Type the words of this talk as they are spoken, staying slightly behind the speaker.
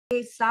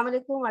আসসালামু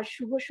আলাইকুম আর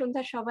শুভ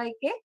সন্ধ্যা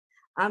সবাইকে।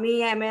 আমি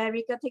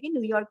আমেরিকা থেকে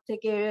নিউ ইয়র্ক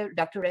থেকে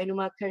ডক্টর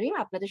রেহনুমা করিম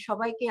আপনাদের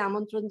সবাইকে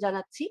আমন্ত্রণ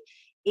জানাচ্ছি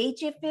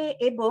এইচএফএ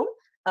এবং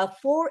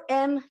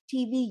 4M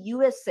টিভি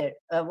ইউএস এর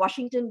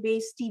ওয়াশিংটন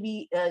বেস টিভি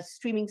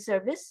স্ট্রিমিং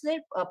সার্ভিসের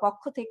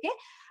পক্ষ থেকে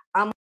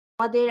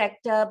আমাদের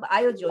একটা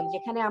আয়োজন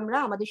যেখানে আমরা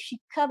আমাদের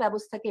শিক্ষা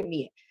ব্যবস্থাকে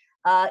নিয়ে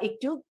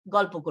একটু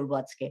গল্প করব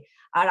আজকে।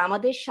 আর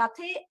আমাদের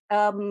সাথে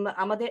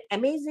আমাদের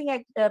অ্যামেজিং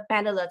এক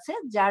প্যানেল আছে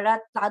যারা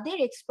তাদের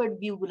এক্সপার্ট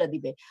ভিউ গুলা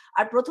দিবে।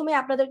 আর প্রথমে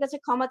আপনাদের কাছে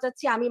ক্ষমা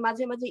চাচ্ছি, আমি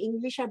মাঝে মাঝে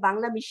ইংলিশ আর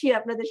বাংলা মিশিয়ে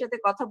আপনাদের সাথে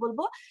কথা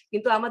বলবো,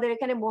 কিন্তু আমাদের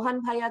এখানে মোহান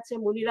ভাই আছে,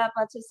 মনিরা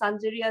আপা আছে,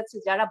 সঞ্জরি আছে,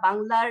 যারা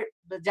বাংলার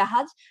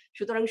জাহাজ,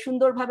 সুতরাং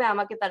সুন্দরভাবে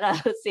আমাকে তারা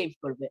সেভ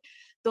করবে।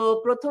 তো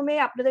প্রথমে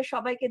আপনাদের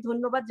সবাইকে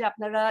ধন্যবাদ যে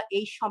আপনারা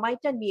এই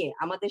সময়টা নিয়ে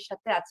আমাদের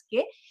সাথে আজকে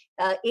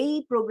এই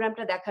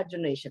প্রোগ্রামটা দেখার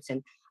জন্য এসেছেন।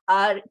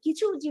 আর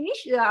কিছু জিনিস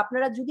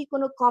আপনারা যদি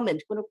কোনো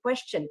কমেন্ট, কোনো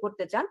কোয়েশ্চেন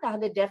করতে চান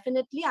তাহলে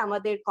ডেফিনেটলি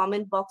আমাদের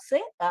কমেন্ট বক্সে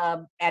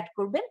অ্যাড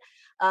করবেন।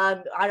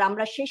 আর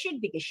আমরা শেষের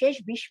দিকে, শেষ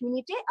 20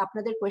 মিনিটে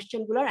আপনাদের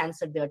কোয়েশ্চেন গুলোর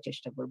অ্যান্সার দেওয়ার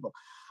চেষ্টা করব।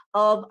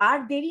 আর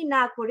দেরি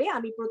না করে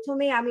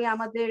প্রথমে আমি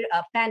আমাদের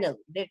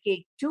প্যানেলদেরকে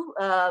একটু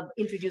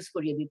ইন্ট্রোডিউস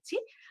করিয়ে দিচ্ছি।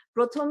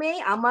 প্রথমে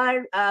আমার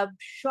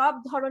সব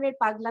ধরনের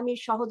পাগলামির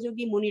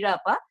সহযোগী মনিরা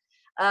আপা,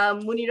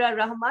 মনিরা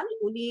রহমান,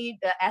 উনি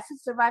অ্যাসেট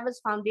সার্ভাইভার্স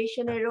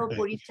ফাউন্ডেশনেরও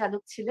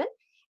পরিচালক ছিলেন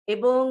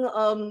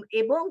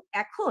এবং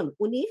এখন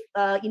উনি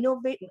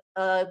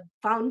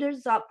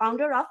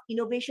founder of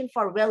innovation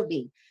for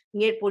wellbeing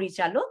এর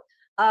পরিচালক।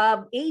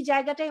 এই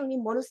জায়গাটায় উনি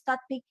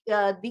মনস্তাত্ত্বিক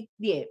দিক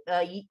দিয়ে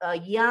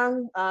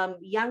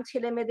ইয়াং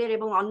ছেলে মেয়েদের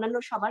এবং অন্যান্য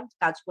সবার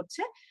কাজ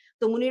করছে।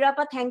 তো মুনিরা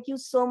আপা, thank you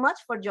so much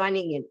for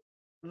joining in.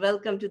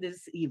 Welcome to this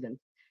event.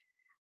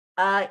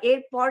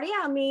 এরপরে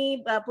আমি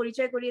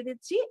পরিচয় করিয়ে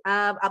দিচ্ছি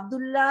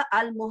আব্দুল্লাহ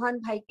আল মোহান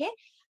ভাইকে।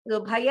 তো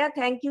ভাইয়া,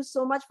 thank you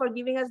so much for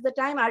giving us the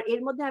time. আর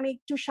এর মধ্যে আমি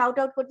একটু শাউট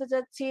আউট করতে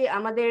চাচ্ছি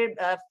আমাদের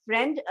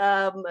ফ্রেন্ড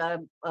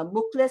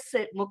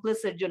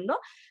মুখলেসের জন্য,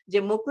 যে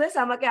মুখলেস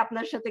আমাকে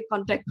আপনার সাথে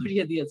কন্ট্যাক্ট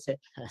করিয়ে দিয়েছে।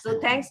 So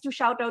thanks to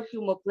shout out to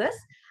Mukhles.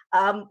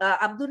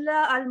 Abdullah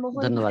Al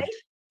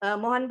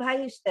মোহন ভাই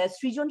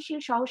সৃজনশীল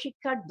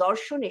সহশিক্ষার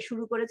দর্শনে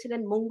শুরু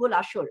করেছিলেন মঙ্গল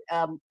আসর,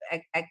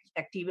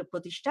 একটি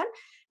প্রতিষ্ঠান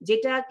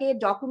যেটাকে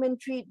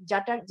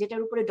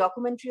যেটার উপরে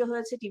ডকুমেন্টারি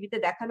হয়েছে, টিভিতে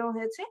দেখানো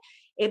হয়েছে,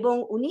 এবং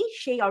উনি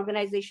সেই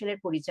অর্গানাইজেশনের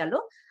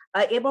পরিচালক।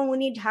 এবং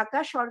উনি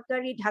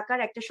ঢাকার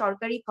একটা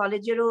সরকারি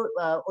কলেজেরও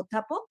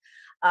অধ্যাপক।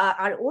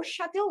 আর ওর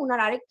সাথেও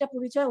উনার আরেকটা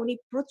পরিচয়, উনি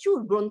প্রচুর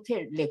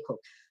গ্রন্থের লেখক।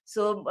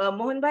 সো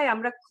মোহন ভাই,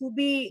 আমরা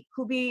খুবই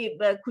খুবই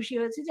খুশি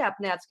হয়েছি যে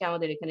আপনি আজকে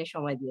আমাদের এখানে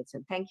সময় দিয়েছেন।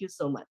 Thank you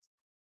so much.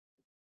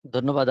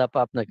 ধন্যবাদ আপা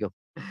আপনাকেও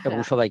এবং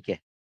সবাইকে।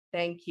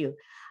 Thank you.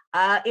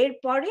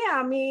 এরপরে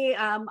আমি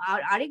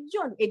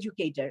আরেকজন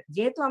এডুকেটর,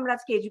 যেহেতু আমরা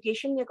আজকে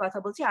এডুকেশন নিয়ে কথা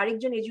বলছি,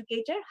 আরেকজন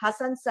educator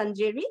Hasan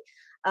Sanjari,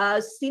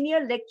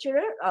 senior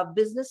lecturer of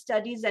business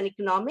studies and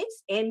economics,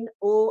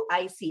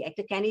 NOIC,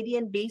 একটা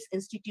ক্যানাডিয়ান বেস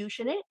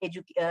ইনস্টিটিউশনের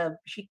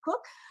শিক্ষক,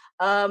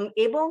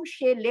 এবং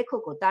সে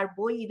লেখকও। তার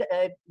বই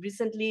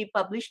রিসেন্টলি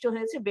পাবলিশড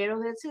হয়েছে, বের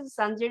হয়েছে।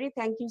 Sanjari,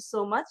 thank you so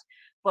much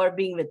for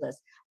being with us.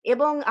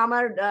 এবং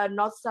আমার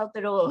নর্থ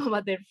সাউথেরও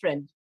আমাদের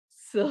ফ্রেন্ড।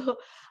 সো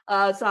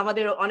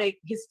আমাদের অনেক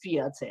হিস্ট্রি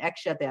আছে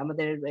একসাথে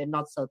আমাদের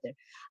নর্থ সাউথের।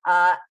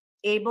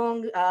 এবং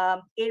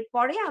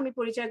এরপরে আমি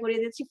পরিচয়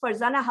করিয়ে দিচ্ছি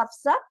ফারজানা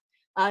হাফসা।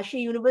 সে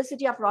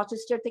ইউনিভার্সিটি অফ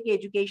রচেস্টার থেকে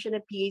এডুকেশনে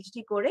PhD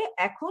করে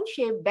এখন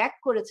সে ব্যাক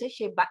করেছে,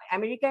 সে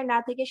আমেরিকায় না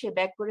থেকে সে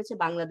ব্যাক করেছে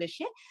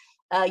বাংলাদেশে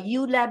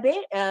ULAB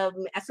এর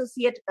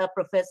associate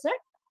professor,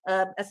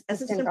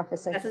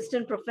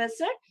 assistant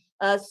professor.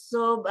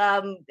 So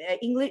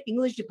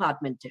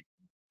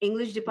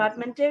English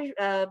ডিপার্টমেন্টের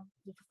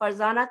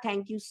Farzana,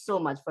 thank you so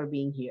much for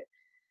being here.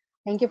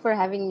 Thank you for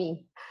having me.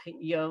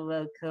 You're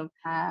welcome.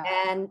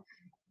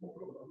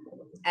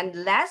 And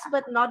last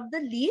but not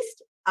the least,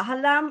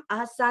 Ahlam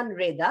Ahsan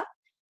Reda.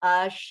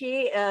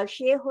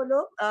 সে হলো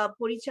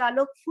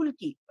পরিচালক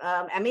ফুলকি,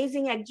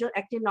 amazing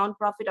একটি non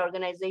profit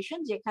organisation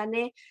যেখানে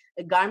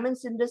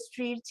garments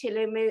ইন্ডাস্ট্রির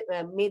ছেলে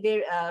মেয়েদের,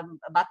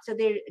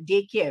 বাচ্চাদের day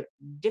care,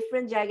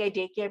 different জায়গায়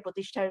day care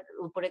প্রতিষ্ঠার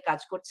উপরে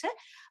কাজ করছে।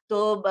 তো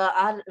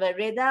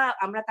রেদা,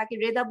 আমরা তাকে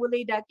রেদা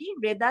বলেই ডাকি।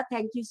 রেদা,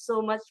 thank you so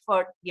much for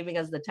giving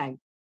us the time.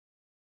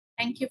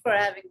 Thank you for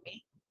having me.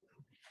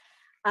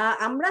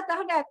 আমরা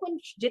তাহলে এখন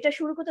যেটা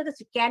শুরু করতে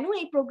যাচ্ছি, কেন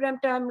এই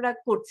প্রোগ্রামটা আমরা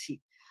করছি।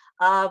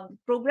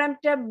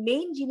 প্রোগ্রামটা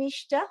মেইন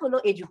জিনিসটা হলো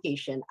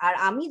এডুকেশন। আর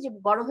আমি যে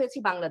বড় হয়েছি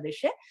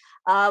বাংলাদেশে,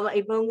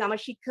 এবং আমার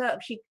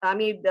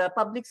আমি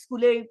পাবলিক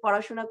স্কুলে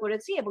পড়াশোনা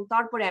করেছি এবং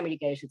তারপরে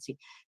আমেরিকায় এসেছি।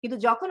 কিন্তু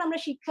যখন আমরা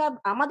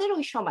আমাদের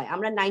ওই সময়,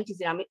 আমরা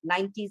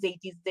 90s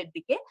 80s এর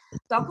দিকে,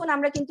 তখন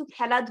আমরা কিন্তু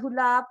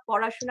খেলাধুলা,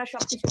 পড়াশোনা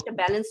সবকিছু একটা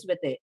ব্যালেন্স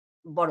ওয়েতে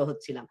বড়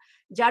হচ্ছিলাম,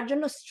 যার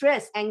জন্য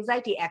স্ট্রেস,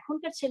 অ্যাংজাইটি,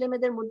 এখনকার ছেলে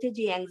মেয়েদের মধ্যে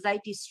যে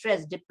anxiety,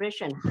 stress,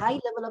 depression, high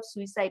level of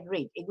suicide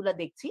rate এগুলা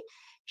দেখছি,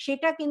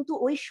 সেটা কিন্তু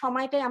ওই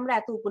সময়টায় আমরা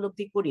এত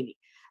উপলব্ধি করিনি।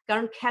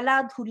 কারণ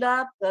খেলাধুলা,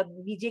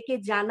 নিজেকে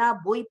জানা,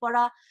 বই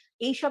পড়া,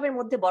 এইসবের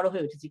মধ্যে বড়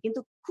হয়ে উঠেছি। কিন্তু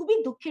খুবই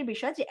দুঃখের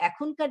বিষয় যে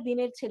এখনকার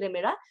দিনের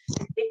ছেলেমেয়েরা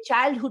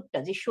চাইল্ডহুডটা,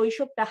 যে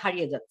শৈশবটা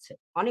হারিয়ে যাচ্ছে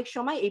অনেক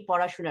সময় এই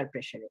পড়াশোনার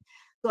প্রেসারে।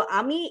 তো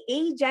আমি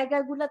এই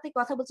জায়গাগুলোতে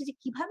কথা বলছি যে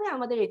কিভাবে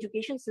আমাদের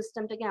এডুকেশন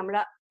সিস্টেমটাকে আমরা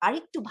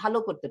আরেকটু ভালো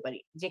করতে পারি,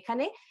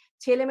 যেখানে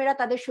ছেলেমেয়েরা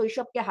তাদের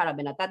শৈশবকে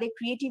হারাবে না, তাদের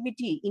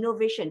ক্রিয়েটিভিটি,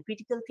 ইনোভেশন,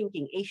 ক্রিটিক্যাল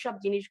থিঙ্কিং এইসব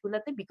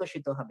জিনিসগুলোতে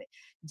বিকশিত হবে,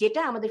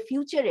 যেটা আমাদের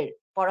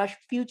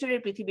ফিউচারের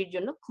পৃথিবীর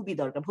জন্য খুবই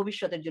দরকার,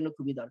 ভবিষ্যতের জন্য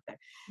খুবই দরকার।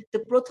 তো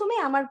প্রথমে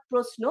আমার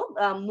প্রশ্ন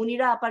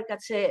মুনিরা আপার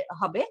কাছে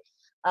হবে।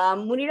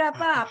 মুনিরা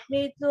আপা,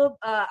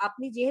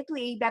 আপনি যেহেতু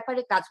এই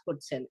ব্যাপারে কাজ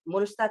করছেন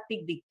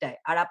মনস্তাত্ত্বিক দিকটায়,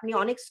 আর আপনি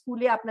অনেক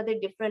স্কুলে আপনাদের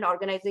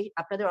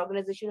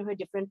অর্গানাইজেশন হয়ে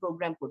ডিফারেন্ট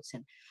প্রোগ্রাম করছেন,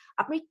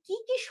 আপনি কি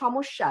কি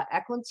সমস্যা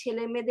এখন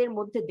ছেলে মেয়েদের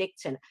মধ্যে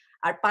দেখছেন?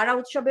 আর পাড়া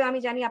উৎসবে আমি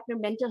জানি আপনার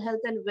মেন্টাল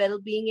হেলথ এন্ড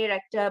ওয়েলবিং এর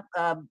একটা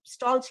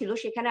স্টল ছিল,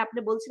 সেখানে আপনি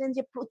বলছিলেন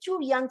যে প্রচুর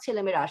ইয়াং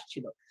ছেলেমেয়েরা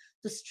আসছিল।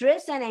 তো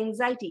স্ট্রেস এন্ড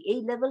অ্যাংজাইটি এই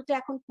লেভেলটা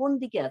এখন কোন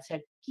দিকে আছে,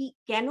 আর কি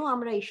কেন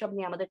আমরা এইসব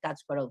নিয়ে আমাদের কাজ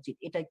করা উচিত,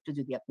 এটা একটু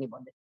যদি আপনি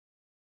বলেন।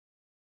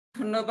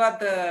 ধন্যবাদ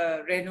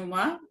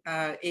রেনুমা,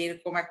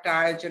 এরকম একটা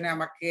আয়োজনে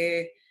আমাকে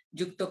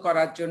যুক্ত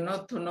করার জন্য।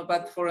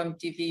 ধন্যবাদ ফোরাম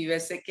টিভি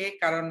ইউএসএ কে,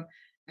 কারণ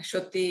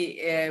সত্যি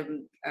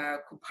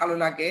খুব ভালো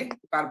লাগে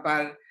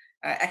বারবার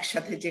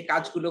একসাথে যে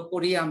কাজগুলো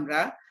করি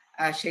আমরা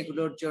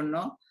সেগুলোর জন্য।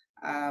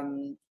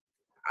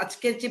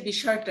 আজকের যে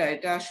বিষয়টা,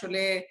 এটা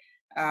আসলে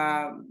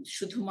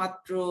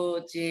শুধুমাত্র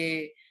যে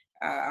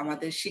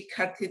আমাদের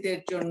শিক্ষার্থীদের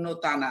জন্য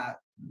তা না,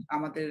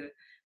 আমাদের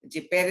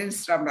যে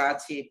প্যারেন্টসরা আমরা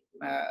আছি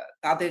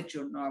তাদের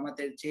জন্য,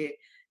 আমাদের যে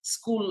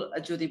স্কুল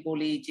যদি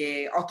বলি যে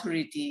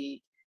অথরিটি,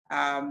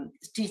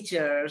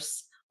 টিচার্স,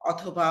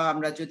 অথবা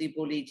আমরা যদি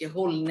বলি যে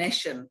হোল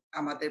নেশন,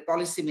 আমাদের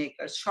পলিসি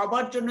মেকার,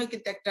 সবার জন্য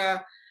কিন্তু একটা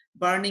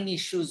বার্নিং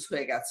ইস্যুস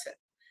হয়ে গেছে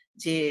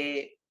যে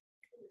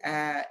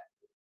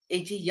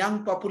এই যে ইয়াং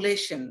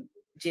পপুলেশন,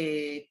 যে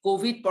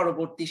কোভিড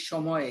পরবর্তী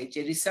সময়ে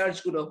যে রিসার্চ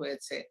গুলো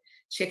হয়েছে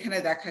সেখানে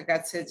দেখা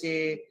গেছে যে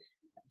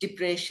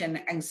ডিপ্রেশন,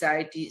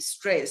 অ্যাংজাইটি,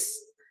 স্ট্রেস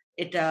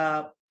এটা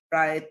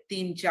প্রায়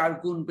 ৩-৪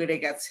 গুণ বেড়ে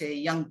গেছে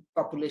ইয়াং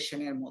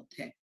পপুলেশনের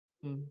মধ্যে।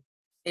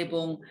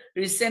 এবং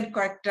রিসেন্ট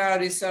কয়েকটা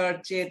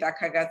রিসার্চে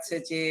দেখা গেছে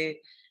যে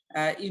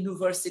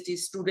ইউনিভার্সিটি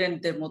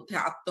স্টুডেন্টদের মধ্যে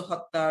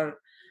আত্মহত্যার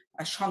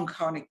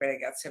সংখ্যা অনেক বেড়ে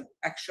গেছে।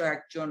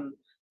 ১০১ জন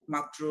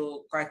মাত্র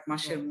কয়েক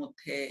মাসের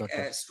মধ্যে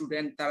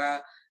স্টুডেন্ট তারা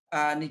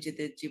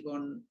নিজেদের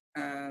জীবন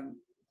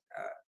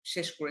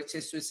শেষ করেছে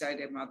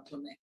সুইসাইডের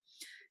মাধ্যমে।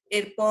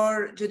 এরপর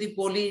যদি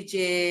বলি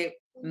যে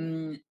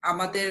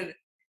আমাদের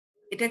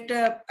এটা একটা,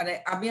 মানে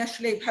আমি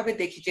আসলে এইভাবে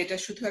দেখি যে এটা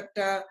শুধু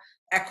একটা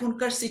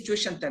এখনকার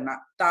সিচুয়েশনটা না,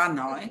 তা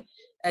নয়,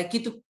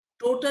 কিন্তু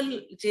টোটাল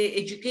যে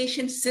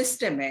এডুকেশন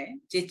সিস্টেমে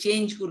যে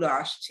চেঞ্জ গুলো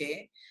আসছে,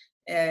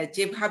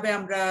 যেভাবে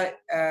আমরা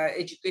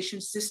এডুকেশন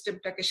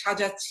সিস্টেমটাকে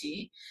সাজাচ্ছি,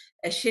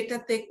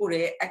 সেটাতে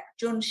করে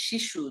একজন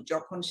শিশু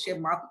যখন সে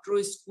মাত্র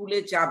স্কুলে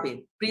যাবে,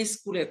 প্রি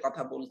স্কুলের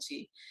কথা বলছি,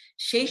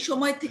 সেই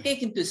সময় থেকেই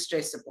কিন্তু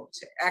স্ট্রেসে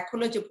পড়ছে। এক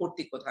হলো যে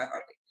ভর্তি কোথায়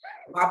হবে,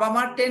 বাবা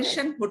মার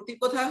টেনশন, ভর্তি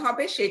কোথায়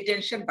হবে সেই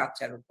টেনশন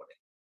বাচ্চার উপরে।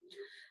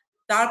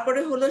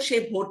 তারপরে হলো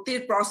সেই ভর্তির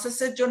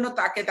প্রসেসের জন্য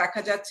তাকে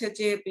দেখা যাচ্ছে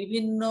যে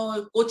বিভিন্ন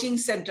কোচিং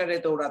সেন্টারে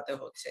দৌড়াতে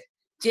হচ্ছে,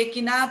 যে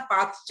কিনা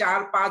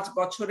 4-5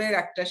 বছরের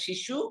একটা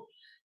শিশু,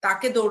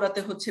 তাকে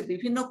দৌড়াতে হচ্ছে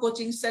বিভিন্ন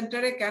কোচিং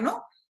সেন্টারে। কেন?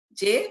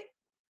 যে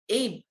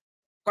এই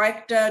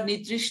কয়েকটা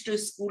নির্দিষ্ট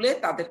স্কুলে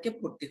তাদেরকে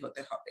ভর্তি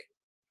হতে হবে।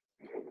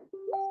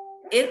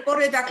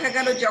 এরপরে দেখা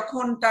গেল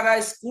যখন তারা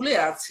স্কুলে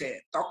আছে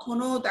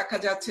তখনও দেখা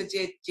যাচ্ছে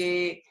যে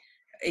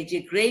এই যে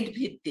গ্রেড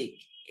ভিত্তিক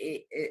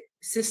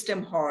সিস্টেম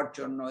হওয়ার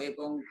জন্য,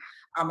 এবং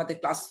আমাদের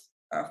ক্লাস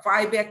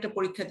 5-এ একটা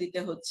পরীক্ষা দিতে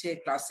হচ্ছে,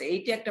 ক্লাস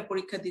 8-এ একটা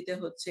পরীক্ষা দিতে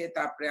হচ্ছে,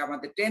 তারপরে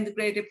আমাদের 10th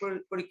গ্রেডে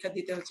পরীক্ষা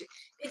দিতে হচ্ছে।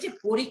 এই যে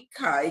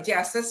পরীক্ষা, এই যে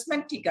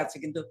অ্যাসেসমেন্ট ঠিক আছে,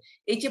 কিন্তু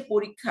এই যে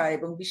পরীক্ষা,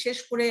 এবং বিশেষ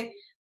করে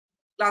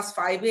ক্লাস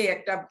 5-এ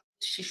একটা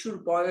শিশুর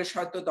বয়স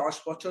হয়তো 10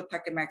 বছর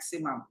থাকে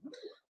ম্যাক্সিমাম,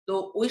 তো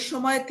ওই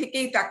সময়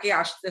থেকেই তাকে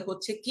আসতে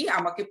হচ্ছে কি,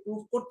 আমাকে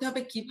প্রুভ করতে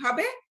হবে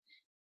কিভাবে,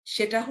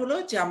 সেটা হলো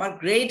যে আমার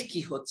গ্রেড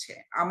কি হচ্ছে,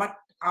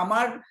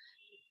 আমার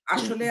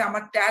আসলে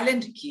আমার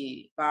ট্যালেন্ট কি,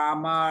 বা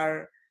আমার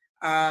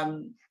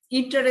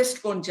ইন্টারেস্ট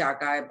কোন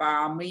জায়গায়, বা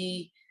আমি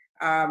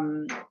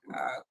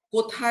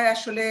কোথায়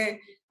আসলে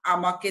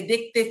আমাকে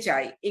দেখতে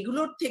চাই,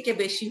 এগুলোর থেকে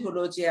বেশি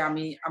হলো যে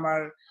আমি আমার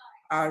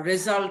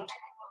রেজাল্ট,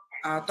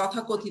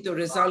 তথাকথিত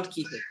রেজাল্ট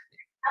কি হচ্ছে।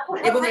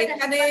 এবং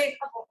এখানে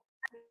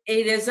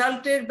এই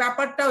রেজাল্টের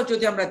ব্যাপারটাও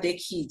যদি আমরা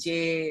দেখি যে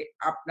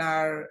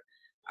আপনার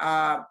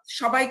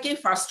সবাইকেই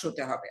ফার্স্ট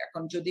হতে হবে।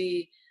 এখন যদি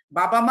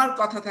বাবা মার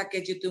কথা থাকে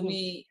যে তুমি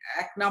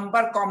 1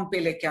 নাম্বার কম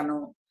পেলে কেন,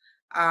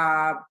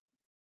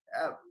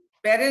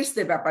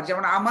 প্যারেন্টসদের ব্যাপার,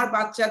 যেমন আমার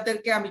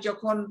বাচ্চাদেরকে আমি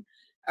যখন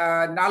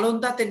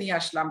নালন্দাতে নিয়ে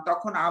আসলাম,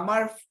 তখন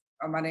আমার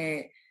মানে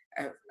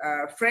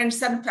friends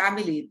and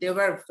family, they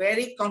were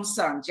very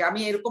concern যে আমি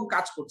এরকম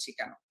কাজ করছি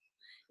কেন,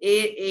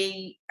 এই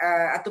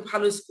এত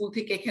ভালো স্কুল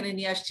থেকে এখানে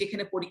নিয়ে আসছি,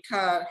 এখানে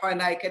পরীক্ষা হয়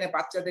না, এখানে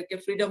বাচ্চাদেরকে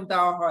ফ্রিডম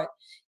দেওয়া হয়।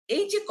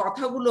 এই যে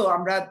কথাগুলো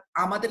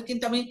আমাদের,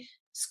 কিন্তু আমি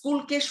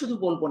স্কুলকে শুধু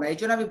বলবো না, এই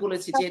জন্য আমি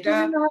বলেছি যে এটা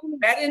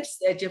প্যারেন্টস,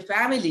 যে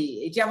ফ্যামিলি,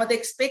 এই যে আমাদের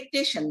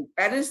এক্সপেকটেশন,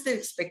 প্যারেন্টসদের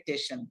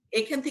এক্সপেকটেশন,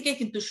 এখান থেকে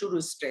কিন্তু শুরু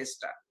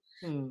স্ট্রেসটা।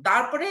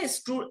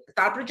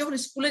 তারপরে যখন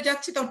স্কুলে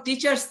যাচ্ছি তখন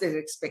টিচার্সদের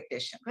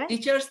এক্সপেকটেশন,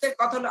 টিচার্সদের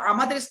কথা হলো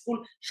আমাদের স্কুল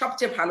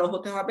সবচেয়ে ভালো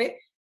হতে হবে,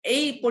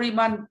 এই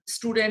পরিমাণ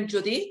স্টুডেন্ট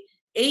যদি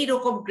এই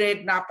রকম গ্রেড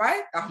না পায়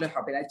তাহলে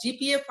হবে না,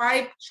 জিপিএ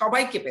 5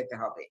 সবাইকে পেতে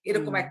হবে,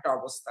 এরকম একটা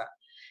অবস্থা।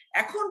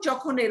 এখন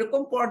যখন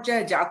এরকম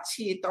পর্যায়ে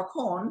যাচ্ছি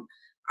তখন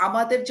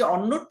আমাদের যে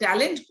অন্য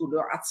ট্যালেন্ট গুলো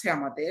আছে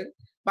আমাদের,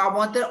 বা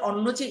আমাদের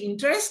অন্য যে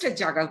ইন্টারেস্টের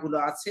জায়গাগুলো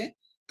আছে,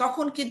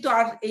 তখন কিন্তু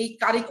আর এই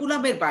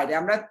কারিকুলামের বাইরে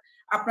আমরা,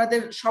 আপনাদের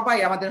সবাই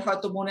আমাদের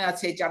হয়তো মনে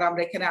আছে যারা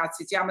আমরা এখানে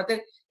আছি, যে আমাদের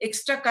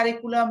এক্সট্রা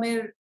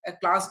কারিকুলামের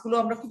ক্লাসগুলো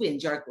আমরা খুব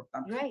এনজয়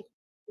করতাম।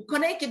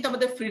 ওখানে কিন্তু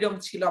আমাদের ফ্রিডম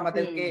ছিল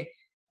আমাদেরকে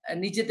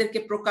নিজেদেরকে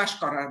প্রকাশ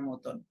করার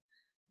মতন,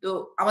 তো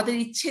আমাদের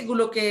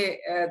ইচ্ছেগুলোকে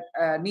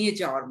নিয়ে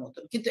যাওয়ার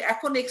মতন। কিন্তু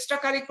এখন এক্সট্রা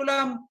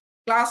কারিকুলাম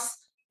ক্লাস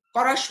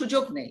করার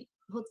সুযোগ নেই,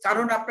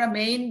 কারণ আপনার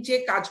মেইন যে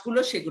কাজগুলো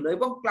সেগুলো,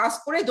 এবং ক্লাস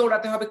করে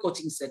দৌড়াতে হবে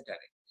কোচিং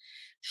সেন্টারে।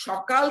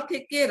 সকাল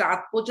থেকে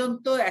রাত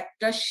পর্যন্ত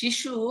একটা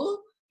শিশু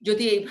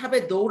যদি এইভাবে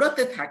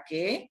দৌড়াতে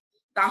থাকে,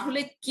 তাহলে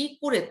কি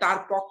করে তার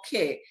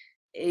পক্ষে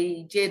এই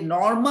যে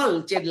নর্মাল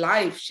যে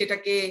লাইফ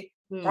সেটাকে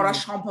করা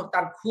সম্ভব?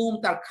 তার ঘুম,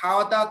 তার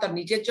খাওয়া দাওয়া, তার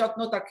নিজের যত্ন,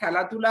 তার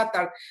খেলাধুলা,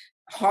 তার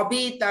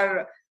হবি, তার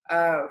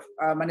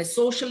মানে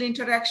সোশ্যাল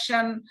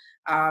ইন্টারাকশন,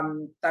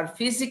 তার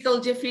ফিজিক্যাল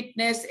যে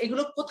ফিটনেস,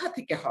 এগুলো কোথা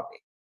থেকে হবে?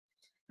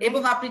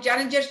 এবং আপনি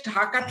জানেন যে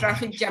ঢাকা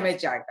ট্রাফিক জ্যামের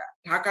জায়গা,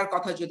 ঢাকার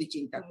কথা যদি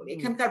চিন্তা করি,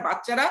 এখানকার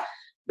বাচ্চারা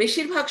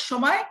বেশিরভাগ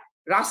সময়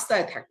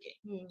রাস্তায় থাকে।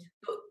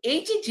 তো এই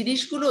যে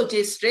জিনিসগুলো, যে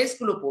স্ট্রেস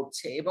গুলো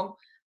পড়ছে, এবং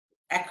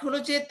এখনো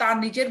যে তার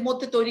নিজের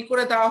মধ্যে তৈরি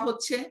করে দেওয়া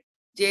হচ্ছে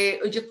যে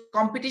ওই যে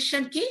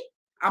কম্পিটিশন, কি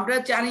আমরা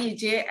জানি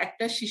যে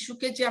একটা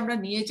শিশুকে যে আমরা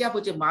নিয়ে যাব,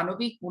 যে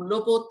মানবিক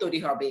মূল্যবোধ তৈরি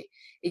হবে,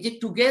 এই যে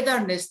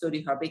টুগেদারনেস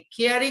তৈরি হবে,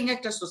 কেয়ারিং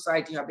একটা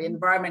সোসাইটি হবে,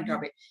 এনভায়রনমেন্ট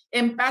হবে,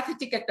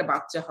 এমপ্যাথেটিক একটা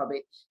বাচ্চা হবে,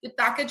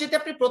 তাকে যদি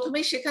আপনি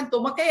প্রথমেই শেখান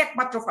তোমাকেই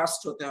একমাত্র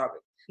ফার্স্ট হতে হবে,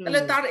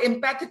 তাহলে তার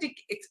এমপ্যাথেটিক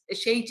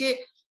সেই যে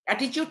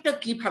অ্যাটিটিউডটা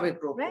কিভাবে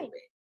গ্রো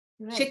করবে,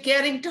 সে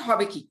কেয়ারিংটা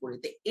হবে কি করে?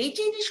 এই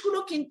জিনিসগুলো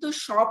কিন্তু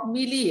সব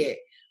মিলিয়ে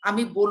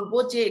আমি বলবো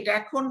যে এটা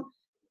এখন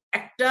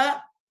একটা,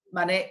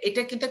 মানে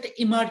এটা কিন্তু একটা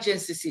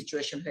ইমার্জেন্সি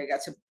সিচুয়েশন হয়ে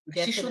গেছে।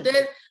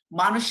 শিশুদের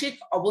মানসিক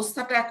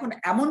অবস্থাটা এখন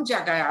এমন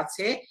জায়গায়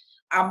আছে,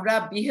 আমরা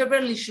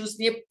বিহেভিয়ারাল ইস্যুস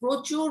নিয়ে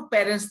প্রচুর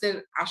প্যারেন্টসদের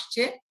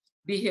আসছে,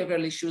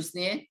 বিহেভিয়ারাল ইস্যুস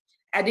নিয়ে,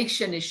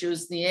 অ্যাডিকশন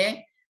ইস্যুস নিয়ে,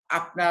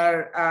 আপনার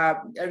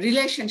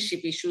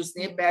রিলেশনশিপ ইস্যুস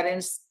নিয়ে,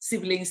 প্যারেন্টস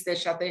সিবলিংসদের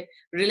সাথে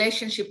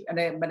রিলেশনশিপ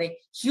মানে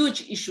হিউজ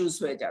ইস্যুস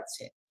হয়ে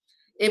যাচ্ছে।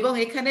 এবং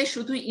এখানে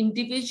শুধু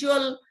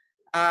ইন্ডিভিজুয়াল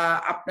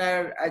আপনার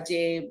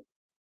যে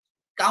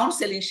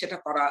কাউন্সেলিং সেটা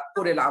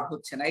করে লাভ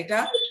হচ্ছে না, এটা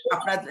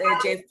আপনার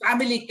যে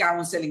ফ্যামিলি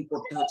কাউন্সেলিং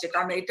করতে হচ্ছে,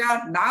 কারণ এটা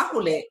না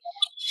হলে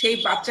সেই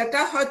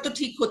বাচ্চাটা হয়তো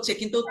ঠিক হচ্ছে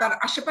কিন্তু তার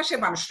আশেপাশে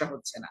মানুষরা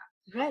হচ্ছে না।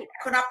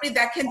 এখন আপনি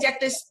দেখেন যে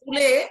একটা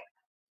স্কুলে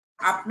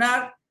আপনার,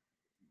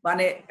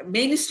 মানে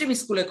মেইন স্ট্রিম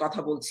স্কুলের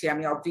কথা বলছি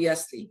আমি,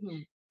 অবভিয়াসলি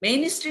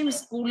মেইন স্ট্রিম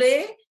স্কুলে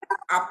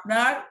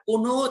আপনার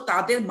কোনো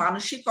তাদের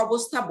মানসিক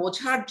অবস্থা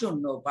বোঝার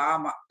জন্য বা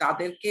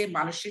তাদেরকে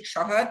মানসিক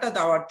সহায়তা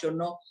দেওয়ার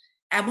জন্য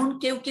এমন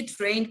কেউ কি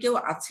ট্রেন কেউ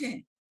আছে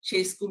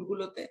সেই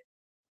স্কুলগুলোতে?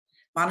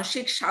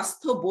 মানসিক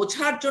স্বাস্থ্য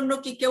বোঝার জন্য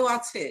কি কেউ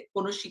আছে?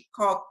 কোনো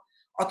শিক্ষক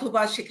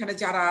অথবা সেখানে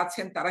যারা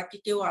আছেন তারা কি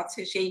কেউ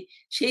আছে?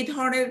 সেই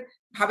ধরনের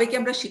ভাবে কি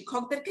আমরা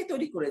শিক্ষকদেরকে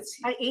তৈরি করেছি?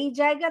 আর এই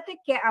জায়গাতে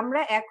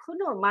আমরা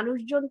এখনো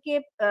মানুষজনকে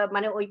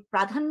মানে ওই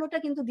প্রাধান্যটা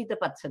কিন্তু দিতে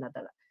পারছে না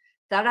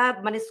তারা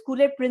মানে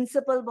স্কুলের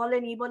প্রিন্সিপাল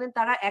বলেন, বলেন,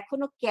 তারা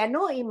এখনো কেন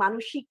এই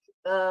মানসিক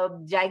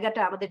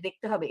জায়গাটা আমাদের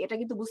দেখতে হবে এটা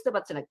কিন্তু বুঝতে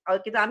পারছে না।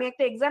 কিন্তু আমি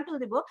একটা এক্সাম্পল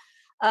দিব,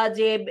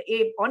 যে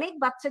অনেক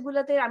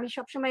বাচ্চাগুলোতে আমি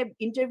সবসময়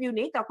ইন্টারভিউ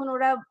নেই, তখন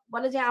ওরা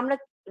বলে যে আমরা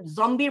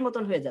জম্বির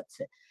মতন হয়ে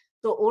যাচ্ছে,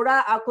 তো ওরা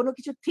কোনো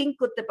কিছু থিঙ্ক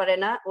করতে পারে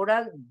না, ওরা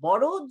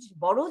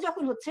বড়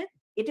যখন হচ্ছে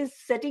it is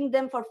setting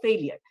them for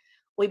failure.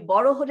 ওই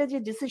বড় হলে যে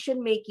ডিসিশন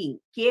মেকিং,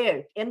 কেয়ার,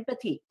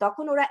 এমপ্যাথি,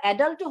 তখন ওরা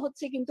অ্যাডাল্টও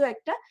হচ্ছে কিন্তু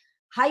একটা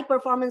হাই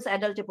পারফরমেন্স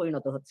অ্যাডাল্টে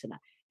পরিণত হচ্ছে না।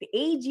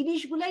 এই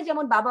জিনিসগুলাই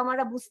যেমন বাবা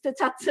মারা বুঝতে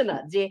চাচ্ছে না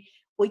যে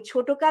ওই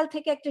ছোটকাল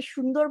থেকে একটা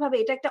সুন্দরভাবে,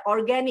 এটা একটা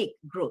অর্গানিক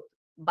গ্রোথ,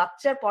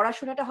 বাচ্চার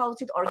পড়াশোনাটা হওয়া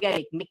উচিত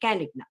অর্গানিক,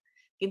 মেকানিক না।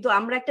 কিন্তু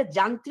আমরা একটা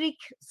যান্ত্রিক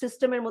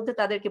সিস্টেমের মধ্যে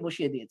তাদেরকে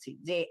বসিয়ে দিয়েছি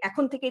যে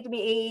এখন থেকে তুমি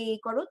এই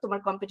করো, তোমার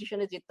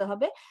কম্পিটিশনে জিততে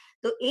হবে।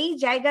 তো এই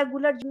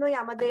জায়গাগুলোর জন্যই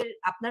আমাদের,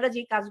 আপনারা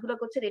যে কাজগুলো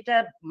করছেন এটা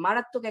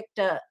মারাত্মক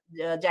একটা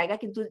জায়গা,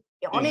 কিন্তু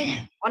অনেক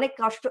অনেক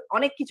কষ্ট,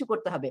 অনেক কিছু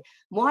করতে হবে।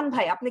 মোহন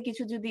ভাই, আপনি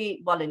কিছু যদি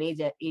বলেন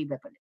এই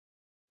ব্যাপারে।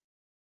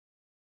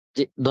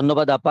 জি,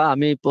 ধন্যবাদ আপা।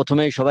 আমি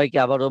প্রথমেই সবাইকে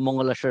আবারও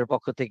মঙ্গল আসরের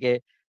পক্ষ থেকে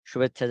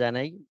শুভেচ্ছা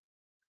জানাই।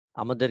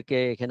 আমাদেরকে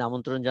এখানে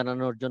আমন্ত্রণ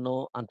জানানোর জন্য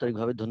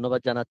আন্তরিকভাবে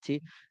ধন্যবাদ জানাচ্ছি।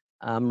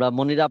 আমরা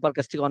মনিরা আপার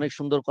কাছ থেকে অনেক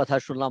সুন্দর কথা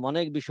শুনলাম,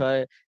 অনেক বিষয়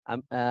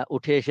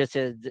উঠে এসেছে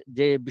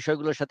যে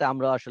বিষয়গুলোর সাথে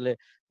আমরা আসলে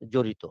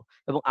জড়িত,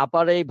 এবং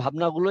আপার এই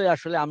ভাবনাগুলোই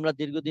আসলে আমরা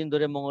দীর্ঘদিন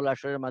ধরে মঙ্গল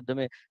আসরের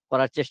মাধ্যমে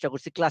করার চেষ্টা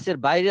করছি। ক্লাসের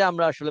বাইরে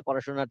আমরা আসলে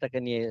পড়াশোনাটাকে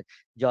নিয়ে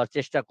যাওয়ার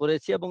চেষ্টা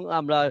করেছি এবং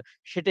আমরা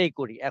সেটাই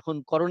করি। এখন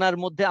করোনার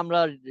মধ্যে আমরা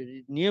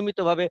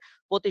নিয়মিতভাবে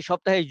প্রতি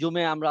সপ্তাহে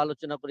জুমে আমরা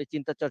আলোচনা করি,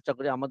 চিন্তা চর্চা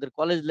করি আমাদের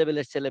কলেজ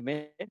লেভেলের ছেলে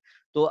মেয়ে।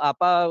 তো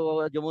আপা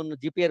যেমন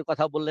জিপি এর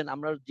কথা বললেন,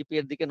 আমরা জিপি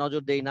এর দিকে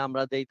নজর দেই না,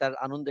 আমরা দেই তার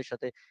আনন্দের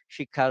সাথে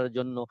শিক্ষার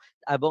জন্য।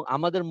 এবং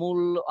আমাদের মূল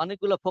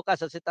অনেকগুলো ফোকাস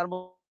আছে, তার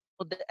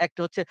মধ্যে একটা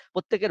হচ্ছে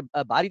প্রত্যেকের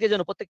বাড়িতে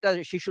যেন, প্রত্যেকটা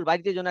শিশুর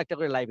বাড়িতে যেন একটা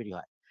করে লাইব্রেরি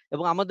হয়।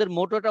 এবং আমাদের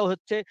মোটোটাও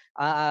হচ্ছে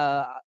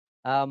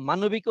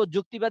মানবিক ও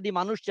যুক্তিবাদী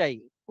মানুষ চাই,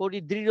 করি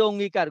দৃঢ়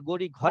অঙ্গীকার,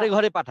 গড়ি ঘরে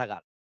ঘরে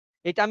পাঠাগার।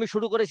 এটা আমি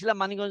শুরু করেছিলাম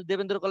মানিকগঞ্জ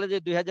দেবেন্দ্র কলেজে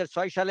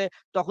 ২০০৬ সালে।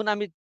 তখন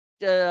আমি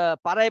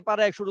পাড়ায়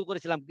পাড়ায় শুরু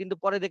করেছিলাম, কিন্তু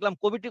পরে দেখলাম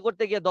কমিটি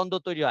করতে গিয়ে দ্বন্দ্ব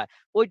তৈরি হয়।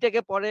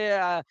 ওইটাকে পরে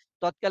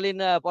তৎকালীন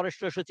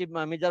পররাষ্ট্র সচিব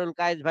মিজানুল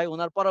কায়েস ভাই,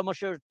 ওনার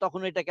পরামর্শে তখন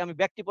এটাকে আমি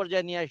ব্যক্তি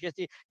পর্যায়ে নিয়ে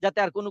এসেছি, যাতে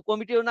আর কোনো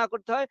কমিটিও না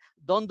করতে হয়,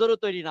 দ্বন্দ্বরও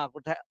তৈরি না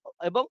করতে হয়,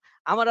 এবং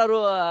আমার আরো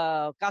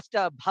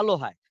কাজটা ভালো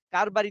হয়।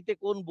 কার বাড়িতে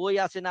কোন বই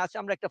আছে না আছে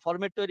আমরা একটা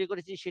ফরম্যাট তৈরি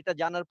করেছি। সেটা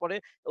জানার পরে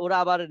ওরা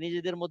আবার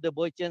নিজেদের মধ্যে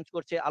বই চেঞ্জ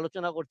করছে,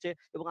 আলোচনা করছে,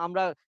 এবং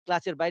আমরা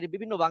ক্লাসের বাইরে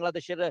বিভিন্ন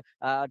বাংলাদেশের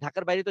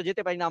ঢাকার বাইরে তো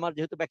যেতে পারি না, আমার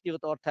যেহেতু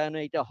ব্যক্তিগত অর্থায়নে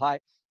এটা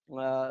হয়।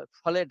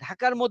 ফলে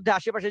ঢাকার মধ্যে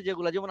আশেপাশে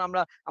যেগুলো, যেমন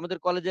আমরা আমাদের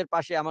কলেজের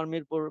পাশে, আমার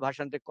মিরপুর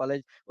ভার্সনটেক কলেজ,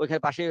 ওইখানে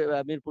পাশে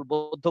মিরপুর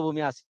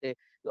বৌদ্ধভূমি আছে,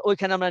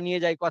 ওইখানে আমরা নিয়ে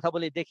যাই, কথা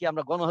বলি, দেখি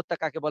আমরা গণহত্যা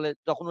কাকে বলে।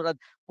 তখন ওরা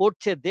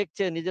পড়ছে,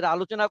 দেখছে, নিজেরা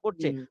আলোচনা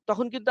করছে,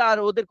 তখন কিন্তু আর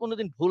ওদের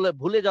কোনোদিন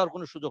ভুলে যাওয়ার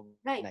কোনো সুযোগ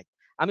নাই।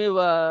 আমি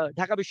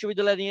ঢাকা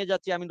বিশ্ববিদ্যালয়ে নিয়ে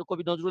যাচ্ছি, আমি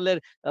কবি নজরুলের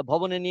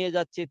ভবনে নিয়ে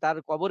যাচ্ছি, তার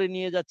কবরে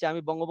নিয়ে যাচ্ছি,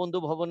 আমি বঙ্গবন্ধু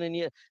ভবনে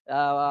নিয়ে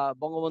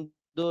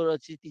বঙ্গবন্ধুর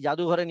স্মৃতি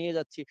জাদুঘরে নিয়ে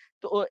যাচ্ছি।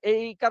 তো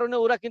এই কারণে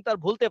ওরা কিন্তু আর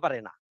ভুলতে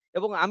পারে না।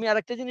 এবং আমি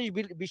আরেকটা জিনিস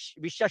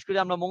বিশ্বাস করি,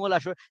 আমরা মঙ্গল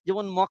আসর,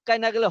 যেমন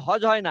মক্কায় না গেলে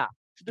হজ হয় না,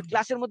 শুধু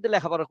ক্লাসের মধ্যে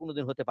লেখাপড়া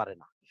কোনোদিন হতে পারে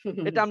না,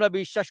 এটা আমরা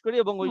বিশ্বাস করি,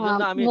 এবং ওই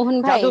জন্য আমি মোহন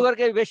ভাই,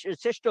 জাদুঘরকে বেশ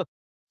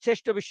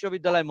শ্রেষ্ঠ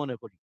বিশ্ববিদ্যালয় মনে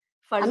করি।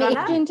 আমি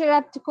একটু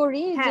ইন্টারাপ্ট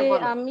করি, হ্যাঁ, যে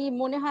বলো। আমি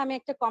মনে হয় আমি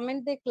একটা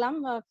কমেন্ট দেখলাম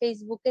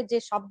ফেসবুকে, যে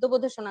শব্দ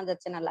বোধহয় শোনা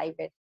যাচ্ছে না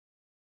লাইভে।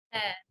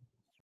 হ্যাঁ,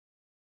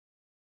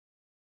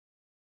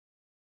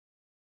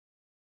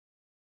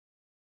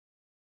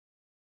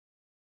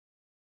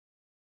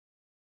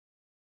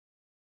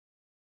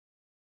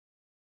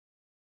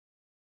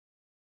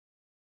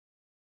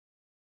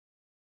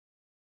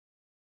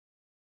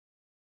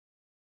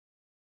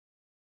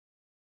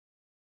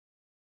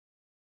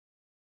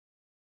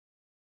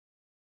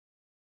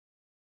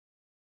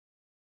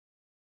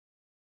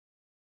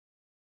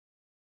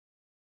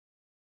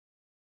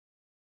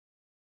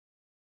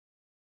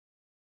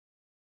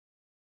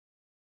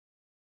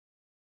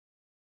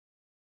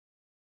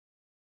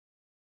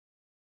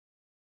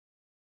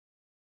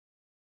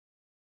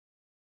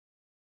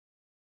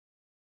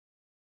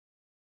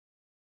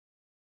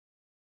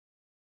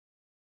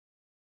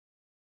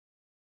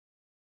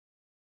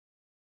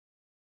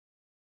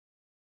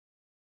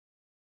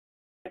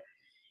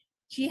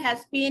 she has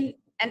been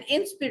an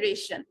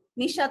inspiration.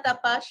 Nisha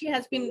Tapa, she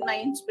has been my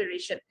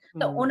inspiration.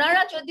 তো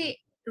ওনারা যদি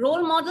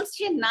রোল মডেলস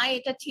যে নাই,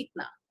 এটা ঠিক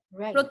না।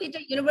 প্রতিটা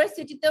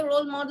ইউনিভার্সিটিতে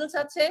রোল মডেলস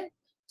আছে,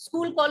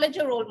 স্কুল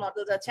কলেজে রোল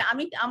মডেলস আছে।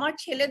 আমি আমার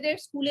ছেলেদের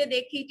স্কুলে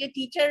দেখি যে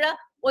টিচাররা,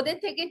 ওদের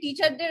থেকে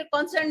টিচারদের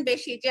কনসার্ন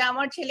বেশি যে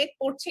আমার ছেলে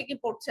পড়ছে কি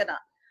পড়ছে না।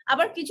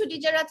 আবার কিছু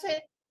টিচার আছে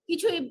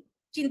কিছুই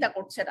চিন্তা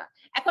করছে না।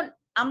 এখন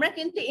আমরা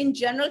কিন্তু ইন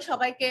জেনারেল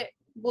সবাইকে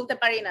বলতে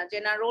পারি না যে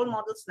না রোল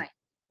মডেলস নাই,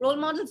 রোল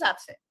মডেলস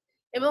আছে,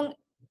 এবং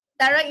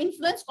তারা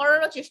ইনফ্লুয়েন্স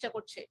করারও চেষ্টা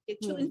করছে,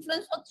 কিছু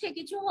ইনফ্লুয়েন্স হচ্ছে,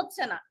 কিছু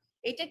হচ্ছে না।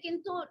 এটা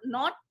কিন্তু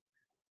নট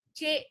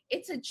যে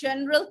it's a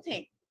general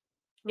thing,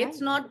 it's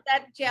not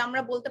that যে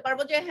আমরা বলতে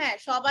পারবো যে হ্যাঁ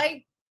সবাই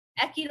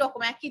একই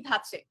রকম একই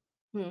ধাঁচে,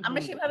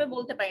 আমরা সেভাবে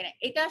বলতে পারি না।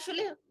 এটা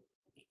আসলে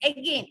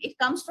again it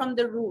comes from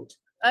the root,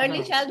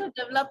 early childhood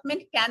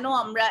development। কেন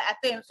আমরা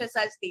এত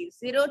এমফাসাইজ দিই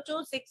 0 to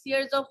 6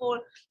 years of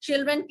old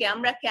children কে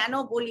আমরা কেন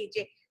বলি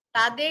যে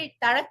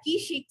তারা কি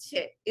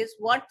শিখছে is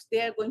what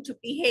they are going to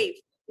behave,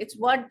 it's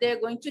what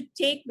they're going to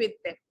take with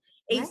them.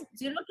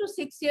 0 to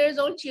 6 years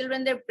old children,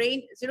 their brain,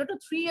 0 to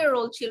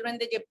 3-year-old children,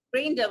 their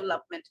brain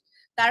development,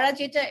 তারা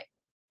যেটা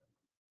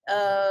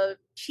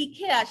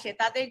শিখে আসে,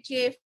 তাদের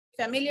যে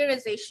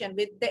familiarization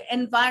with the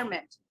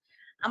environment।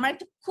 আমার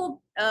একটা খুব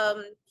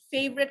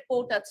favorite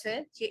quote আছে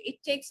যে it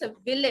takes a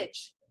village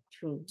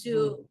to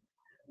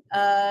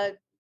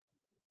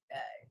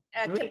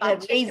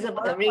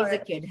raise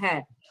a kid,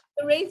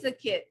 to raise a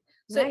kid.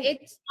 So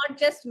it's not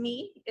just me,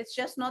 it's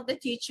just not the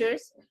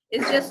teachers,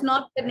 it's just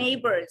not the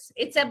neighbors,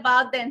 it's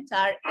about the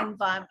entire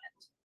environment.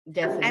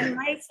 Definitely. And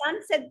my son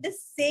said the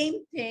same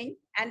thing,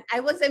 and I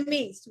was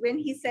amazed when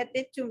he said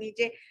it to me,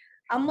 je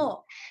Ammo,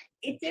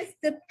 it is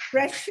the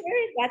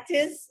pressure that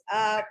is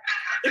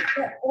it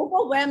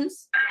overwhelms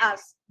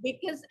us,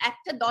 because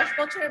একটা 10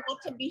 বছরের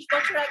বাচ্চা 20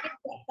 বছর আগে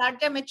তার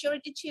যা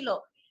maturity ছিল,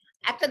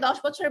 একটা 10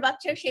 বছরের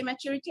বাচ্চার সেই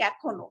ম্যাচুরিটি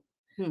এখনো,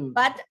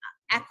 বাট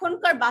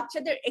এখনকার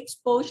বাচ্চাদের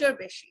এক্সপোজার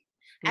বেশি,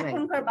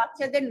 এখনকার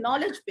বাচ্চাদের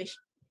নলেজ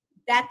বেশি,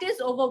 that is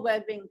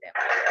overwhelming them,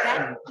 that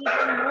we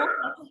don't know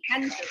how to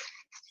handle.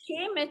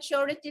 সেই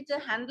ম্যাচুরিটিটা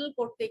হ্যান্ডেল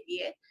করতে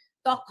গিয়ে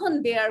তখন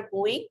they are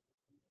going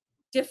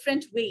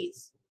different ways.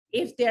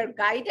 If they are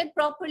guided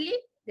properly,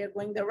 they're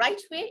going the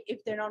right way. If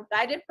they're not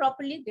guided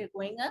properly, they're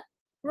going a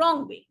wrong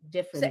way.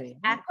 Definitely.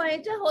 এখন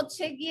এটা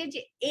হচ্ছে গিয়ে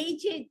যে এই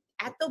যে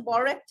এত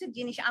বড় একটা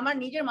জিনিস আমার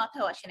নিজের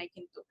মাথায় আসে না,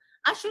 কিন্তু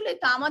আসলে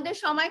তো আমাদের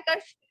সময়কার,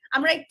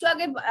 আমরা একটু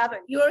আগে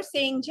you are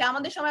saying যে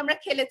আমাদের সময় আমরা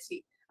খেলেছি,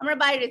 আমরা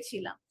বাইরে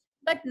ছিলাম,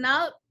 but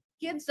now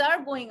kids are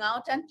going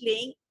out and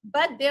playing,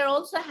 but they're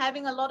also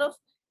having a lot of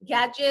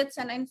gadgets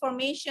and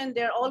information.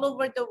 They're all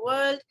over the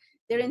world,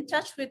 they're in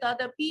touch with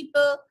other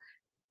people,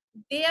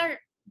 they are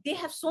they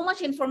have so much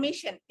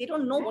information, they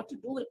don't know what to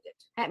do with it.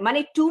 মানে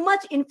too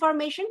much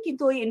information,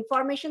 কিন্তু ওই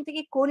information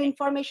থেকে কোন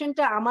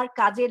ইনফরমেশনটা আমার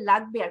কাজে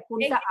লাগবে আর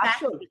কোনটা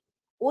আসল,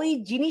 ওই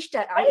জিনিসটা।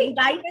 আর এই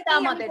গাইডটা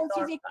আমাদের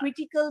বলছি যে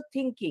ক্রিটিক্যাল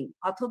থিঙ্কিং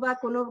অথবা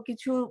কোনো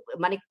কিছু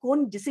মানে কোন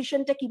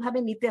ডিসিশনটা কিভাবে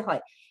নিতে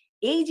হয়,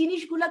 এই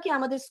জিনিসগুলা কি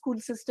আমাদের স্কুল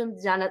সিস্টেম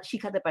জানা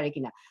শিখাতে পারে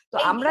কিনা। তো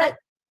আমরা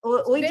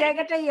ওই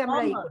জায়গাটাই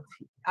আমরা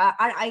করছি।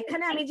 আর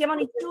এখানে আমি যেমন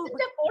একটু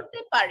করতে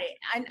পারে,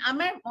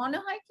 আমার মনে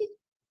হয় কি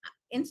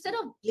instead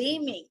of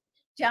blaming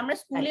যে আমরা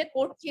স্কুলে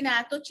করছি না,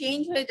 এত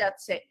চেঞ্জ হয়ে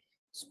যাচ্ছে,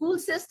 স্কুল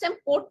সিস্টেম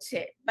করছে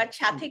বাট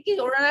সাথে কি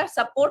ওরা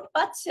সাপোর্ট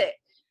পাচ্ছে?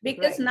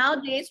 Because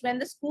nowadays when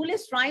the school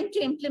is trying to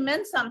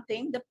implement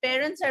something, the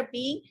parents are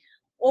being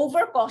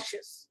over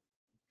cautious.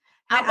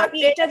 আমি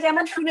এটা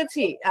যেমন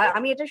শুনেছি,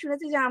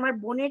 যে আমার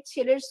বোনের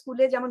ছেলের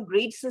স্কুলে যেমন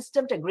গ্রেড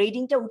সিস্টেমটা,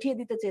 গ্রেডিংটা উঠিয়ে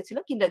দিতে চেয়েছিল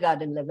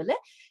কিন্ডারগার্টেন লেভেলে,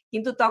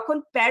 কিন্তু তখন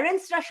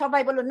প্যারেন্টসরা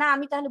সবাই বলল না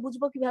আমি তাহলে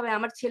বুঝবো কিভাবে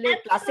আমার ছেলে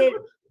ক্লাসের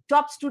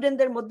টপ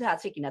স্টুডেন্টদের মধ্যে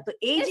আছে কিনা। তো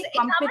এই যে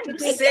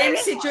কম্পিটিটিভ সেম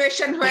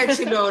সিচুয়েশন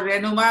হয়েছিল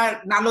রেনুমার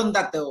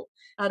নালন্দাতেও,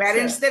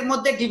 প্যারেন্টসদের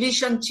মধ্যে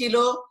ডিভিশন ছিল,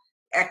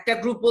 একটা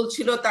গ্রুপ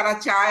বলছিল তারা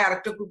চায় আর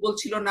একটা গ্রুপ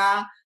বলছিল না,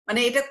 মানে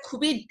এটা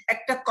খুবই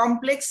একটা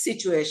কমপ্লেক্স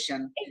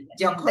সিচুয়েশন।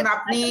 যখন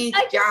আপনি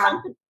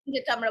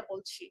যেটা আমরা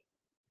বলছি,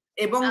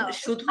 এবং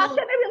শুধু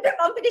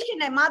কম্পিটিশন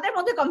নয়, মাদের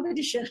মধ্যে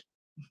কম্পিটিশন,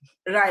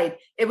 রাইট।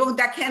 এবং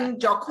দেখেন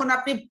যখন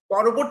আপনি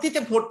পরবর্তীতে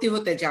ভর্তি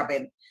হতে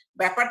যাবেন,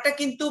 ব্যাপারটা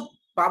কিন্তু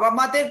বাবা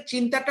মাদের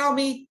চিন্তাটাও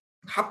আমি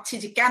ভাবছি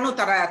যে কেন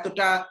তারা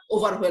এতটা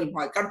ওভারওয়েলম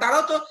হয়, কারণ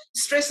তারাও তো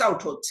স্ট্রেস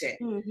আউট হচ্ছে।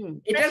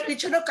 এটার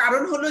পিছনে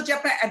কারণ হলো যে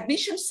আপনার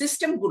অ্যাডমিশন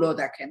সিস্টেম গুলো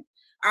দেখেন,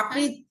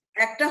 আপনি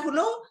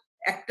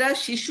একটা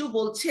শিশু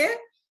বলছে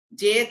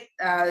যে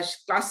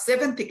ক্লাস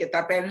 7 থেকে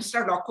তার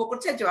প্যারেন্টসরা লক্ষ্য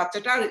করছে যে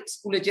বাচ্চাটা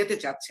স্কুলে যেতে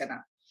চাচ্ছে না,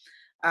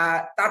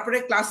 তারপরে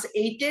ক্লাস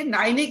 8-এ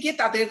 9-এ গিয়ে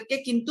তাদেরকে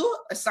কিন্তু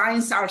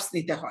সায়েন্স আর্টস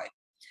নিতে হয়,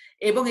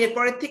 এবং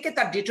এরপরের থেকে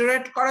তার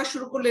ডিটোরেট করা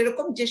শুরু করলো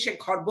এরকম যে সে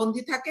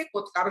ঘরবন্দি থাকে,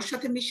 কারোর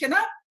সাথে মিশে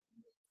না,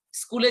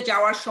 স্কুলে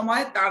যাওয়ার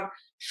সময় তার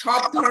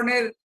সব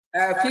ধরনের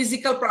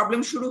ফিজিক্যাল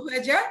প্রবলেম শুরু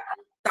হয়ে যায়,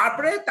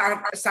 তারপরে তার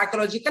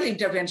সাইকোলজিক্যাল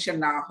ইন্টারভেনশন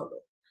নেওয়া হলো।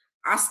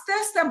 আস্তে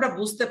আস্তে আমরা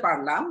বুঝতে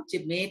পারলাম যে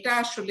মেয়েটা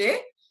আসলে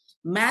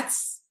ম্যাথস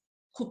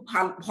খুব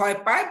ভয়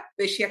পায়,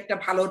 বেশি একটা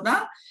ভালো না,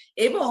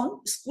 এবং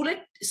স্কুলের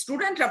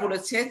স্টুডেন্টরা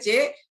বলেছে যে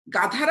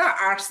গাধারা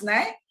আর্টস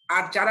নেয়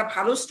আর যারা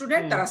ভালো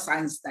স্টুডেন্ট তারা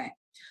সায়েন্স নেয়।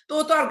 তো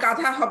ও তো আর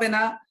গাধা হবে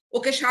না,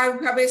 ওকে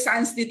স্বাভাবিকভাবে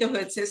সায়েন্স নিতে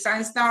হয়েছে।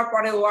 সায়েন্স নেওয়ার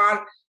পরে ও আর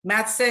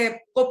ম্যাথসে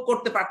কোপ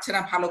করতে পারছে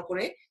না ভালো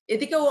করে,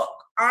 এদিকে ও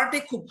আর্টে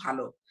খুব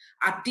ভালো,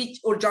 আর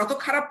ওর যত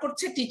খারাপ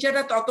করছে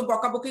টিচাররা তত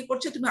বকাবকি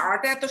করছে, তুমি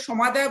আর্টে এত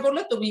সময় দেয়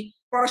বলে তুমি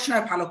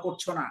পড়াশোনায় ভালো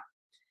করছো না।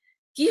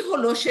 কি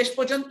হলো শেষ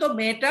পর্যন্ত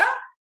মেয়েটা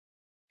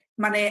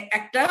মানে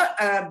একটা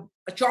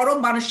চরম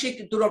মানসিক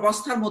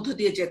দুরবস্থার মধ্য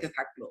দিয়ে যেতে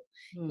থাকলো।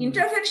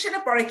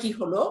 ইন্টারভেনশনের পরে কি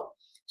হলো,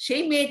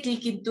 সেই মেয়েটি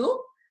কিন্তু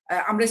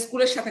আমরা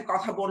স্কুলের সাথে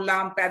কথা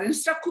বললাম,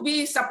 প্যারেন্টসরা খুবই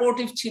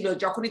সাপোর্টিভ ছিল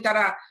যখনই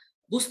তারা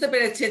বুঝতে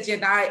পেরেছে যে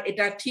না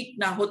এটা ঠিক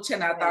না, হচ্ছে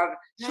না তার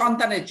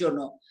সন্তানের জন্য,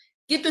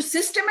 কিন্তু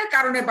সিস্টেমের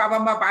কারণে বাবা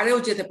মা বাইরেও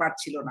যেতে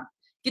পারছিল না।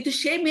 কিন্তু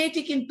সেই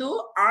মেয়েটি কিন্তু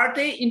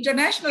আর্টে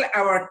ইন্টারন্যাশনাল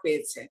অ্যাওয়ার্ড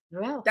পেয়েছে।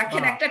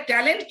 দেখেন একটা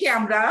ট্যালেন্টকে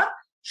আমরা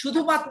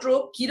শুধুমাত্র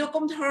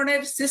কিরকম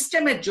ধরনের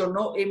সিস্টেমের জন্য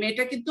এই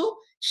মেয়েটা কিন্তু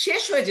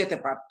শেষ হয়ে যেতে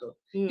পারতো,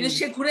 কিন্তু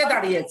সে ঘুরে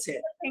দাঁড়িয়েছে।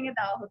 ভেঙে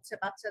দেওয়া হচ্ছে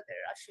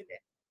বাচ্চাদের আসলে।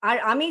 আর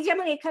আমি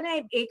যেমন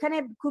এখানে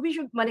খুবই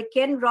মানে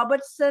কেন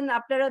রবার্টসন,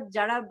 আপনারা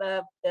যারা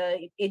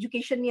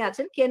এডুকেশন নিয়ে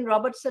আছেন, কেন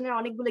রবার্টসনের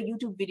অনেকগুলো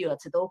ইউটিউব ভিডিও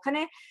আছে, তো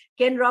ওখানে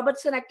কেন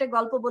রবার্টসন একটা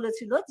গল্প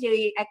বলেছিল যে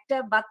একটা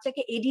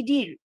বাচ্চাকে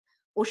এডিডির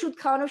ওষুধ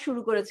খাওয়ানো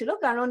শুরু করেছিল,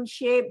 কারণ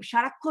সে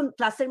সারাক্ষণ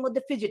ক্লাসের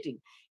মধ্যে ফিজিটিং,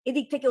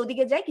 এদিক থেকে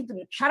ওদিকে যায় কিন্তু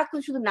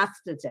সারাক্ষণ শুধু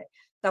নাচতে চায়।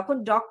 তখন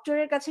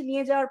ডক্টরের কাছে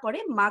নিয়ে যাওয়ার পরে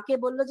মাকে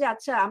বললো যে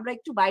আচ্ছা আমরা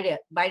একটু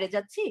বাইরে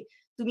যাচ্ছি,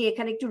 তুমি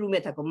এখানে একটু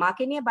রুমে থাকো।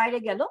 মাকে নিয়ে বাইরে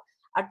গেল,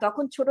 আর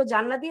তখন ছোট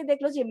জানলা দিয়ে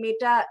দেখলো যে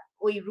মেয়েটা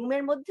ওই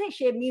রুমের মধ্যে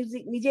সে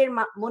মিউজিক, নিজের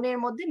মনের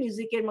মধ্যে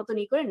মিউজিকের মতন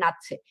ই করে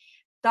নাচছে।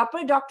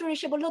 তারপরে ডক্টর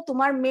এসে বললো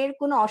তোমার মেয়ের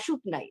কোনো অসুখ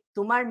নাই,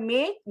 তোমার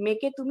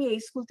মেয়েকে তুমি এই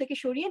স্কুল থেকে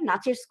সরিয়ে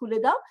নাচের স্কুলে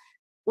দাও,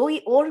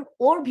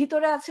 ওর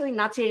ভিতরে আছে ওই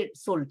নাচের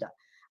সোলটা।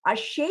 আর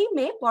সেই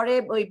মেয়ে পরে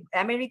ওই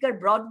আমেরিকার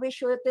ব্রডওয়ে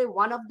শোতে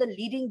ওয়ান অফ দ্য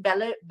লিডিং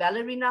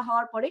ব্যালারিনা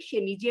হওয়ার পরে সে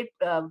নিজের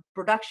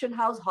প্রোডাকশন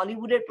হাউস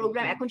হলিউডের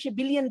প্রোগ্রাম, এখন সে $1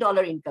 বিলিয়ন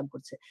ইনকাম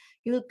করছে।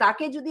 কিন্তু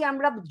তাকে যদি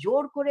আমরা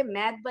জোর করে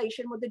ম্যাথ বা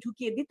ইসের মধ্যে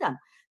ঢুকিয়ে দিতাম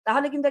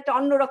তাহলে কিন্তু একটা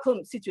অন্যরকম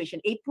সিচুয়েশন,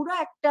 এই পুরো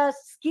একটা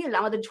স্কিল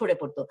আমাদের ঝরে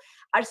পড়তো।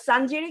 আর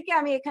সঞ্জেরিকে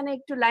আমি এখানে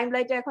একটু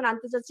লাইমলাইটে এখন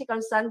আনতে চাচ্ছি,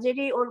 কারণ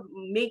সঞ্জেরি ওর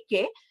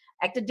মেয়েকে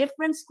একটা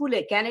ডিফারেন্ট স্কুলে,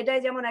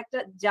 ক্যানাডায় যেমন একটা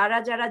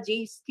যারা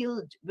যেই স্কিল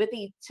পেতে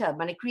ইচ্ছা,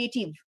 মানে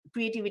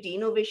ক্রিয়েটিভিটি,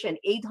 ইনোভেশন,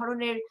 এই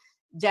ধরনের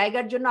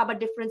জায়গার জন্য আবার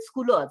ডিফারেন্ট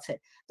স্কুলও আছে।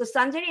 তো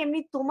সঞ্জেরি এমনি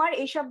তোমার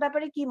এইসব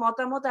ব্যাপারে কি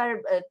মতামত, আর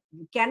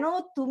কেন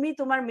তুমি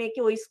তোমার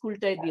মেয়েকে ওই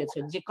স্কুলটায় দিয়েছো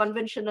যে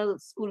কনভেনশনাল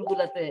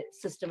স্কুলগুলোতে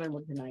সিস্টেমের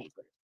মধ্যে নাই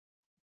করে?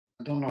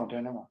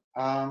 ধন্যবাদ।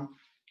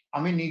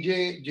 আমি নিজে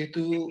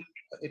যেহেতু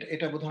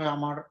এটা বোধহয়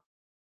আমার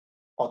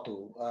কত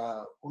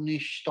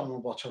 19তম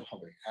বছর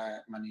হবে,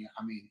 মানে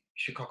আমি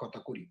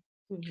শিক্ষকতা করি,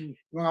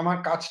 এবং আমার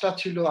কাজটা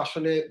ছিল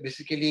আসলে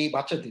বেসিক্যালি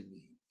বাচ্চাদের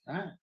নিয়ে।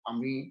 হ্যাঁ,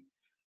 আমি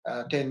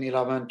 10,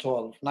 11,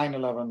 12, 9,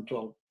 11,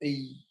 12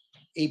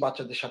 এই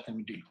বাচ্চাদের সাথে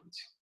আমি ডিল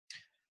করেছি।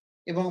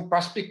 এবং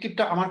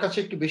পার্সপেক্টিভটা আমার কাছে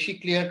একটু বেশি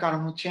ক্লিয়ার,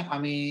 কারণ হচ্ছে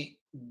আমি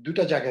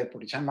দুটা জায়গায়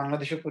পড়েছি। আমি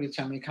বাংলাদেশে পড়েছি,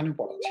 আমি এখানে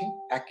পড়াচ্ছি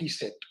একই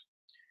সেট।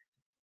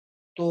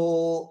 তো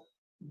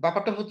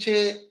ব্যাপারটা হচ্ছে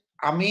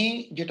আমি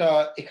যেটা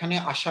এখানে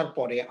আসার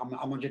পরে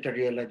আমার যেটা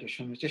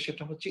রিয়েলাইজেশন হচ্ছে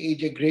সেটা হচ্ছে এই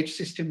যে গ্রেড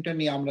সিস্টেমটা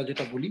নিয়ে আমরা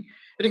যেটা বলি,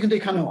 এটা কিন্তু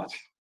এখানেও আছে।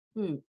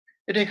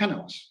 এটা এখানেও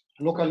আছে,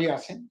 লোকালি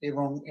আছে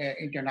এবং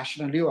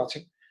ইন্টারন্যাশনালিও আছে।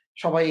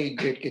 সবাই এই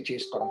গ্রেডকে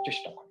চেস করার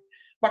চেষ্টা করে।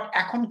 বাট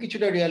এখন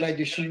কিছুটা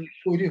রিয়েলাইজেশন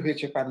তৈরি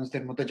হয়েছে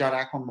প্যারেন্টসদের মধ্যে, যারা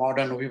এখন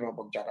মডার্ন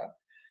অভিভাবক,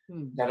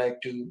 যারা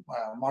একটু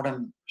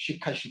মডার্ন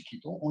শিক্ষায়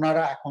শিক্ষিত,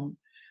 ওনারা এখন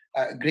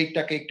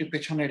গ্রেডটাকে একটু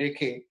পেছনে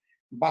রেখে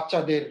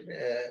বাচ্চাদের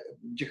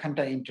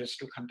যেখানটা ইন্টারেস্ট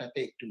ওখানটাতে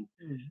একটু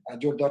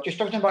জোর দেওয়ার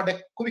চেষ্টা করছেন, বাট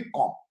খুবই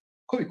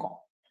কম।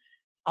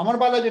 আমার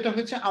বেলা যেটা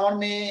হয়েছে, আমার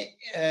মেয়ে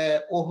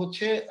ও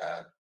হচ্ছে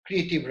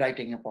ক্রিয়েটিভ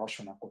রাইটিং এ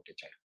পড়াশোনা করতে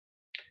চায়।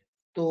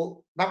 তো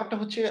ব্যাপারটা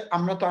হচ্ছে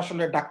আমরা তো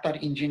আসলে ডাক্তার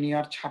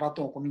ইঞ্জিনিয়ার ছাড়া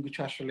তো কোনো কিছু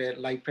আসলে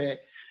লাইফে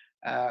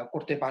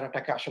করতে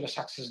পারাটাকে আসলে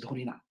সাকসেস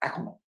ধরি না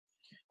এখনো।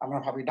 আমরা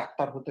ভাবি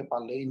ডাক্তার হতে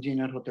পারলে,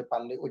 ইঞ্জিনিয়ার হতে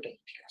পারলে ওইটাই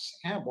ঠিক আছে।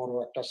 হ্যাঁ, বড়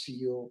একটা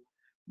সিইও,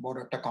 বড়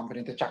একটা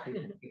কোম্পানিতে চাকরি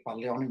করতে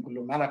পারলে, অনেকগুলো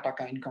মেলা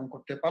টাকা ইনকাম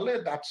করতে পারলে,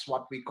 that's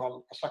what we call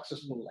a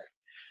successful life.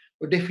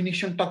 ওই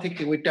ডেফিনিশনটা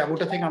থেকে, ওই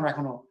ট্যাবুটা থেকে আমরা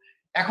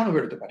এখনো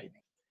বেরোতে পারিনি।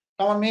 তো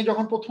আমার মেয়ে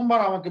যখন প্রথমবার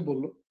আমাকে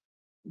বলল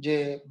যে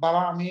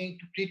বাবা আমি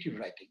একটু ক্রিয়েটিভ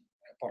রাইটিং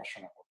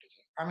পড়াশোনা করতে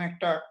চাই, আমি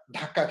একটা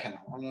ধাক্কা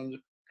খেলাম।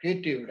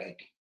 ক্রিয়েটিভ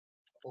রাইটিং,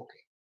 ওকে,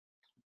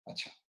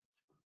 আচ্ছা,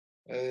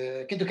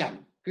 কিন্তু কেন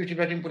ক্রিয়েটিভ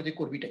রাইটিং পড়তে,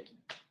 করবিটা কি?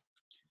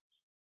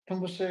 তখন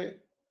বলছে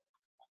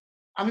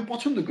আমি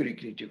পছন্দ করি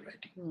ক্রিয়েটিভ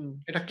রাইটিং।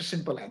 এটা একটা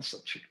সিম্পল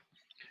অ্যান্সার ছিল।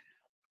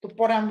 তো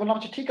পরে আমি বললাম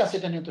আচ্ছা ঠিক আছে,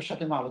 এটা নিয়ে তোর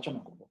সাথে আমি আলোচনা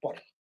করবো,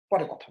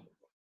 পরে কথা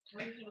বলবো।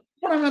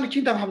 পরে আমি অনেক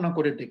চিন্তা ভাবনা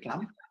করে দেখলাম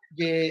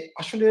যে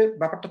আসলে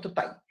ব্যাপারটা তো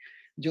তাই,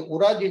 যে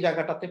ওরা যে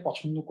জায়গাটাতে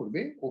পছন্দ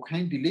করবে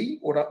ওখানে দিলেই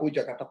ওরা ওই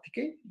জায়গাটা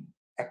থেকে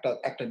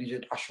একটা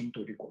নিজের আসন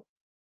তৈরি করবে।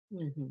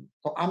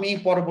 তো আমি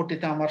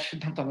পরবর্তীতে আমার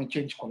সিদ্ধান্ত আমি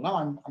চেঞ্জ করলাম।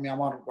 আমি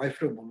আমার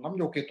ওয়াইফকে বললাম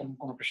যে ওকে তুমি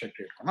কোনো প্রেশার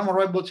ক্রিয়েট করো না। আমার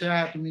ওয়াইফ বলছে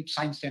হ্যাঁ তুমি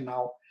সায়েন্সে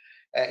নাও,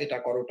 এটা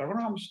করো ওটা করো।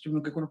 তুমি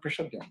ওকে কোনো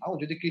প্রেশার দিও না, ও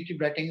যদি ক্রিয়েটিভ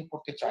রাইটিং এ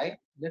পড়তে চায়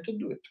লেট হার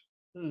ডু ইট,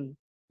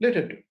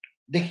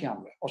 দেখি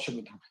আমরা,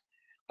 অসুবিধা নেই।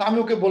 তা আমি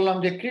ওকে বললাম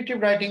যে ক্রিয়েটিভ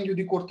রাইটিং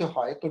যদি করতে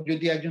হয়, তো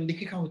যদি একজন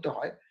লেখিকা হতে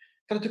হয়,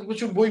 তাহলে তোকে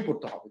প্রচুর বই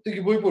পড়তে হবে। তুই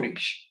কি বই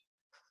পড়িস?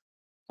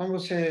 আমি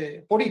বলছে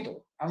পড়ি তো।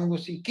 আমি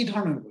বলছি কি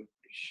ধরনের বই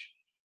পড়িস?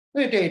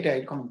 এটা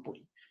এরকম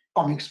পড়ি,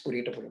 কমিক্স পড়ি,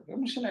 এটা পড়ি। আমি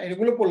বলছি না,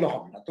 এগুলো পড়লে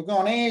হবে না, তোকে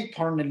অনেক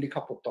ধরনের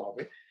লেখা পড়তে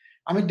হবে।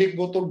 আমি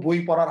দেখবো তোর বই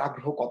পড়ার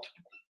আগ্রহ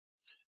কতটুকু,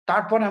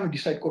 তারপরে আমি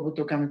ডিসাইড করবো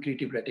তোকে আমি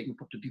ক্রিয়েটিভ রাইটিং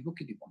পড়তে দিব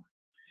কি দিব না।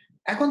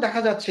 এখন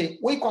দেখা যাচ্ছে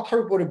ওই কথার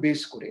উপরে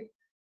বেস করে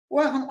ও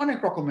এখন অনেক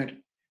রকমের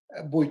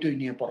বই টই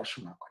নিয়ে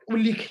পড়াশোনা করে, ও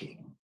লিখে।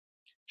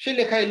 সে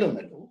লেখা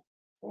এলোমেলো,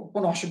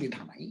 কোনো অসুবিধা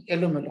নাই,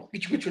 এলোমেলো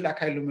কিছু কিছু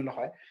লেখা এলোমেলো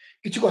হয়,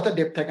 কিছু কথা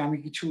ডেপথ থাকে। আমি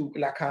কিছু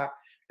লেখা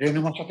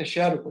রেনুমার সাথে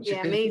শেয়ার করছি,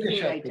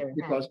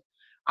 বিকজ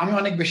আমি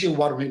অনেক বেশি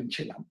ওভারওয়েলড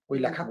ছিলাম ওই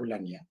লেখাগুলা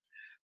নিয়ে।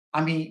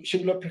 আমি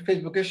সেগুলো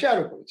ফেসবুকে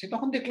শেয়ারও করেছি।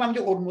 তখন দেখলাম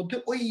যে ওর মধ্যে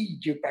ওই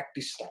যে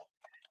প্র্যাকটিসটা,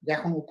 যে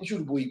এখন ও প্রচুর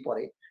বই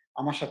পড়ে,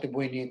 আমার সাথে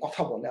বই নিয়ে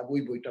কথা বলে,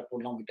 ওই বইটা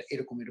পড়লাম, ওইটা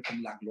এরকম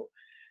লাগলো,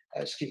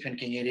 স্টিফেন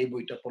কিং এর এই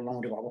বইটা পড়লাম,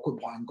 ওটা বাবা খুব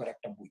ভয়ঙ্কর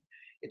একটা বই,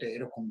 এটা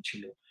এরকম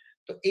ছিল।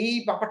 তো এই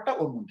ব্যাপারটা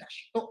ওর মধ্যে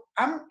আসে। তো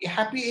আমি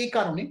হ্যাপি এই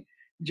কারণে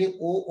যে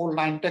ওর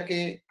লাইনটাকে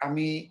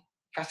আমি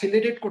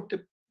ফ্যাসিলিটেট করতে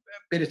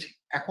পেরেছি।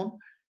 এখন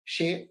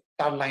সে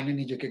তার লাইনে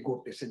নিজেকে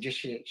গড়তেছে, যে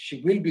সে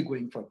will be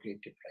going for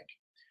creative writing.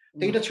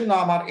 তো এটা ছিল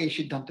আমার এই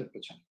সিদ্ধান্তের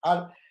পেছনে। আর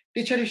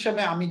টিচার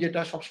হিসাবে আমি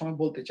যেটা সবসময়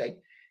বলতে চাই,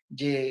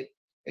 যে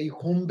এই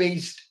হোম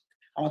বেসড,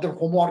 আমাদের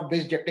হোমওয়ার্ক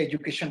বেসড যে একটা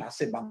এডুকেশন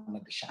আছে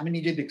বাংলাদেশে, আমি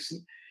নিজে দেখছি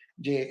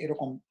যে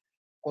এরকম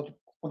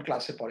কোন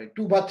ক্লাসে পড়ে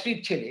 2 বা 3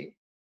 ছেলে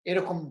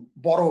এরকম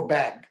বড়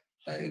ব্যাগ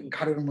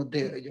ঘাড়ের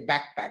মধ্যে,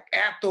 ব্যাকপ্যাক,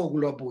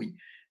 এতগুলো বই,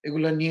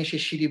 এগুলো নিয়ে সে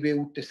সিঁড়ি বেয়ে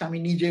উঠতেছে। আমি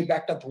নিজে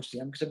ব্যাগটা ধরছি,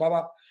 আমি বলছি বাবা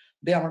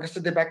দে আমার কাছে,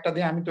 দে ব্যাগটা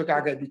দে, আমি তোকে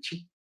আগে দিচ্ছি।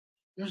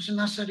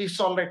 না স্যার ইটস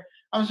অলরাইট।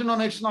 আমি বলছি না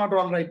ইটস নট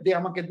অলরাইট, দে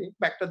আমাকে, দে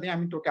ব্যাগটা দে,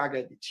 আমি তোকে আগে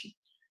দিচ্ছি।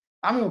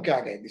 আমি ওকে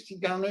আগে দিচ্ছি,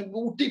 কারণ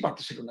উঠতেই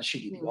পারতেছিল না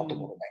সিঁড়ি দিয়ে অত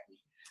বড় ব্যাগ।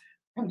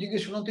 আমি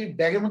জিজ্ঞেস করলাম তুই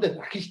ব্যাগের মধ্যে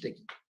রাখিসটা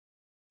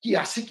কি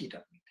আছে কি এটা?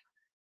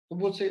 তো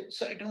বলছে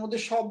স্যার এটার মধ্যে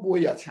সব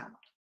বই আছে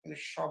আমার,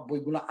 সব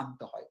বইগুলো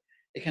আনতে হয়,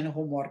 এখানে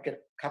হোমওয়ার্কের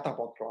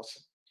খাতাপত্র আছে।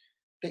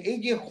 তো এই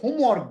যে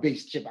হোমওয়ার্ক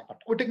বেসড যে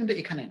ব্যাপারটা, ওটা কিন্তু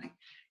এখানে নাই।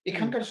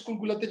 এখানকার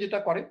স্কুলগুলোতে যেটা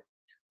করে,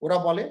 ওরা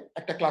বলে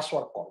একটা ক্লাস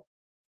ওয়ার্ক করো,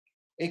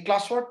 এই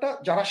ক্লাস ওয়ার্কটা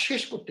যারা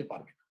শেষ করতে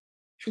পারবে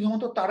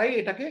শুধুমাত্র তারাই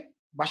এটাকে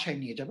বাসায়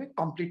নিয়ে যাবে,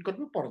 কমপ্লিট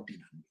করবে, পরের দিন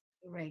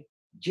আনবে।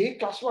 যে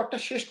ক্লাস ওয়ার্কটা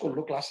শেষ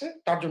করলো ক্লাসে,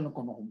 তার জন্য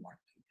কোনো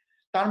হোমওয়ার্ক নেই।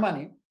 তার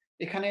মানে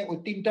এখানে ওই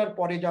 3টার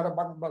পরে যারা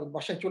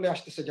বাসায় চলে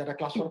আসতেছে, যারা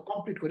ক্লাস ওয়ার্ক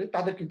কমপ্লিট করে,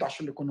 তাদের কিন্তু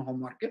আসলে কোনো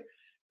হোমওয়ার্কের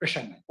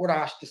প্রেশার নাই। ওরা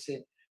আসতেছে,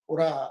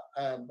 ওরা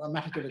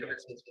মাঠে চলে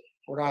যাচ্ছে,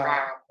 ওরা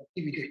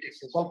টিভি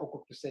দেখতেছে, গল্প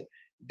করতেছে,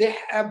 they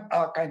have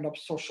a kind of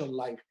social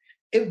life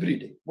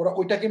everyday. ওরা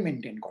ওইটাকে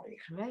মেনটেন করে।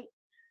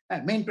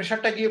 হ্যাঁ, মেইন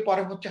প্রেশারটা গিয়ে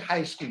পরে হচ্ছে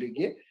হাই স্কুলে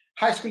গিয়ে।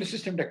 হাই স্কুলের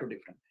সিস্টেমটা একটু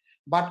ডিফারেন্ট,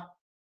 বাট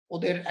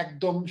ওদের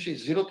একদম সেই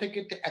 0 থেকে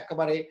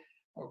একেবারে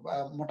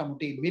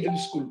মোটামুটি মিডল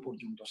স্কুল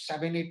পর্যন্ত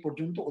 7-8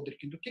 পর্যন্ত ওদের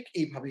কিন্তু ঠিক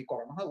এইভাবেই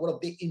করানো হয়, ওরা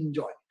দে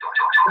এনজয়।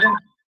 এবং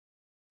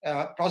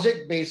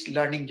প্রজেক্ট বেসড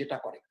লার্নিং যেটা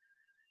করে,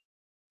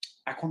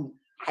 এখন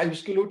হাই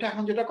স্কুলে উঠে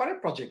এখন যেটা করে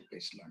প্রজেক্ট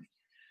বেসড লার্নিং।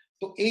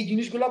 তো এই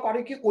জিনিসগুলো করে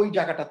কি ওই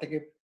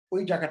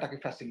জায়গাটাকে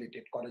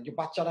ফ্যাসিলিটেট করে যে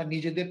বাচ্চারা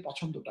নিজেদের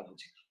পছন্দটা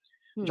বুঝে।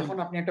 যখন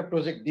আপনি একটা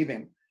প্রজেক্ট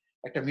দিবেন,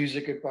 একটা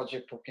মিউজিকের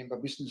প্রজেক্ট হোক কিংবা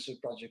বিজনেসের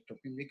প্রজেক্ট হোক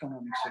কিংবা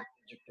ইকোনমিক্সের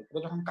প্রজেক্ট হোক,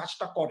 ওরা যখন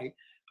কাজটা করে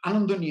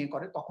আনন্দ নিয়ে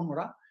করে, তখন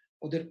ওরা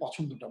ওদের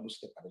পছন্দটা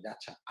বুঝতে পারে যে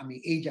আচ্ছা আমি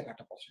এই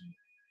জায়গাটা পছন্দ।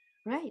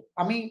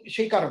 আমি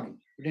সেই কারণেই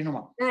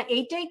রেনুমা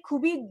এইটাই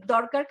খুবই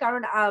দরকার,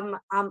 কারণ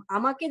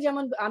আমাকে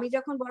যেমন আমি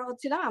যখন বড়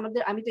হচ্ছিলাম,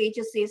 আমি তো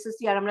এইচএসসি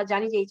এসএসসি, আর আমরা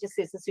জানি যে এইচএসসি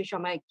এসএসসি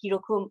সময়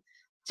কিরকম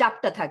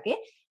চাপটা থাকে,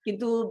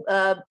 কিন্তু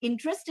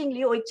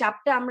ইন্টারেস্টিংলি ওই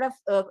চাপটা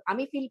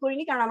আমি ফিল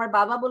করিনি, কারণ আমার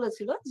বাবা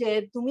বলেছিল যে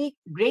তুমি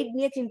গ্রেড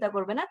নিয়ে চিন্তা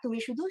করবে না, তুমি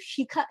শুধু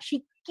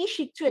কি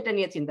শিখছো এটা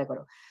নিয়ে চিন্তা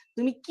করো,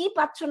 তুমি কি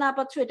পাচ্ছ না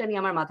পাচ্ছ এটা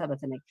নিয়ে আমার মাথা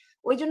ব্যথা নেই।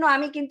 ওই জন্য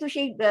আমি কিন্তু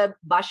সেই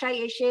বাসায়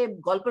এসে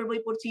গল্পের বই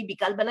পড়ছি,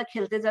 বিকালবেলা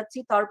খেলতে যাচ্ছি,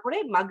 তারপরে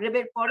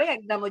মাগরিবের পরে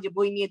একদম ওই যে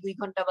বই নিয়ে 2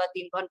 ঘন্টা বা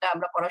 3 ঘন্টা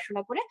আমরা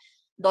পড়াশোনা করে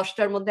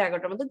 10টার মধ্যে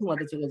 11টার মধ্যে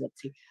ঘুমাতে চলে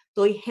যাচ্ছি। তো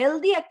ওই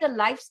হেলদি একটা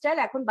লাইফস্টাইল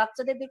এখন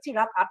বাচ্চাদের দেখছি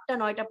রাত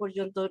 8টা-9টা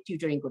পর্যন্ত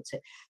টিউটরিং করছে।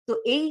 তো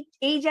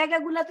এই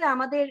জায়গাগুলোতে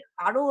আমাদের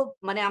আরো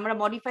মানে আমরা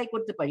মডিফাই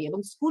করতে পারি। এবং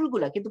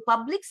স্কুলগুলা কিন্তু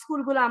পাবলিক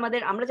স্কুলগুলো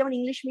আমরা যেমন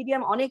ইংলিশ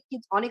মিডিয়াম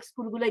অনেক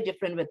স্কুলগুলাই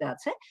ডিফারেন্ট ওয়েতে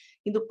আছে,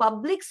 কিন্তু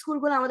পাবলিক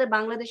স্কুলগুলো আমাদের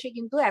বাংলাদেশে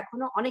কিন্তু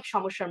এখনো অনেক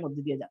সমস্যার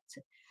মধ্যে দিয়ে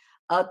যাচ্ছে।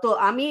 তো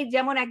আমি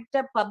যেমন একটা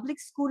পাবলিক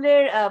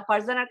স্কুলের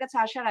ফারজানার কাছে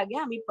আসার আগে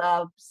আমি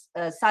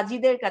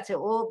সাজিদের কাছে,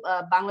 ও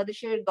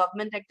বাংলাদেশের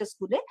গভর্নমেন্ট একটা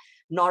স্কুলে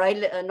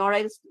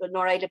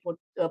নড়াইলে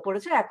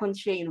পড়েছে, এখন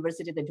সে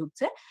ইউনিভার্সিটিতে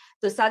ঢুকছে।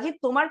 তো সাজিদ,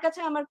 তোমার কাছে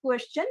আমার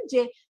কোয়েশ্চেন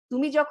যে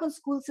তুমি যখন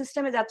স্কুল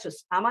সিস্টেমে যাচ্ছ,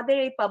 আমাদের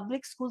এই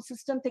পাবলিক স্কুল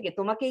সিস্টেম থেকে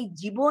তোমাকে এই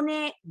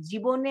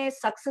জীবনে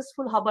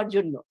সাকসেসফুল হবার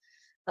জন্য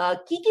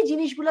কি কি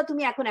জিনিসগুলো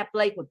তুমি এখন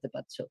অ্যাপ্লাই করতে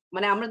পারছো?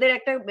 মানে আমাদের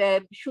একটা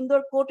সুন্দর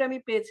কোট আমি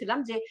পেয়েছিলাম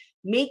যে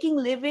making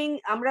living,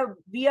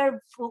 we are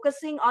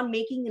focusing on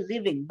making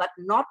living but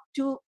not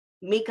to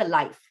make a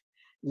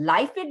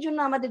লাইফের জন্য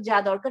আমাদের যা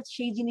দরকার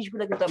সেই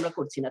জিনিসগুলো কিন্তু আমরা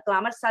করছি না। তো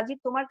আমার সাজিদ,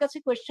 তোমার কাছে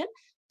কোয়েশ্চেন,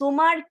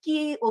 তোমার কি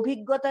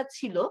অভিজ্ঞতা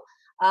ছিল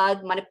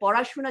মানে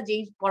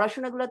যেই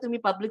পড়াশোনাগুলো তুমি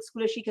পাবলিক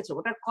স্কুলে শিখেছো,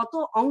 ওটার কত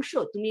অংশ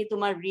তুমি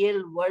তোমার রিয়েল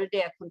ওয়ার্ল্ডে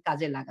এখন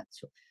কাজে লাগাচ্ছ,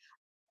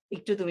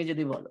 একটু তুমি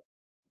যদি বলো।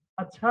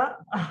 আচ্ছা,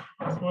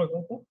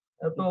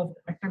 তো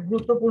একটা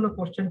গুরুত্বপূর্ণ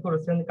কোশ্চেন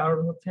করেছেন, কারণ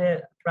হচ্ছে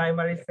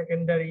প্রাইমারি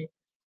সেকেন্ডারি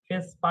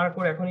ফেজ পার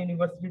করে এখন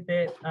ইউনিভার্সিটিতে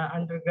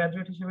আন্ডার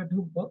গ্রাজুয়েট হিসেবে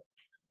ঢুকবো।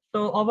 তো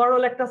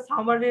ওভারঅল একটা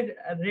সামারির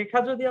রেখা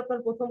যদি আপনার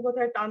প্রথম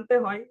কথায় টানতে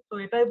হয়, তো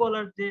এটাই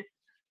বলার যে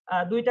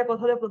দুইটা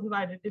কথাতে প্রথমে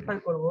আইডেন্টিফাই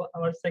করব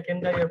আমার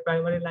সেকেন্ডারি আর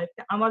প্রাইমারি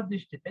লাইফকে আমার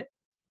দৃষ্টিতে।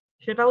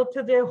 সেটা হচ্ছে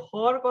যে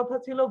হওয়ার কথা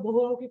ছিল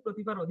বহুমুখী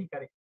প্রতিভার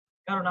অধিকারী,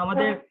 কারণ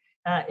আমাদের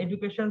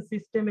এডুকেশন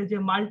সিস্টেমে যে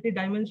মাল্টি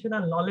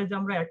ডাইমেনশনাল নলেজ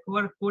আমরা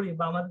অ্যাকোয়ার করি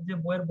বা আমাদের যে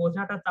বইয়ের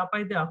বোঝাটা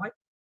চাপাই দেওয়া হয়,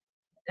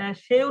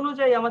 সেই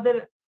অনুযায়ী আমাদের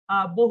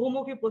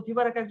বহুমুখী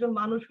প্রতিভার একজন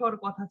মানুষ হওয়ার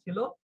কথা ছিল,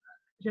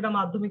 সেটা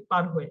মাধ্যমিক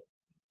পার হয়ে।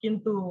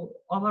 কিন্তু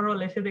ওভারঅল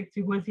এসে দেখছি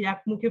হয়েছি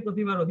একমুখী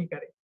প্রতিভার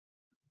অধিকারী।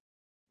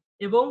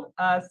 এবং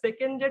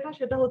সেকেন্ড যেটা,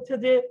 সেটা হচ্ছে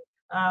যে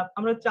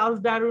আমরা চার্লস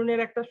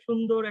ডারউইনের একটা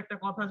সুন্দর একটা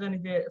কথা জানি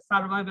যে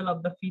সার্ভাইভাল অফ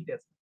দ্য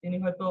ফিটেস্ট। তিনি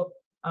হয়তো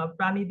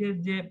প্রাণীদের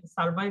যে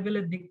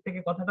সার্ভাইভালের দিক থেকে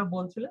কথাটা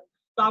বলছিলেন।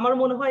 তো আমার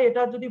মনে হয়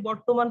এটা যদি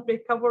বর্তমান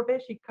প্রেক্ষাপটে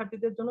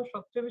শিক্ষার্থীদের জন্য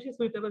সবচেয়ে বেশি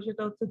সুইটেবল,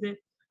 সেটা হচ্ছে যে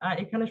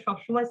এখানে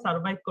সবসময়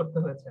সার্ভাইভ করতে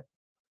হয়েছে,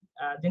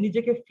 যে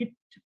নিজেকে ফিট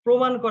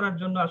প্রমাণ করার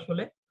জন্য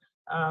আসলে।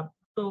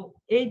 তো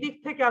এই দিক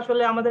থেকে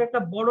আসলে আমাদের একটা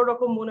বড়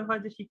রকম মনে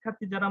হয় যে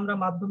শিক্ষার্থী যারা আমরা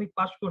মাধ্যমিক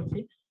পাশ করছি,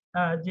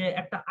 যে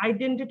একটা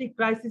আইডেন্টিটি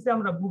ক্রাইসিসে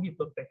আমরা ভুগি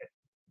প্রত্যেকে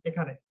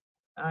এখানে।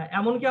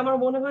 এমনকি আমার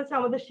মনে হয়েছে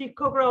আমাদের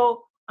শিক্ষকরাও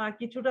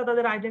কিছুটা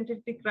তাদের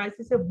আইডেন্টিটি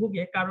ক্রাইসিসে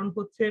ভুগে, কারণ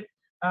হচ্ছে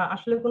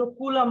আসলে কোনো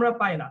কুল আমরা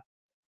পাই না।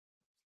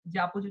 যে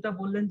আপু যেটা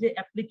বললেন যে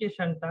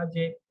অ্যাপ্লিকেশনটা,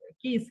 যে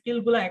কি স্কিল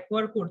গুলো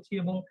অ্যাকোয়ার করছি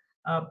এবং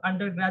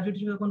আন্ডার গ্রাজুয়েট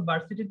হিসেবে যখন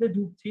ভার্সিটিতে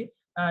ঢুকছি,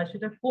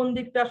 সেটা কোন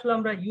দিকটা আসলে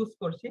আমরা ইউজ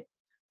করছি।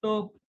 তো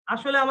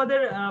আসলে আমাদের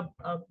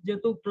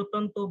যেহেতু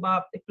প্রত্যন্ত বা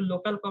একটু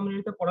লোকাল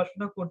কমিউনিটিতে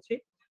পড়াশোনা করছি,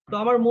 তো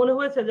আমার মনে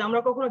হয়েছে যে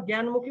আমরা কখনো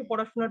জ্ঞানমুখী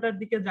পড়াশোনাটার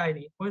দিকে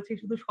যাইনি, হয়েছে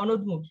শুধু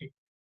সনদমুখী।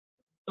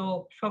 তো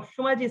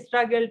সবসময় যে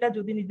স্ট্রাগলটা,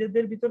 যদি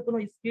নিজেদের ভিতর কোনো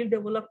স্কিল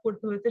ডেভেলপ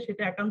করতে হয়েছে,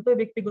 সেটা একান্তই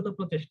ব্যক্তিগত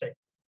প্রচেষ্টায়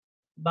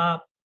বা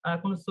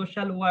কোনো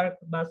সোশ্যাল ওয়ার্ক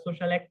বা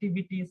সোশ্যাল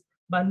অ্যাক্টিভিটিস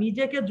বা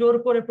নিজেকে জোর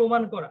করে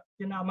প্রমাণ করা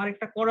যে না আমার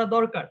একটা করা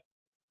দরকার।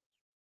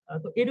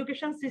 তো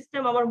এডুকেশন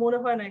সিস্টেম আমার মনে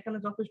হয় না এখানে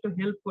যথেষ্ট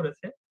হেল্প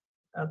করেছে।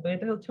 তো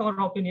এটা হচ্ছে আমার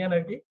অপিনিয়ন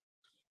আর কি।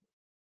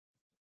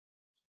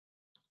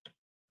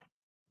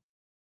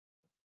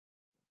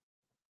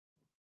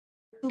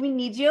 তুমি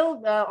নিজেও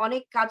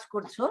অনেক কাজ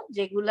করছো,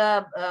 যেগুলা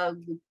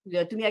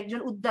তুমি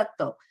একজন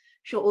উদ্যোক্তা,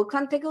 সো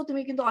ওখান থেকেও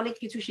তুমি কিন্তু অনেক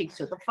কিছু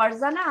শিখছো। তো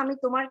ফারজানা, আমি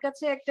তোমার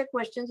কাছে একটা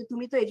কোয়েশ্চেন, যে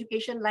তুমি তো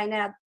এডুকেশন লাইনে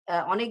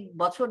অনেক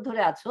বছর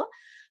ধরে আছো,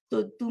 তো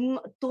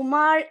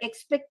তোমার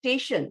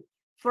এক্সপেকটেশন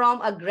ফ্রম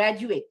আ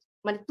গ্রাজুয়েট,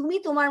 মানে তুমি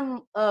তোমার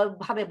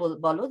ভাবে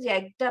বলো যে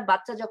একটা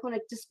বাচ্চা যখন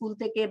একটা স্কুল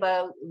থেকে বা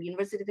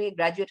ইউনিভার্সিটি থেকে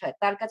গ্রাজুয়েট হয়,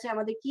 তার কাছে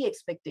আমাদের কি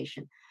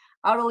এক্সপেকটেশন?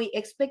 আর ওই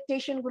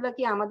এক্সপেকটেশন গুলা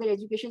কি আমাদের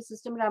এডুকেশন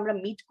সিস্টেমে আমরা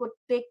মিট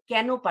করতে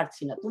কেন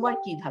পারছি না, তোমার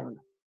কি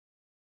ধারণা?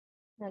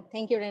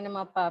 থ্যাংক ইউ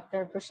রেনামা আপা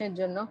আপনার প্রশ্নের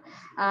জন্য,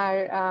 আর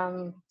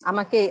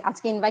আমাকে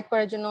আজকে ইনভাইট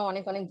করার জন্য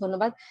অনেক অনেক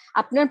ধন্যবাদ।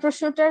 আপনার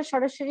প্রশ্নটার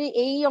সরাসরি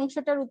এই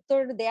অংশটার উত্তর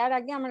দেওয়ার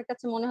আগে আমার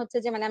কাছে মনে হচ্ছে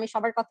যে মানে আমি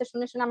সবার কথা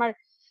শুনে শুনে আমার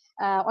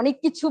অনেক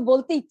কিছু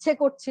বলতে ইচ্ছে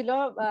করছিল,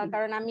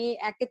 কারণ আমি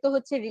একে তো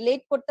হচ্ছে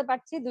রিলেট করতে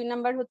পারছি, 2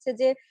 নাম্বার হচ্ছে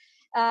যে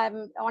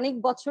অনেক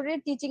বছরের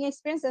টিচিং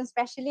এক্সপিরিয়েন্স,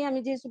 স্পেশালি আমি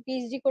যেহেতু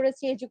পিএইচডি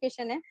করেছি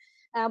এডুকেশনে,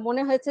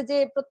 মনে হয়েছে যে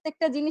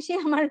প্রত্যেকটা জিনিসই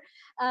আমার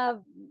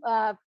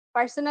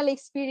পার্সোনাল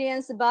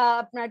এক্সপিরিয়েন্স বা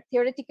আপনার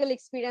থিওরিটিক্যাল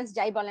এক্সপিরিয়েন্স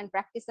যাই বলেন,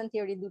 প্র্যাকটিস এন্ড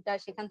থিওরি দুটা,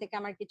 সেখান থেকে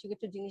আমার কিছু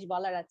কিছু জিনিস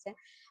বলার আছে।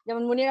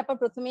 যেমন মনির আপা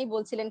প্রথমেই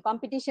বলছিলেন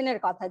কম্পিটিশনের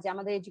কথা, যে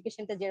আমাদের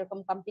এডুকেশনটা যেরকম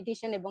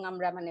কম্পিটিশন এবং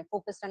আমরা মানে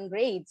ফোকাস অন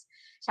গ্রেডস,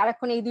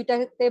 সারাক্ষণ এই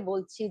দুইটাতে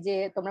বলছি যে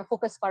তোমরা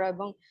ফোকাস করো,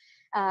 এবং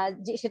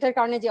সেটার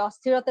কারণে যে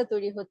অস্থিরতা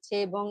তৈরি হচ্ছে,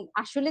 এবং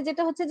আসলে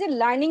যেটা হচ্ছে যে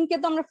লার্নিং কে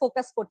তো আমরা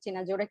ফোকাস করছি না,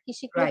 যে ওরা কি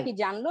শিখলো কি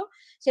জানলো,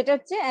 সেটা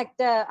হচ্ছে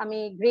একটা আমি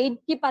গ্রেড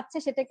কি পাচ্ছে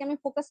সেটাকে আমি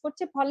ফোকাস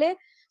করছি। ফলে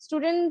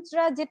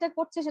স্টুডেন্টরা যেটা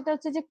করছে সেটা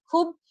হচ্ছে যে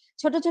খুব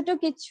ছোট ছোট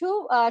কিছু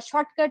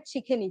শর্টকাট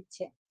শিখে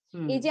নিচ্ছে।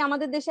 এই যে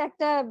আমাদের দেশে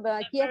একটা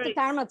কি একটা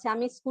টার্ম আছে,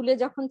 আমি স্কুলে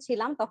যখন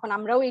ছিলাম তখন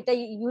আমরাও এটা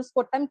ইউজ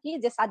করতাম, কি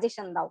যে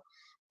সাজেশন দাও,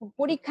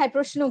 পরীক্ষায়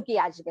প্রশ্ন কি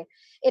আসবে,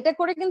 এটা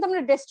করে কিন্তু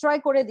আমরা ডিস্ট্রয়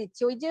করে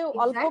দিচ্ছি। ওই যে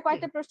অল্প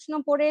কয়েকটা প্রশ্ন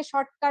পড়ে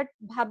শর্টকাট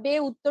ভাবে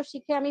উত্তর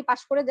শিখে আমি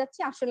পাশ করে যাচ্ছি,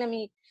 আসলে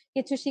আমি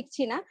কিছু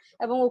শিখছি না।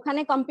 এবং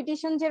ওখানে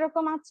কম্পিটিশন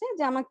যেরকম আছে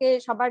যে আমাকে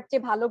সবার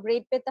চেয়ে ভালো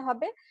গ্রেড পেতে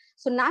হবে,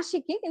 সো না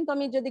শিখি কিন্তু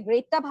আমি যদি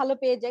গ্রেডটা ভালো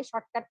পেয়ে যাই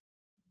শর্টকাট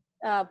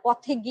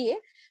পথে গিয়ে,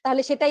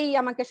 তাহলে সেটাই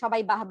আমাকে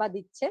সবাই বাহবা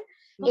দিচ্ছে।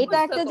 এটা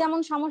একটা যেমন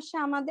সমস্যা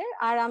আমাদের।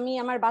 আর আমি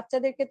আমার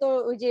বাচ্চাদেরকে তো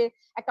ওই যে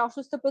একটা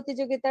অসুস্থ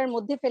প্রতিযোগিতার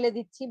মধ্যে ফেলে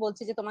দিচ্ছি,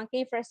 বলছি যে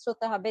তোমাকেই ফার্স্ট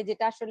হতে হবে,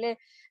 যেটা আসলে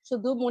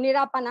শুধু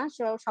মনিরা আপা না,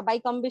 সবাই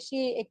কম বেশি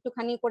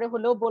একটুখানি করে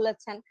হলেও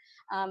বলেছেন।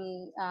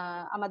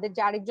 আমাদের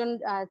যে আরেকজন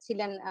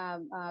ছিলেন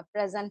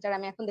প্রেজেন্টার,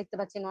 আমি এখন দেখতে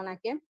পাচ্ছি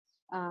ওনাকে,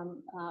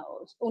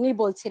 উনি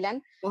বলছিলেন,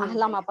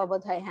 আহলাম আপা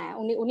বোধহয়, হ্যাঁ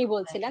উনি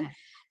বলছিলেন।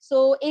 সো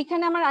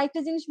এইখানে আমার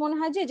আরেকটা জিনিস মনে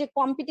হয় যে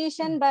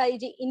কম্পিটিশন বা এই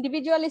যে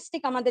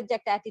ইন্ডিভিজুয়ালিস্টিক আমাদের যে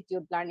একটা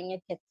অ্যাটিটিউড লার্নিং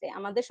এর ক্ষেত্রে,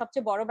 আমাদের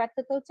সবচেয়ে বড়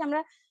ব্যর্থতা হচ্ছে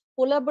আমরা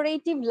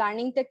কোলাবোরেটিভ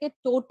লার্নিংটাকে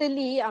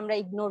টোটালি আমরা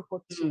ইগনোর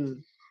করছি।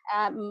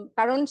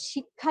 কারণ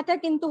শিক্ষাটা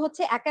কিন্তু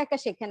হচ্ছে একা একা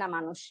শেখে না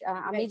মানুষ।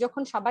 আমি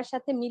যখন সবার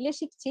সাথে মিলে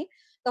শিখছি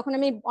তখন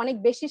আমি অনেক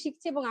বেশি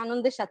শিখছি এবং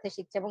আনন্দের সাথে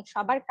শিখছি এবং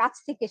সবার কাছ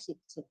থেকে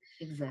শিখছি।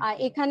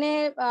 এখানে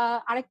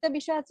আরেকটা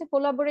বিষয় আছে,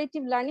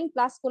 collaborative learning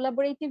plus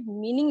collaborative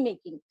meaning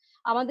making.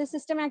 আমাদের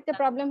সিস্টেমে একটা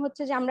প্রবলেম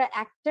হচ্ছে যে আমরা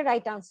একটা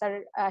রাইট আনসার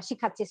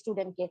শিখাচ্ছি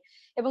স্টুডেন্টকে,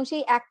 এবং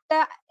সেই একটা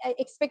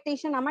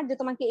এক্সপেকটেশন আমার যে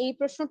তোমাকে এই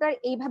প্রশ্নটার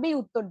এইভাবেই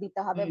উত্তর দিতে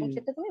হবে এবং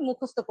সেটা তুমি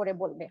মুখস্থ করে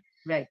বলবে।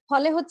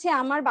 ফলে হচ্ছে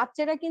আমার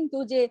বাচ্চারা কিন্তু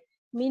যে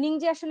মিনিং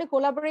যে আসলে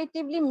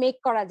কোলাবোরেটিভলি মেক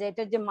করা যায়,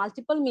 এটা যে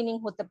মাল্টিপল মিনিং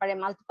হতে পারে,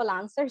 মাল্টিপল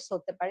আনসার্স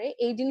হতে পারে,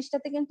 এই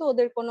জিনিসটাতে কিন্তু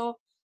ওদের কোনো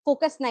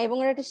ফোকাস নাই এবং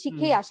ওরা এটা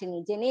শিখেই আসেনি,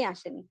 জেনেই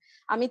আসেনি।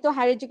 আমি তো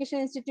হায়ার এডুকেশন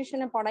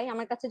ইনস্টিটিউশনে পড়াই,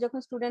 আমার কাছে যখন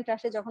স্টুডেন্ট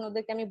আসে, যখন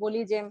ওদেরকে আমি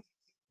বলি যে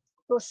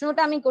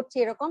প্রশ্নটা আমি করছি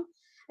এরকম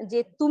যে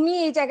তুমি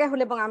এই জায়গায়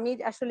হলে, এবং আমি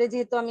আসলে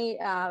যেহেতু আমি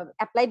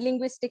অ্যাপ্লাইড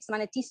লিঙ্গুইস্টিক্স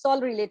মানে টিসল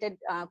রিলেটেড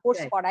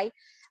কোর্স পড়াই,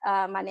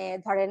 মানে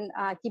ধরেন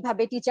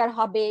কিভাবে টিচার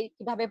হবে,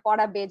 কিভাবে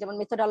পড়াবে, যেমন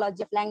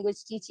মেথোডোলজি অফ ল্যাঙ্গুয়েজ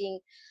টিচিং,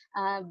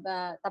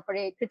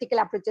 তারপরে critical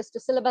approaches two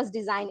syllabus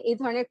design, এই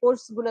ধরনের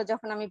কোর্স গুলো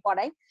যখন আমি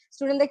পড়াই,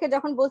 স্টুডেন্টদেরকে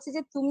যখন বলছি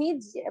যে তুমি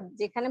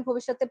যেখানে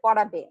ভবিষ্যতে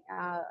পড়াবে,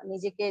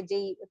 নিজেকে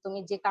যেই তুমি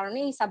যে কারণে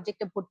এই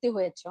সাবজেক্টে ভর্তি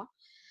হয়েছো,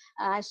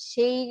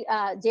 সেই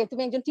যে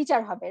তুমি একজন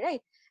টিচার হবে,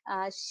 রাইট,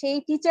 সেই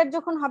টিচার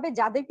যখন হবে,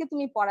 যাদেরকে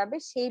তুমি পড়াবে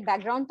সেই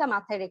ব্যাকগ্রাউন্ডটা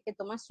মাথায় রেখে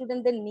তোমার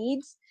স্টুডেন্টদের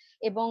নিডস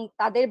এবং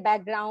তাদের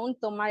ব্যাকগ্রাউন্ড,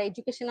 তোমার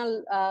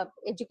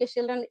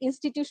এডুকেশনাল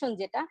ইনস্টিটিউশন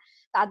যেটা,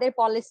 তাদের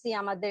পলিসি,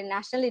 আমাদের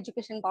ন্যাশনাল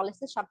এডুকেশন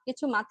পলিসি,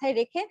 সবকিছু মাথায়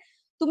রেখে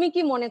তুমি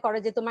কি মনে করো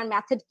যে তোমার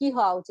মেথড কি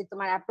হওয়া উচিত,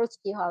 তোমার অ্যাপ্রোচ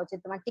কি হওয়া উচিত,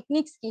 তোমার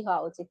টেকনিক্স কি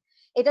হওয়া উচিত,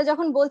 এটা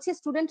যখন বলছি,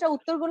 স্টুডেন্টরা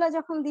উত্তরগুলা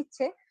যখন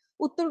দিচ্ছে,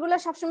 উত্তরগুলা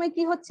সবসময়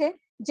কি হচ্ছে,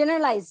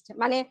 জেনারেলাইজড,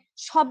 মানে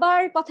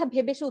সবার কথা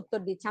ভেবে সে উত্তর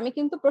দিচ্ছে। আমি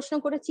কিন্তু প্রশ্ন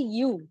করেছি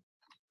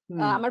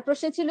আমার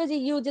প্রশ্ন ছিল যে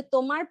যে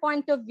তোমার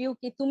পয়েন্ট অফ ভিউ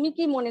কি, তুমি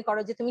কি মনে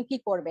করো যে তুমি কি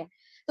করবে।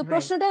 তো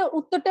প্রশ্নটা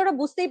উত্তরটা ওরা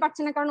বুঝতেই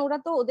পারছে না, কারণ ওরা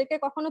তো ওদেরকে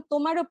কখনো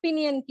তোমার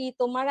ওপিনিয়ন কি,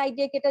 তোমার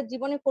আইডিয়া কি, এটা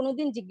জীবনে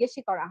কোনোদিন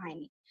জিজ্ঞেসই করা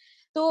হয়নি।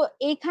 তো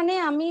এইখানে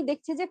আমি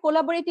দেখছি যে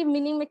কোলাবোরেটিভ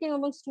মিনিং মেকিং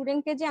এবং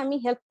স্টুডেন্টকে যে আমি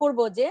হেল্প করব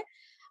যে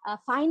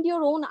ফাইন্ড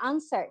ইউর ওন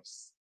আনসার্স,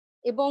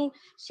 এবং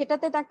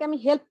সেটাতে তাকে আমি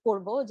হেল্প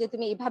করব যে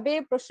তুমি এইভাবে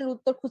প্রশ্নের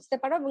উত্তর খুঁজতে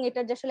পারো, এবং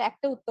এটার যে আসলে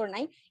একটা উত্তর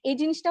নাই, এই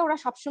জিনিসটা ওরা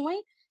সবসময়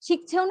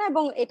শিখছেও না,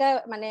 এবং এটা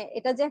মানে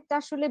এটা যে একটা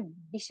আসলে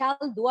বিশাল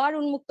দুয়ার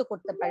উন্মুক্ত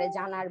করতে পারে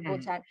জানার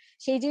বোঝার,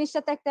 সেই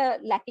জিনিসটাতে একটা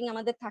ল্যাকিং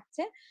আমাদের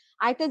থাকছে।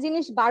 আরেকটা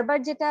জিনিস বারবার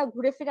যেটা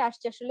ঘুরে ফিরে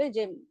আসছে আসলে,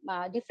 যে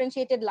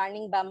ডিফারেন্সিয়েটেড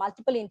লার্নিং বা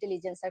মাল্টিপল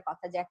ইন্টেলিজেন্সের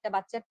কথা, যে একটা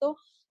বাচ্চার তো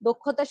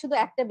দক্ষতা শুধু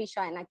একটা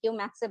বিষয় না, কেউ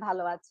ম্যাথসে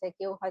ভালো আছে,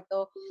 কেউ হয়তো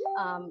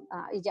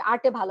এই যে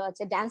আর্টে ভালো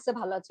আছে, ডান্সে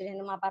ভালো আছে,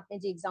 রেনুমা আপা আপনি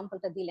যে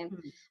এক্সাম্পলটা দিলেন,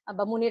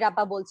 বা মুনির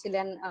আপা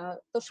বলছিলেন,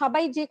 তো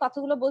সবাই যে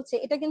কথাগুলো বলছে,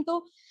 এটা কিন্তু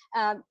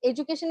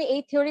এডুকেশনে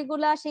এই থিওরি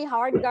গুলা সেই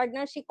হাওয়ার্ড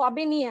গার্ডনার সে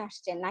কবে নিয়ে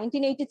আসছেন,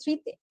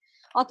 1983-তে।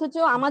 অথচ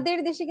আমাদের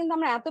দেশে কিন্তু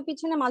আমরা এত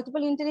পিছনে,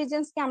 মাল্টিপল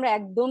ইন্টেলিজেন্সকে আমরা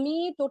একদমই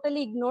টোটালি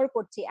ইগনোর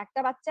করছি। একটা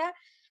বাচ্চা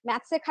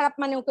ম্যাথসে খারাপ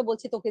মানে ওকে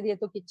বলছি তোকে দিয়ে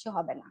তো কিচ্ছু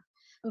হবে না,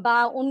 বা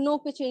অন্য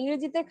কিছু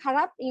ইংরেজিতে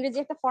খারাপ, ইংরেজি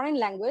একটা ফরেন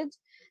ল্যাঙ্গুয়েজ,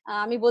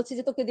 আমি বলছি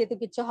যে তোকে দিয়ে তো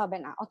কিচ্ছু হবে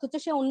না, অথচ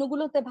সে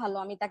অন্যগুলোতে ভালো,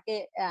 আমি তাকে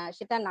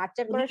সেটা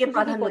নার্চার করার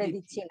সুযোগই করে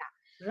দিচ্ছি না।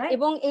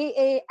 এবং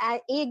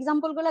এই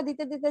এক্সাম্পল গুলা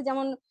দিতে দিতে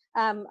যেমন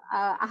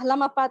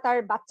আহলাম আপা তার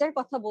বাচ্চার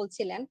কথা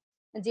বলছিলেন,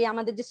 যে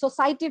আমাদের যে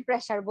সোসাইটির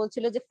প্রেসার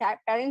বলছিল যে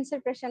প্যারেন্টস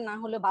এর প্রেসার না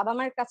হলো, বাবা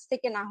মার কাছ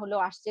থেকে না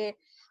হলেও আসছে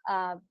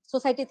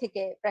সোসাইটি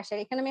থেকে প্রেসার।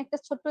 এখানে আমি একটা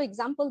ছোট্ট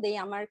এক্সাম্পল দিই।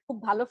 আমার খুব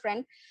ভালো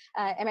ফ্রেন্ড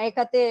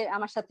আমেরিকাতে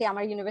আমার সাথে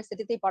আমার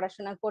ইউনিভার্সিটিতেই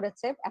পড়াশোনা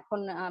করেছে, এখন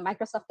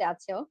মাইক্রোসফটে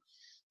আছেও।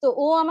 তো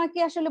ও আমাকে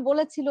আসলে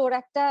বলেছিল ওর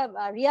একটা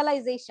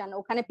রিয়ালাইজেশন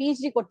ওখানে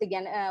পিএইচডি করতে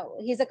গিয়ে,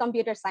 he is a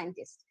computer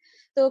scientist,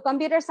 তো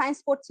কম্পিউটার সায়েন্স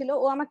পড়ছিল।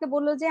 ও আমাকে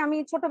বললো যে আমি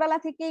ছোটবেলা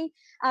থেকেই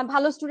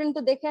ভালো স্টুডেন্ট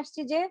তো দেখে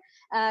আসছি যে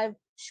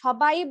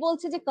সবাই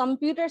বলছে যে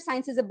computer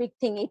science is a big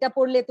thing, এটা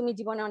পড়লে তুমি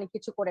জীবনে অনেক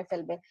কিছু করে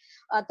ফেলবে।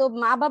 তো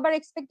মা বাবার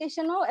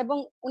এক্সপেকটেশনও, এবং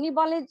উনি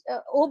বলে,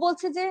 ও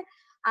বলছে যে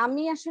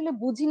আমি আসলে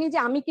বুঝিনি যে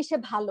আমি কিসে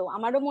ভালো,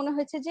 আমারও মনে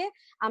হয়েছে যে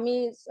আমি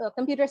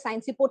কম্পিউটার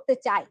সায়েন্সই পড়তে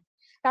চাই,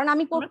 কারণ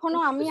আমি কখনো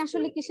আমি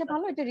আসলে কিসে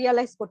ভালো এটা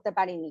রিয়ালাইজ করতে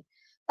পারিনি।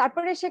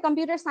 তারপরে সে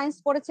কম্পিউটার সায়েন্স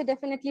পড়েছে,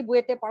 ডেফিনেটলি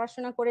বুয়েটে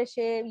পড়াশোনা করে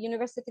সে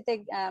ইউনিভার্সিটিতে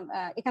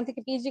এখান থেকে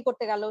পিএইচডি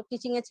করতে গেল,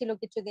 টিচিং এ ছিল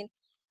কিছুদিন।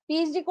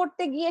 পিএইচডি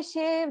করতে গিয়ে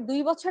সে 2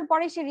 বছর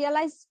পরে সে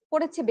রিয়ালাইজ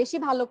করেছে বেশি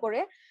ভালো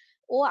করে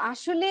ও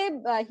আসলে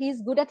he is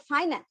good at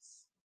finance,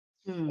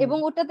 এবং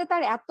ওটাতে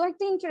তার এত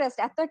একটা ইন্টারেস্ট,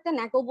 এত একটা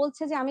ন্যাক। ও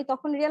বলছে যে আমি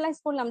তখন রিয়ালাইজ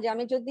করলাম যে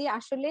আমি যদি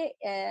আসলে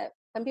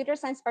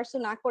কম্পিউটার সায়েন্স পার্সু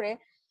না করে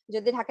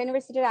যদি ঢাকা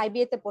ইউনিভার্সিটির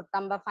আইবিএ তে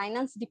পড়তাম বা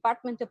ফাইন্যান্স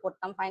ডিপার্টমেন্টে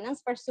পড়তাম, ফাইন্যান্স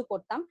পার্সু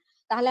করতাম,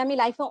 তাহলে আমি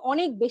লাইফে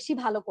অনেক বেশি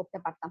ভালো করতে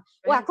পারতাম।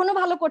 ও এখনো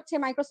ভালো করছে,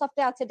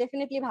 মাইক্রোসফটে আছে,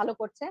 ডেফিনেটলি ভালো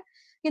করছে,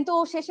 কিন্তু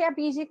ও শেষে আর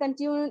পিএইচডি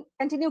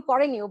কন্টিনিউ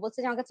করেনি। ও বলছে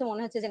যে আমার কাছে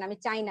মনে হচ্ছে যে আমি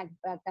চাই না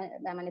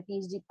মানে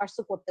পিএইচডি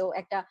পার্সু করতেও,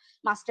 একটা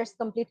মাস্টার্স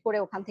কমপ্লিট করে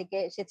ওখান থেকে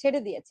সে ছেড়ে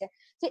দিয়েছে।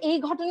 তো এই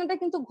ঘটনাটা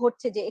কিন্তু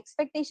ঘটছে যে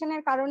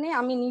এক্সপেকটেশনের কারণে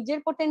আমি নিজের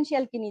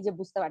পটেনশিয়াল কি নিজে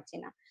বুঝতে পারছি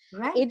না।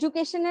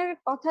 এডুকেশনের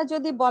কথা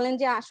যদি বলেন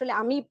যে আসলে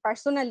আমি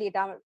পার্সোনালি,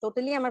 এটা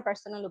টোটালি আমার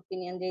পার্সোনাল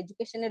ওপিনিয়ন, যে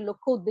এডুকেশনের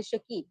লক্ষ্য উদ্দেশ্য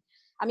কি,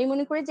 আমি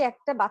মনে করি যে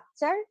একটা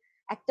বাচ্চার,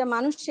 একটা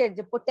মানুষের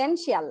যে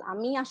পটেনশিয়াল,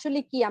 আমি আসলে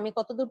কি, আমি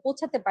কতদূর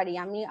পৌঁছাতে পারি,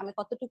 আমি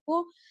কতটুকু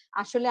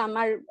আসলে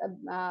আমার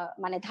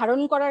মানে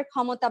ধারণ করার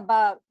ক্ষমতা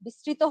বা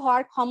বিস্তৃত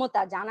হওয়ার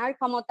ক্ষমতা, জানার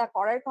ক্ষমতা,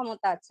 করার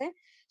ক্ষমতা আছে,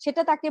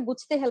 সেটা তাকে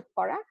বুঝতে হেল্প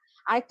করা।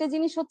 আরেকটা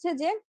জিনিস হচ্ছে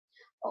যে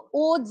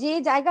ও যে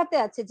জায়গাতে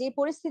আছে, যে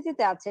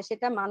পরিস্থিতিতে আছে,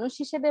 সেটা মানুষ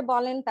হিসেবে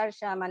বলেন, তার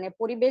মানে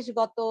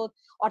পরিবেশগত,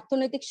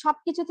 অর্থনৈতিক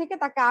সবকিছু থেকে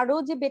তাকে আরো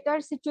যে বেটার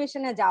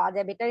সিচুয়েশনে যাওয়া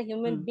যায়, বেটার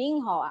হিউম্যান বিং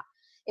হওয়া,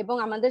 এবং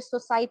আমাদের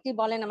সোসাইটি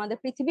বলেন, আমাদের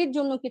পৃথিবীর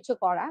জন্য কিছু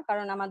করা,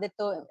 কারণ আমাদের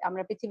তো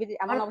আমরা পৃথিবীর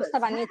এমন অবস্থা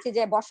বানিয়েছি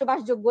যে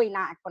বসবাসযোগ্যই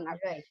না এখন আর।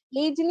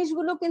 এই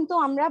জিনিসগুলো কিন্তু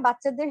আমরা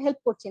বাচ্চাদের হেল্প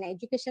করছি না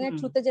এডুকেশনের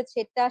থ্রুতে, যে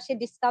সেটা সে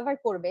ডিসকভার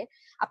করবে।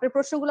 আপনার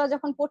প্রশ্নগুলো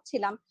যখন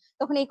পড়ছিলাম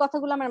তখন এই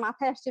কথাগুলো আমার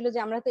মাথায় আসছিল যে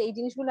আমরা তো এই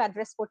জিনিসগুলো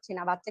অ্যাড্রেস করছি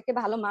না, বাচ্চাকে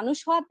ভালো মানুষ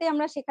হওয়াতে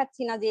আমরা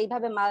শেখাচ্ছি না যে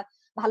এইভাবে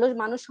ভালো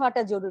মানুষ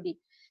হওয়াটা জরুরি।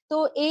 তো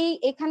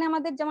এখানে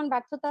আমাদের যেমন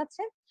ব্যর্থতা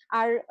আছে।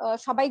 আর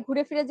সবাই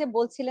ঘুরে ফিরে যে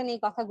বলছিলেন এই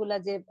কথাগুলা,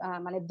 যে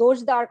মানে দোষ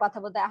দেওয়ার কথা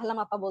বলতে আহলাম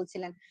আপা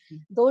বলছিলেন,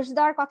 দোষ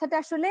দেওয়ার কথাটা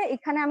আসলে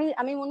এখানে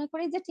আমি মনে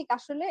করি যে ঠিক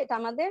আসলে এটা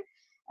আমাদের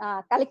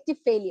কালেকটিভ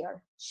ফেলিয়ার,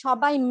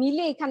 সবাই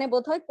মিলে এখানে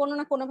বোধহয় কোনো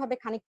না কোনো ভাবে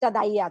খানিকটা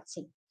দায়ী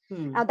আছি।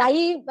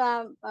 দায়ী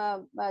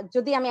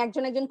যদি আমি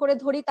একজন একজন করে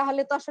ধরি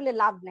তাহলে তো আসলে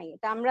লাভ নাই।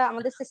 এটা আমরা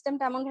আমাদের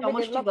সিস্টেমটা এমন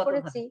ভাবে ডেভেলপ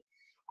করেছি,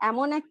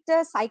 এমন একটা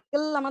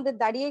সাইকেল আমাদের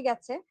দাঁড়িয়ে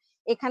গেছে।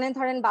 এখানে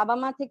ধরেন বাবা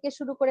মা থেকে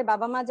শুরু করে,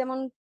 বাবা মা যেমন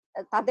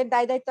তাদের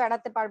দায় দায়িত্ব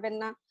এড়াতে পারবেন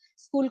না,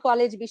 স্কুল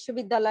কলেজ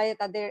বিশ্ববিদ্যালয়ে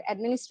তাদের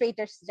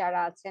অ্যাডমিনিস্ট্রেটরস যারা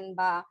আছেন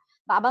বা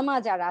বাবা মা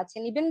যারা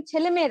আছেন, ইভেন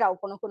ছেলে মেয়েরাও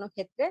কোনো কোনো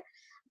ক্ষেত্রে,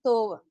 তো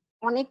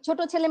অনেক ছোট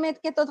ছেলে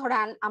মেয়েকে তো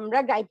ধরেন আমরা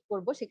গাইড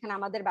করব, সেখানে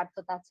আমাদের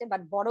ব্যর্থতা আছে,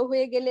 বাট বড়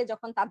হয়ে গেলে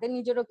যখন তাদের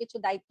নিজেরও কিছু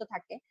দায়িত্ব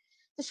থাকে,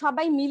 তো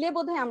সবাই মিলে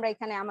বোধহয় আমরা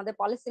এখানে আমাদের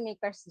পলিসি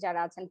মেকারস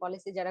যারা আছেন,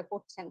 পলিসি যারা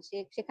করছেন,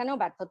 সেখানেও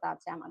ব্যর্থতা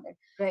আছে আমাদের।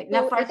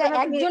 এটা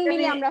একজন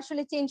মিলে আমরা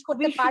আসলে চেঞ্জ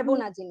করতে পারবো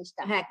না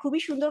জিনিসটা। হ্যাঁ, খুবই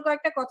সুন্দর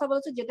কয়েকটা কথা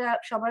বলেছে, যেটা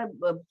সবার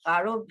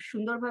আরো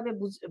সুন্দরভাবে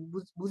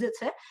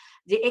বুঝেছে,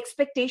 যে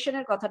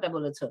এক্সপেকটেশনের কথাটা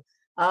বলেছো।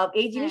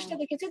 এই জিনিসটা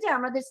দেখেছে যে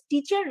আমাদের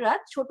টিচাররা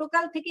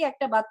ছোটকাল থেকে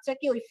একটা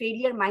বাচ্চাকে ওই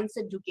ফেলিয়ার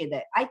মাইন্ডসেট ঢুকিয়ে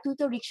দেয়, তুই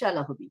তো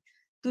রিকশাওয়ালা হবি,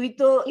 তুই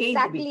তো এই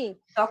হবি,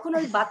 তখন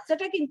ওই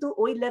বাচ্চাটা কিন্তু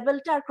ওই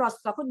লেভেলটা আর ক্রস,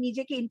 তখন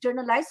নিজেকে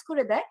ইন্টারনালাইজ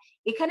করে দেয়।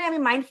 এখানে আমি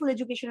মাইন্ডফুল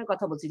এডুকেশনের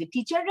কথা বলছি, যে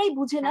টিচাররাই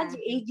বুঝে না যে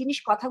এই জিনিস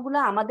কথাগুলো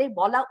আমাদের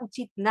বলা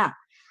উচিত না।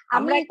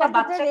 আমরা একটা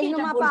বাচ্চাকে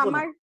এটা বলবো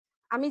না।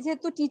 আমি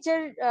যেহেতু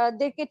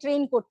টিচারদেরকে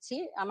ট্রেন করছি,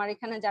 আমার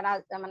এখানে যারা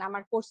মানে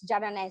আমার কোর্স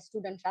যারা নেয়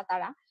স্টুডেন্টরা,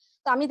 তারা,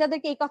 তো আমি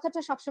তাদেরকে এই কথাটা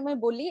সবসময়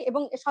বলি।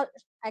 এবং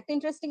একটা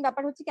ইন্টারেস্টিং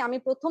ব্যাপার হচ্ছে কি, আমি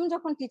প্রথম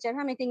যখন টিচার,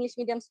 আমি একটা ইংলিশ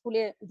মিডিয়াম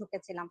স্কুলে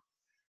ঢুকেছিলাম,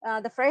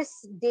 দ্য ফার্স্ট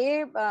ডে,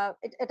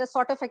 এটা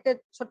সর্ট অফ একটা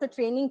ছোট্ট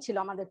ট্রেনিং ছিল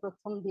আমাদের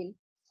প্রথম দিন।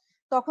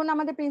 তখন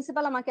আমাদের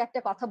প্রিন্সিপাল আমাকে একটা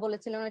কথা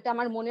বলেছিলেন, এটা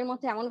আমার মনের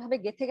মধ্যে এমন ভাবে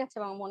গেঁথে গেছে,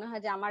 এবং মনে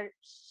হয় যে আমার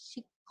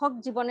শিক্ষক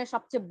জীবনের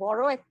সবচেয়ে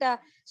বড় একটা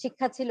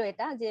শিক্ষা ছিল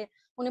এটা, যে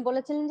উনি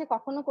বলেছিলেন যে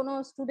কখনো কোনো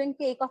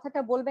স্টুডেন্টকে এই কথাটা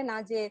বলবে না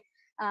যে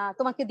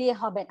তোমাকে দিয়ে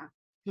হবে না,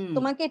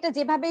 তোমাকে এটা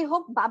যেভাবেই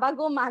হোক, বাবা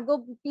গো মা গো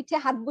পিঠে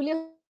হাত বুলিয়ে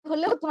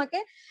হলেও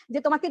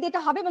তোমাকে দিয়ে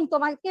এটা হবে এবং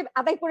তোমাকে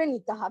আদায় করে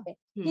নিতে হবে।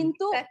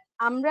 কিন্তু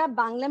আমরা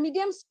বাংলা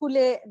মিডিয়াম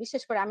স্কুলে,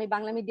 বিশেষ করে আমি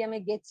বাংলা মিডিয়ামে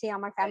গেছি,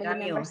 আমার ফ্যামিলি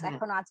মেম্বার্স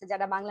এখনো আছে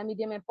যারা বাংলা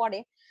মিডিয়ামে পড়ে,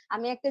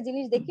 আমি একটা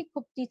জিনিস দেখি,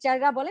 খুব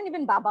টিচাররা বলেন,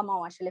 ইভেন বাবা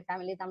মাও আসলে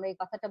ফ্যামিলিতে আমরা এই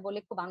কথাটা বলে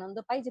খুব আনন্দ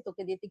পাই যে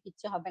তোকে দিয়ে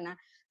কিচ্ছু হবে না,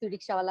 তুই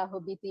রিক্সাওয়ালা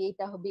হবি, তুই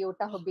এইটা হবি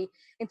ওটা হবি,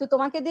 কিন্তু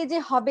তোমাকে দিয়ে যে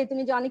হবে,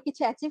 তুমি যে অনেক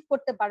কিছু অ্যাচিভ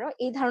করতে পারো,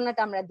 এই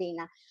ধারণাটা আমরা দেই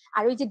না।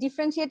 আর ওই যে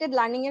ডিফারেন্সিয়েটেড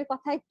লার্নিং এর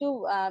কথা একটু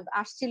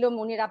আসছিল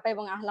মনির আপা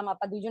এবং আহলাম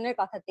আপা দুজনের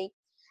কথাতেই,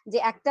 যে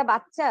একটা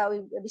বাচ্চা, ওই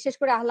বিশেষ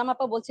করে আহলাম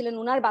আপা বলছিলেন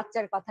উনার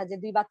বাচ্চার কথা, যে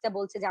দুই বাচ্চা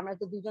বলছে যে আমরা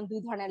তো দুই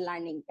ধরনের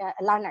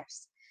লার্নার্স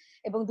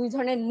এবং দুই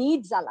ধরনের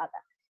নিডস আলাদা,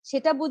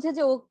 সেটা বুঝে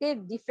যে ওকে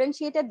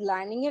ডিফারেন্সিয়েটেড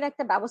লার্নিং এর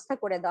একটা ব্যবস্থা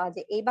করে দেওয়া,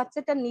 যে এই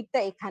বাচ্চাটার নিডটা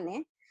এখানে,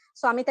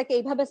 সো আমি তাকে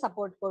এইভাবে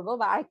সাপোর্ট করব,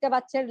 বা আরেকটা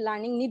বাচ্চার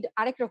লার্নিং নিড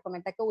আরেক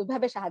রকমের, তাকে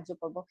ওইভাবে সাহায্য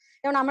করব।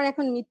 যেমন আমার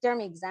এখন মিড টার্ম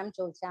এক্সাম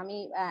চলছে, আমি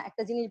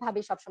একটা জিনিস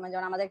ভাবি সবসময়,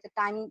 যেমন আমাদের একটা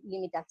টাইম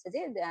লিমিট আছে যে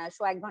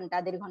 1 ঘন্টা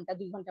 1.5 ঘন্টা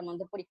 2 ঘন্টার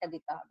মধ্যে পরীক্ষা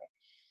দিতে হবে।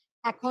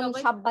 এখন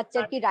সব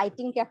বাচ্চার কি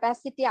রাইটিং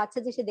ক্যাপাসিটি আছে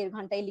যে সে 1.5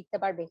 ঘন্টায় লিখতে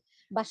পারবে,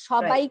 বা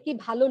সবাই কি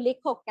ভালো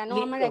লেখক? কেন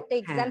আমার একটা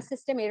এক্সাম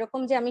সিস্টেম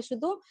এরকম যে আমি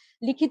শুধু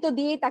লিখিত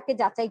দিয়েই তাকে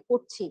যাচাই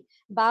করছি,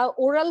 বা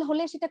ওরাল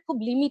হলে সেটা খুব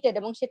লিমিটেড,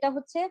 এবং সেটা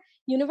হচ্ছে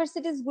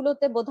ইউনিভার্সিটিস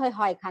গুলোতে বোধহয়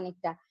হয়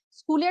খানিকটা।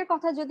 স্কুলের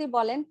কথা যদি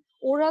বলেন,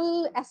 ওরাল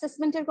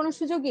অ্যাসেসমেন্টের কোনো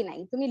সুযোগই নাই,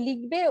 তুমি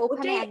লিখবে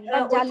ওখানে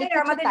একবার যা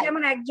লিখেছো আমাদের তাই।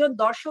 যেমন একজন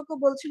দর্শকও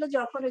বলছিল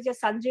যখন ওই যে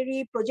সানজারি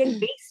প্রজেক্ট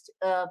বেসড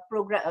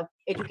প্রোগ্রাম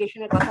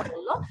এডুকেশনের কথা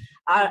বললো,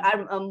 আর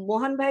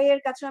মোহন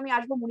ভাইয়ের কাছে আমি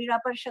আসবো মুনিরা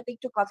আপার সাথে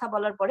একটু কথা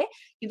বলার পরে,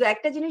 কিন্তু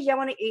একটা জিনিস,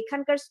 যেমন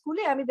এখানকার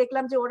স্কুলে আমি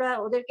দেখলাম যে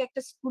ওদেরকে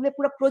একটা স্কুলে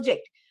পুরো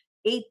প্রজেক্ট,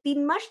 এই 3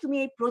 মাস তুমি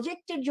এই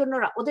প্রজেক্টের জন্য,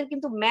 ওদের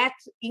কিন্তু ম্যাথ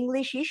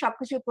ইংলিশই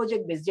সবকিছু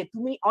প্রজেক্ট বেস, যে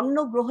তুমি অন্য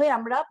গ্রহে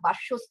আমরা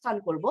বাসস্থান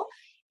করব,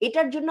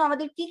 এটার জন্য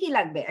আমাদের কি কি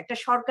লাগবে, একটা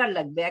সরকার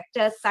লাগবে,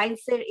 একটা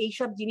সায়েন্সের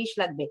এইসব জিনিস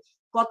লাগবে,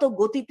 কত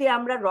গতিতে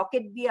আমরা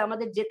রকেট দিয়ে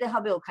আমাদের যেতে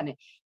হবে ওখানে।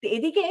 তো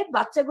এদিকে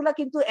বাচ্চাগুলা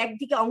কিন্তু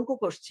একদিকে অঙ্ক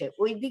করছে,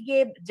 ওইদিকে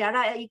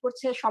যারা এই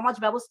করছে সমাজ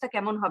ব্যবস্থা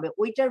কেমন হবে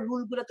ওইটার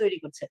রুল গুলো তৈরি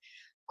করছে,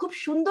 খুব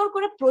সুন্দর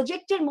করে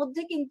প্রজেক্টের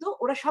মধ্যে কিন্তু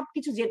ওরা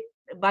সবকিছু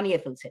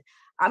বানিয়ে ফেলছে।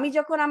 আমি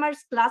যখন আমার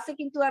ক্লাসে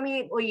কিন্তু আমি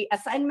ওই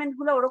অ্যাসাইনমেন্ট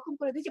গুলো ওরকম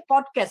করে দিই যে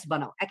পডকাস্ট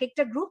বানাও, এক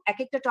একটা গ্রুপ এক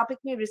একটা টপিক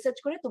নিয়ে রিসার্চ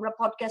করে তোমরা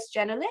পডকাস্ট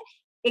চ্যানেলে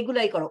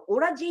এগুলাই করো।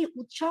 ওরা যে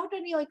উৎসাহটা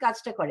নিয়ে ওই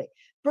কাজটা করে,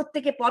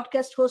 প্রত্যেকে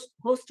পডকাস্ট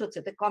হোস্ট হচ্ছে,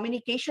 তো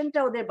কমিউনিকেশনটা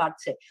ওদের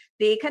বাড়ছে।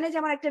 তো এখানে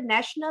যেমন একটা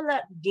ন্যাশনাল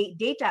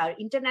ডেটা,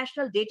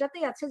 ইন্টারন্যাশনাল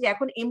ডেটাতেই আছে যে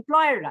এখন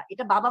এমপ্লয়াররা,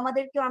 এটা বাবা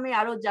মাদেরকেও আমি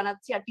আরো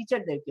জানাচ্ছি আর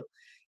টিচারদেরকেও,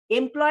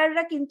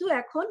 এমপ্লয়াররা কিন্তু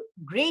এখন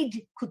গ্রেড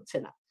খুঁজছে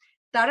না,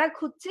 তারা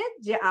খুঁজছে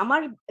যে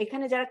আমার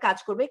এখানে যারা কাজ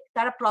করবে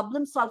তারা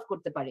প্রবলেম সলভ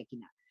করতে পারে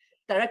কিনা,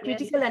 তারা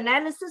ক্রিটিক্যাল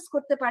অ্যানালিসিস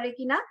করতে পারে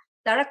কিনা,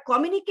 তারা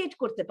কমিউনিকেট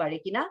করতে পারে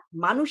কিনা,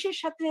 মানুষের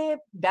সাথে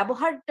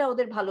ব্যবহারটা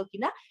ওদের ভালো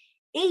কিনা,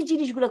 এই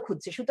জিনিসগুলো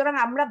খুঁজছে। সুতরাং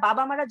আমরা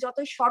বাবা মারা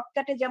যতই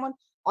শর্টকাটে, যেমন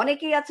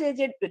অনেকেই আছে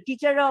যে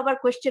টিচাররা আবার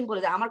কোয়েশ্চেন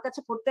বলে দেয়, আমার কাছে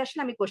পড়তে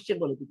আসলে আমি কোয়েশ্চেন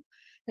বলে দিব,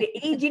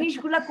 এই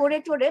জিনিসগুলা করে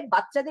টোরে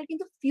বাচ্চাদের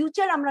কিন্তু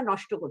ফিউচার আমরা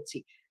নষ্ট করছি।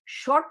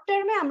 শর্ট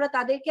টার্মে আমরা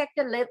তাদেরকে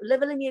একটা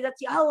লেভেলে নিয়ে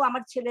যাচ্ছি,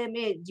 আমার ছেলে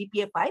মেয়ে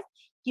জিপিএ 5,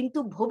 কিন্তু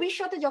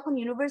ভবিষ্যতে যখন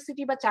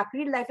ইউনিভার্সিটি বা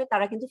চাকরির লাইফে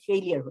তারা কিন্তু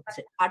ফেইলিয়ার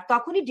হচ্ছে, আর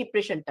তখনই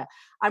ডিপ্রেশনটা।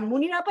 আর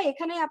মুনিরা আপা,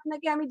 এখানে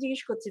আপনাকে আমি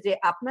জিজ্ঞেস করছি যে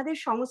আপনাদের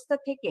সংস্থা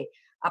থেকে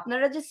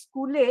আপনারা যে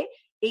স্কুলে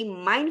এই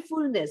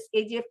মাইন্ডফুলনেস,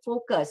 এই যে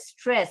ফোকাস,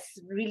 স্ট্রেস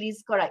রিলিজ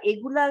করা,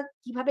 এগুলা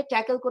কিভাবে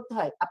ট্যাকল করতে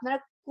হয়, আপনারা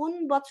কোন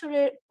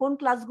বছরের কোন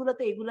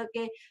ক্লাসগুলোতে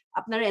এগুলাকে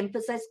আপনারা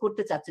এমফাসাইজ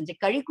করতে চাচ্ছেন, যে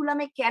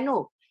কারিকুলামে কেন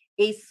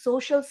এই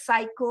সোশ্যাল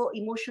সাইকো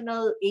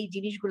ইমোশনাল এই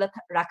জিনিসগুলা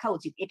রাখা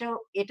উচিত,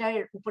 এটার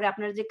উপরে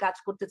আপনারা যে কাজ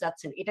করতে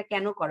চাচ্ছেন এটা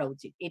কেন করা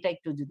উচিত, এটা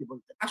একটু যদি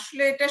বলতেন।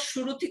 আসলে এটা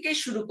শুরু থেকেই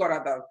শুরু করা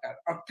দরকার,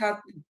 অর্থাৎ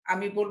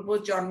আমি বলবো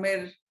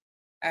জন্মের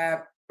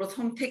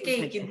প্রথম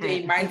থেকেই কিন্তু এই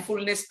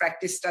মাইন্ডফুলনেস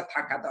প্র্যাকটিসটা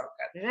থাকা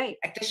দরকার।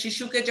 একটা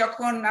শিশুকে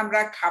যখন আমরা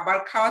খাবার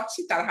খাওয়াচ্ছি,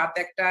 তার হাতে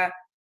একটা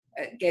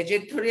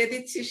গ্যাজেট ধরিয়ে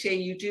দিচ্ছি, সে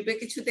ইউটিউবে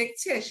কিছু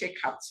দেখছে, সে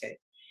খাচ্ছে,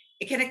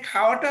 এখানে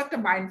খাওয়াটা একটা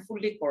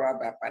মাইন্ডফুলি করা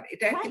ব্যাপার,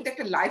 এটা কিন্তু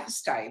একটা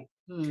লাইফস্টাইল।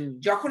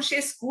 যখন সে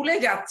স্কুলে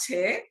যাচ্ছে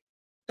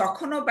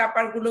তখনও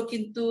ব্যাপারগুলো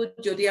কিন্তু,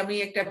 যদি আমি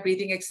একটা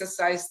ব্রিদিং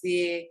এক্সারসাইজ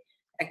দিয়ে,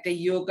 একটা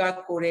যোগা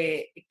করে,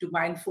 একটু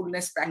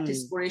মাইন্ডফুলনেস প্র্যাকটিস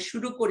করে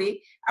শুরু করি,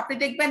 আপনি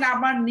দেখবেন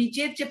আমার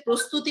নিজের যে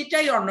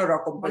প্রস্তুতিটাই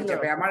অন্যরকম হয়ে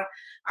যাবে,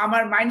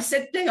 আমার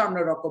মাইন্ডসেটটাই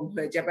অন্যরকম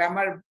হয়ে যাবে,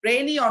 আমার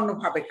ব্রেনই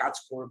অন্যভাবে কাজ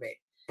করবে।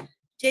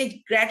 যে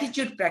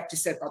গ্র্যাটিটিউড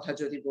প্র্যাকটিসের কথা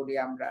যদি বলি,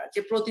 আমরা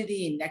যে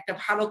প্রতিদিন একটা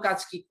ভালো কাজ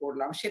কি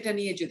করলাম সেটা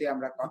নিয়ে যদি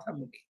আমরা কথা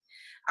বলি,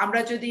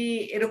 আমরা যদি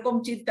এরকম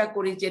চিন্তা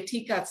করি যে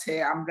ঠিক আছে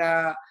আমরা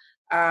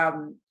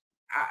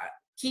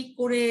কি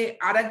করে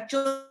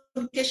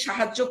আরেকজনকে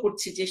সাহায্য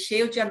করছি যে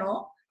সেও যেন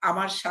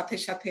আমার সাথে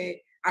সাথে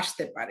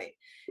আসতে পারে।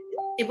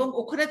 এবং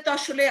ওখানে তো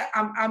আসলে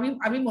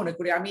আমি মনে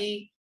করি আমি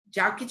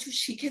যা কিছু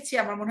শিখেছি,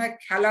 আমার মনে হয়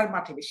খেলার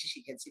মাঠে বেশি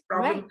শিখেছি।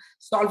 প্রবলেম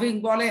সলভিং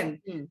বলেন,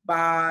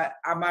 বা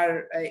আমার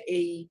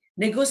এই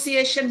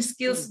নেগোসিয়েশন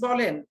স্কিলস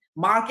বলেন,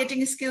 মার্কেটিং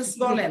স্কিলস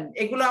বলেন,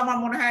 এগুলো আমার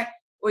মনে হয়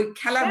ওই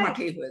খেলার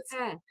মাঠেই হয়েছে।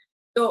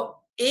 তো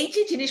এই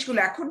যে জিনিসগুলো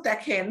এখন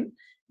দেখেন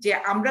যে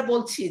আমরা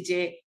বলছি যে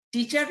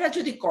টিচাররা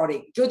যদি করে,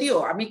 যদিও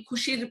আমি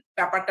খুশির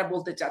ব্যাপারটা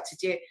বলতে চাচ্ছি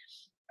যে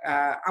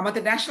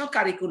আমাদের ন্যাশনাল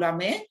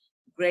কারিকুলামে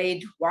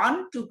grade 1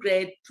 to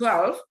grade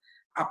 12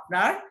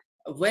 আপনার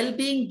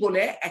ওয়েলবিং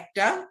বলে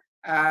একটা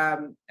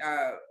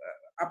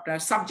আপনার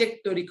সাবজেক্ট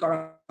তৈরি করা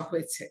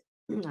হয়েছে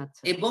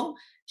এবং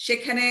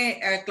সেখানে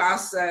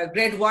ক্লাস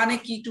গ্রেড 1 এ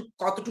কি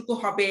কতটুকু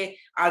হবে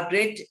আর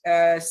গ্রেড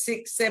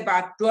 6 এ বা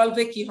 12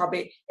 এ কি হবে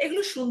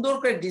এগুলো সুন্দর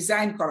করে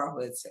ডিজাইন করা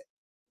হয়েছে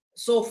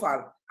সোফার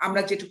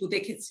আমরা যেটুকু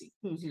দেখেছি।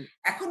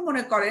 এখন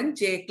মনে করেন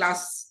যে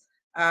ক্লাস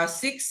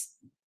 6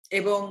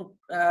 এবং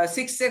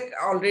 6 এর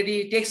অলরেডি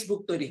টেক্সট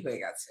বুক তৈরি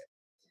হয়ে গেছে।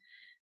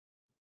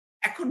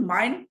 এখন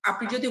মাইন্ড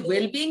আপনি যদি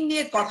ওয়েলবিং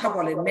নিয়ে কথা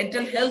বলেন,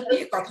 মেন্টাল হেলথ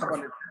নিয়ে কথা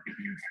বলেন,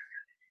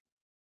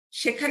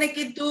 সেখানে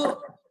কিন্তু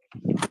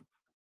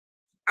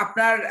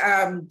আপনার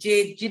যে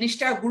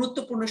জিনিসটা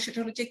গুরুত্বপূর্ণ সেটা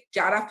হলো যে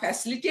যারা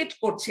ফ্যাসিলিটেট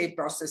করছে এই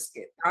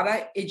প্রসেসকে তারা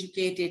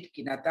এডুকেটেড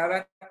কিনা, তারা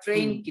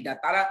ট্রেন কিনা,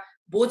 তারা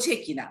বোঝে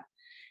কিনা।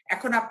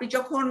 এখন আপনি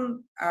যখন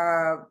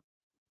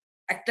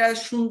একটা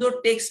সুন্দর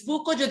টেক্সট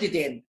বুকও যদি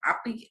দেন,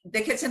 আপনি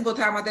দেখেছেন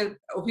বোধহয় আমাদের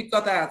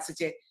অভিজ্ঞতা আছে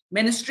যে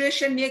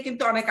মেনস্ট্রুয়েশন নিয়ে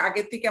কিন্তু অনেক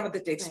আগের থেকে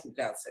আমাদের টেক্সট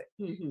বুকে আছে,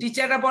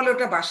 টিচাররা বলে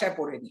ওটা বাসায়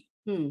পড়েনি।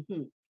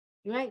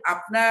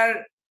 আপনার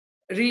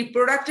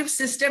রিপ্রোডাক্টিভ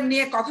সিস্টেম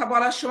নিয়ে কথা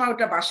বলার সময়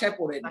ওটা বাসায়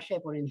পড়েনি।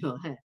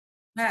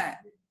 হ্যাঁ,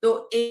 তো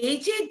এই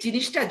যে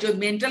জিনিসটা যে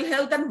মেন্টাল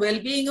হেলথ এন্ড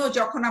ওয়েলবিং ও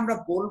যখন আমরা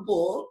বলবো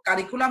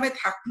কারিকুলামে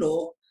থাকলো,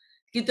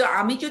 কিন্তু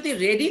আমি যদি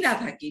রেডি না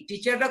থাকি,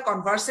 টিচাররা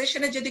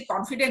কনভারসেশনে যদি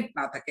কনফিডেন্ট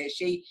না থাকে,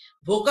 সেই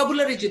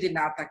ভোকাবুলারি যদি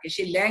না থাকে,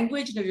 সেই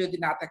ল্যাঙ্গুয়েজ যদি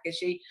না থাকে,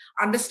 সেই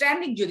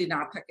আন্ডারস্ট্যান্ডিং যদি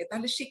না থাকে,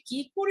 তাহলে সে কি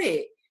করে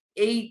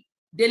এই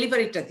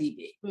ডেলিভারিটা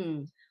দিবে?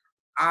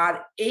 আর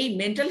এই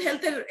মেন্টাল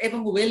হেলথ এর এবং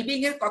ওয়েলবিং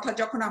এর কথা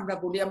যখন আমরা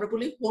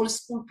বলি হোল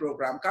স্কুল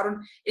প্রোগ্রাম, কারণ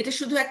এটা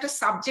শুধু একটা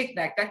সাবজেক্ট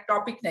না, একটা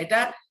টপিক না, এটা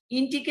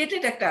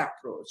ইন্টিগ্রেটেড একটা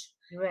অ্যাপ্রোচ।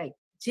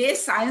 যে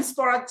সায়েন্স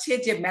পড়াচ্ছে,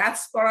 যে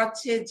ম্যাথস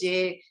পড়াচ্ছে, যে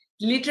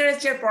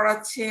লিটারেচার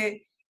পড়াচ্ছে,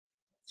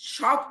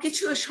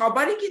 সবকিছু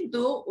সবারই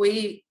কিন্তু ওই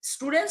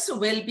স্টুডেন্টস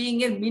ওয়েলবিং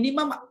এর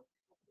মিনিমাম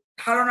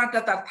ধারণাটা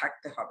তার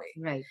থাকতে হবে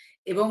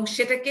এবং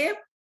সেটাকে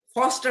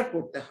ফস্টার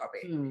করতে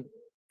হবে।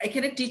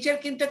 এখানে টিচার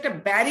কিন্তু একটা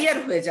ব্যারিয়ার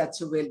হয়ে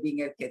যাচ্ছে ওয়েলবিং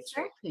এর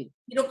ক্ষেত্রে।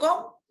 এরকম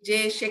যে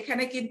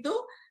সেখানে কিন্তু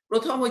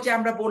প্রথম ওই যে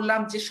আমরা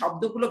বললাম যে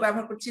শব্দগুলো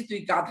ব্যবহার করছি, তুই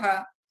গাধা,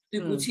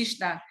 তুই বুঝিস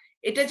না,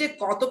 এটা যে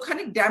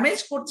কতখানি ড্যামেজ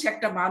করছে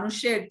একটা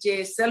মানুষের যে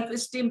সেলফ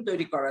এস্টিম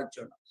তৈরি করার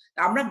জন্য।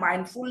 আমরা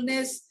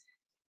মাইন্ডফুলনেস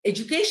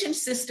এডুকেশন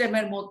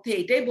সিস্টেমের মধ্যে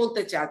এটাই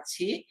বলতে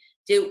চাচ্ছি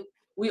যে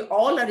উই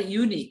অল আর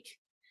ইউনিক।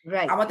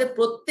 আমাদের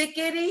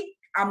প্রত্যেকেরই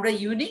আমরা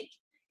ইউনিক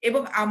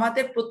এবং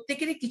আমাদের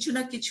প্রত্যেকেরই কিছু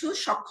না কিছু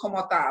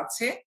সক্ষমতা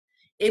আছে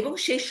এবং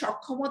সেই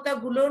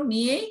সক্ষমতাগুলো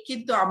নিয়েই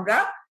কিন্তু আমরা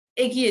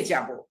এগিয়ে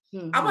যাব।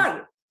 আবার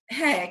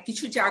হ্যাঁ,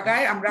 কিছু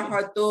জায়গায় আমরা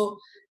হয়তো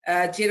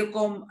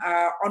যেরকম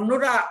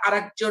অন্যরা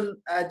আরেকজন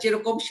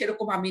যেরকম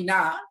সেরকম আমি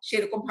না,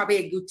 সেরকম ভাবে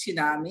এগুচ্ছি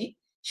না আমি,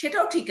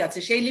 সেটাও ঠিক আছে,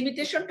 সেই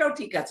লিমিটেশনটাও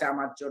ঠিক আছে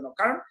আমার জন্য,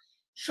 কারণ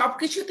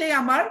সবকিছুতেই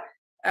আমার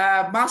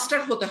মাস্টার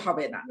হতে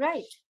হবে না।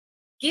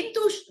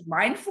 কিন্তু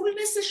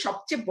মাইন্ডফুলনেস এর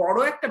সবচেয়ে বড়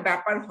একটা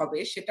ব্যাপার হবে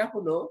সেটা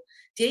হলো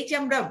যে এই যে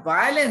আমরা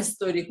ভায়োলেন্স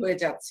তৈরি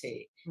হয়ে যাচ্ছে,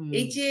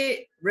 এই যে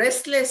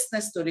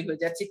রেস্টলেসনেস তৈরি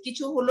হয়ে যাচ্ছে,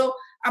 কিছু হলো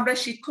আমরা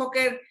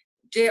শিক্ষকের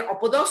যে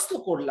অপদস্থ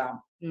করলাম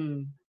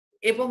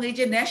এবং এই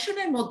যে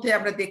ন্যাশনের মধ্যে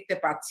আমরা দেখতে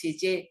পাচ্ছি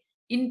যে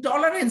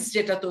ইনটলারেন্স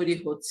যেটা তৈরি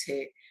হচ্ছে,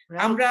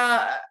 আমরা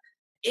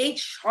এই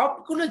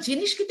সবগুলো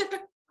জিনিস কিন্তু একটা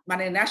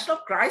মানে ন্যাশনাল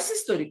ক্রাইসিস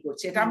তৈরি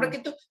করছে। এটা আমরা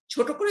কিন্তু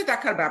ছোট করে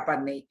দেখার ব্যাপার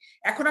নেই।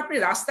 এখন আপনি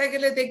রাস্তায়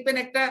গেলে দেখবেন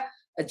একটা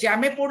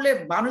জ্যামে পড়লে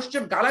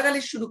মানুষজন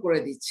গালাগালি শুরু করে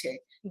দিচ্ছে,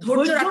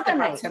 ধৈর্য রাখতে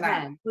পারছে না,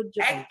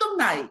 একদম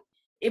নাই।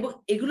 এবং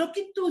এগুলো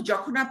কিন্তু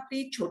যখন আপনি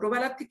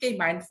ছোটবেলা থেকে এই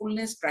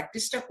মাইন্ডফুলনেস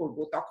প্র্যাকটিসটা করব,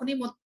 তখনই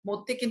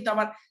মধ্যে কিন্তু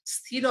আমার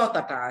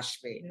স্থিরতাটা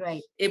আসবে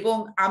এবং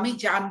আমি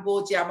জানবো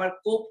যে আমার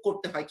কোপ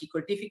করতে হয় কি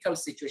করে ডিফিকাল্ট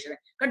সিচুয়েশনে,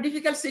 কারণ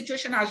ডিফিকাল্ট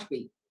সিচুয়েশন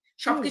আসবেই,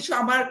 সবকিছু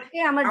আমার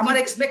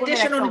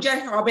এক্সপেকটেশন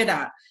অনুযায়ী হবে না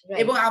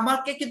এবং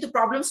আমাকে কিন্তু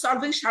প্রবলেম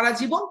সলভিং সারা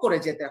জীবন করে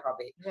যেতে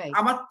হবে,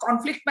 আমার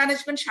কনফ্লিক্ট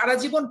ম্যানেজমেন্ট সারা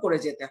জীবন করে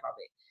যেতে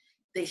হবে।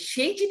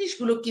 সেই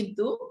জিনিসগুলো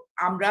কিন্তু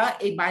আমরা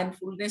এই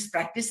মাইন্ডফুলনেস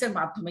প্র্যাকটিসের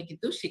মাধ্যমে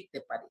কিন্তু শিখতে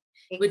পারি।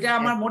 এটা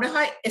আমার মনে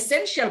হয়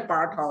এসেনশিয়াল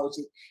পার্ট হওয়া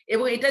উচিত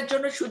এবং এটার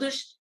জন্য শুধু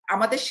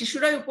আমাদের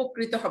শিশুরাই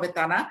উপকৃত হবে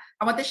তা না,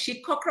 আমাদের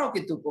শিক্ষকরাও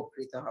কিন্তু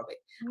উপকৃত হবে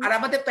আর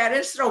আমাদের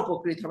প্যারেন্টসরা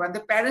উপকৃত হবে।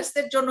 আমাদের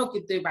প্যারেন্টসদের জন্য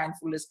কিন্তু এই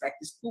মাইন্ডফুলনেস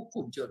প্র্যাকটিস খুব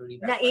খুব জরুরি।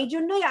 না, এই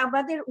জন্যই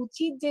আমাদের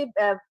উচিত যে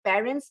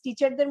প্যারেন্টস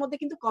টিচারদের মধ্যে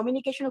কিন্তু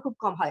কমিউনিকেশনও খুব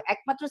কম হয়।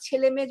 একমাত্র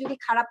ছেলে মেয়ে যদি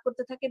খারাপ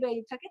করতে থাকে বা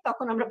এই থাকে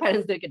তখন আমরা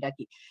প্যারেন্টসদেরকে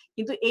ডাকি,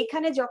 কিন্তু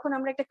এইখানে যখন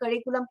আমরা একটা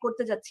কারিকুলাম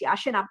করতে যাচ্ছি,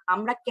 আসেন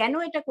আমরা কেন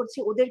এটা করছি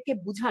ওদেরকে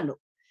বুঝানো,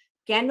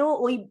 কেন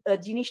ওই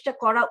জিনিসটা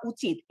করা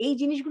উচিত, এই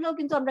জিনিসগুলোও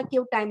কিন্তু আমরা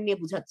কেউ টাইম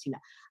নিয়ে বুঝাচ্ছি না।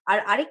 আর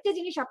আরেকটা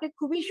জিনিস আপনি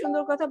খুবই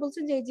সুন্দর কথা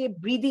বলছেন যে এই যে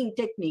ব্রিদিং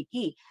টেকনিক,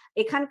 কি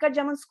এখানকার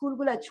যেমন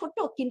স্কুলগুলা ছোট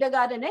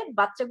কিন্ডারগার্টেনে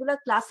বাচ্চাগুলা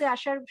ক্লাসে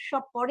আসার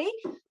সব পরেই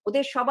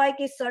ওদের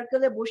সবাইকে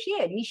সার্কেলে বসিয়ে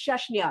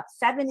নিঃশ্বাস নেওয়া,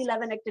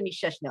 7-11 একটা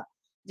নিঃশ্বাস নেওয়া,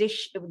 যে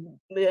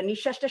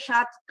নিঃশ্বাসটা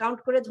 7 কাউন্ট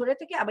করে ধরে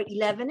থেকে আবার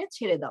 11-এ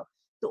ছেড়ে দাও।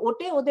 তো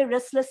ওতে ওদের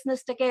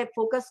রেস্টলেসনেসটাকে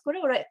ফোকাস করে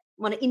ওরা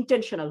মানে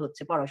ইন্টেনশনাল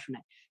হচ্ছে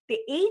পড়াশোনায়। তো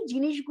এই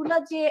জিনিসগুলা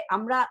যে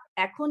আমরা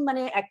এখন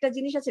মানে একটা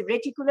জিনিস আছে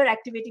রেটিকুলার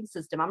অ্যাক্টিভেটিং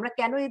সিস্টেম, আমরা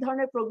কেন এই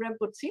ধরনের প্রোগ্রাম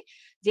করছি,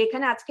 যে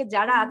এখানে আজকে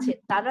যারা আছে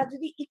তারা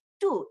যদি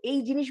একটু এই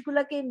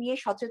জিনিসগুলাকে নিয়ে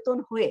সচেতন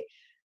হয়ে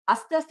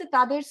আস্তে আস্তে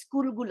তাদের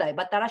স্কুলগুলায়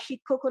বা তারা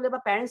শিক্ষক হলে বা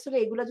প্যারেন্টস হলে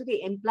এগুলো যদি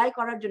অ্যাপ্লাই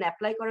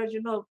করার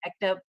জন্য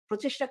একটা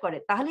প্রচেষ্টা করে,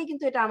 তাহলেই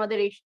কিন্তু এটা আমাদের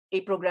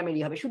এই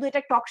প্রোগ্রামেরই হবে। শুধু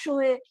এটা টক শো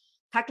হয়ে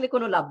থাকলে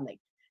কোনো লাভ নাই।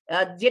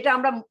 যেটা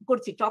আমরা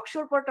করছি, টক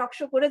শোর পর টক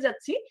শো করে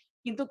যাচ্ছি,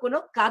 কিন্তু কোনো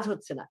কাজ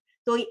হচ্ছে না।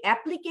 তো ওই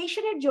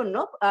অ্যাপ্লিকেশনের জন্য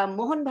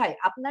মোহন ভাই,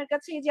 আপনার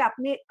কাছে এই যে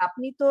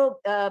আপনি তো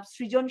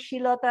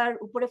সৃজনশীলতার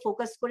উপরে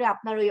ফোকাস করে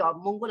আপনার ওই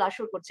মঙ্গল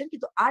আসর করছেন,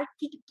 কিন্তু আর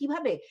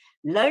কিভাবে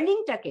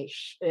লার্নিংটাকে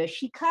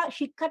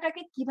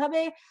শিক্ষাটাকে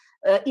কিভাবে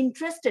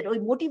ইন্টারেস্টেড ওই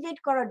মোটিভেট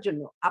করার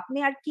জন্য আপনি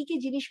আর কি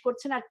জিনিস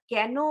করছেন, আর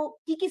কেন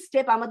কি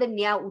স্টেপ আমাদের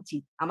নেওয়া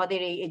উচিত আমাদের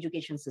এই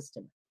এডুকেশন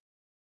সিস্টেম?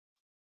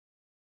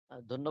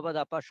 ধন্যবাদ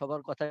আপা,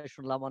 সবার কথাই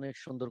শুনলাম, অনেক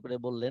সুন্দর করে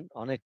বললেন,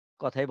 অনেক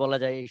কথাই বলা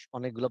যায় এই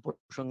অনেকগুলো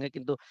প্রসঙ্গে,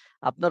 কিন্তু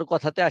আপনার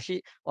কথাতে আসি,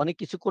 অনেক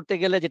কিছু করতে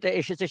গেলে যেটা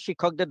এসেছে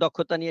শিক্ষকদের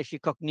দক্ষতা নিয়ে,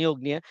 শিক্ষক নিয়োগ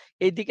নিয়ে,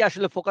 এই দিকে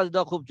আসলে ফোকাস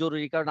দেওয়া খুব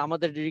জরুরি। কারণ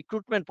আমাদের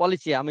রিক্রুটমেন্ট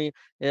পলিসি আমি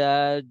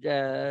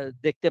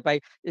দেখতে পাই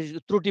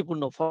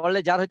ত্রুটিপূর্ণ। ফলে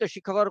যার হয়তো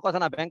শিক্ষক হওয়ার কথা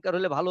না, ব্যাংকার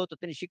হলে ভালো হতো,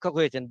 তিনি শিক্ষক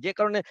হয়েছেন, যে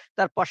কারণে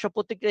তার পার্শ্ব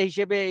প্রতিক্রিয়া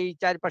হিসেবে এই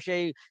চারপাশে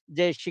এই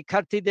যে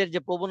শিক্ষার্থীদের যে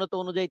প্রবণতা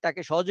অনুযায়ী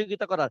তাকে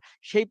সহযোগিতা করার,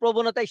 সেই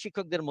প্রবণতাই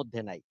শিক্ষকদের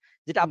মধ্যে নাই।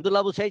 যেটা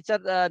আব্দুল্লাহ আবু সাইদ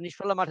স্যার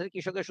নিষ্ফলা মাঠের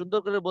কৃষকের সুন্দর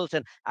করে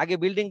বলছেন, আগে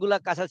বিল্ডিং গুলা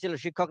কাঁচা ছিল,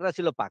 শিক্ষকরা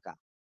ছিল পাকা।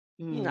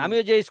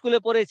 আমিও যে স্কুলে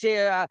পড়েছি,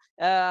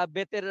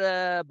 বেতের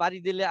বাড়ি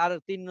দিলে আর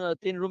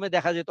তিন রুমে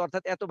দেখা যেত,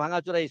 অর্থাৎ এত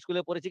ভাঙাচোরা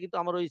স্কুলে পড়েছি। কিন্তু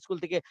আমার ওই স্কুল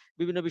থেকে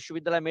বিভিন্ন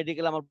বিশ্ববিদ্যালয়,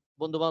 মেডিকেল আমার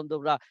বন্ধু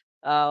বান্ধবরা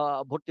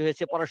ভর্তি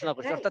হয়েছে, পড়াশোনা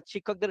করছে। অর্থাৎ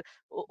শিক্ষকদের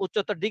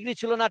উচ্চতর ডিগ্রি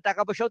ছিল না,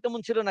 টাকা পয়সাও তেমন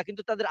ছিল না,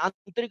 কিন্তু তাদের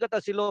আন্তরিকতা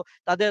ছিল,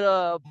 তাদের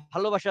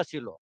ভালোবাসা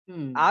ছিল।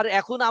 আর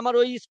এখন আমার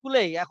ওই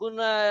স্কুলেই এখন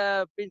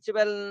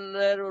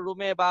প্রিন্সিপালের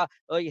রুমে বা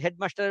ওই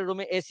হেডমাস্টারের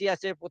রুমে এসি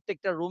আছে,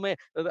 প্রত্যেকটা রুমে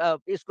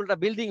স্কুলটা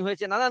বিল্ডিং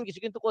হয়েছে, নানান কিছু,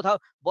 কিন্তু কোথাও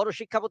বড়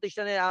শিক্ষা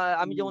প্রতিষ্ঠানে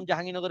আমি যেমন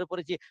জাহাঙ্গীরনগরে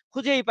পড়েছি,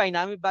 খুঁজেই পাই না।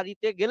 আমি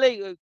বাড়িতে গেলেই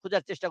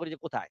খোঁজার চেষ্টা করি যে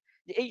কোথায়।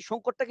 যে এই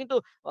সংকটটা কিন্তু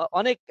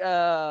অনেক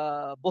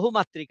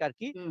বহুমাত্রিক আর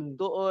কি।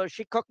 তো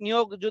শিক্ষক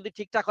নিয়োগ যদি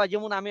ঠিকঠাক হয়,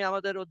 যেমন আমি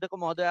আমাদের অধ্যক্ষ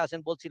মহোদয় আছেন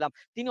বলছিলাম,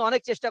 তিনি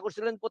অনেক চেষ্টা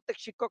করছিলেন প্রত্যেক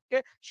শিক্ষককে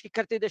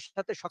শিক্ষার্থীদের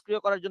সাথে সক্রিয়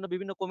করার জন্য,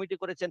 বিভিন্ন কমিটি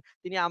করেছেন।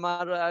 তিনি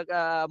আমার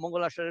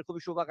মঙ্গল আসরের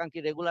খুবই শুভাকাঙ্ক্ষী,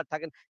 রেগুলার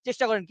থাকেন,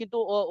 চেষ্টা করেন। কিন্তু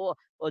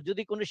ও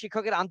যদি কোনো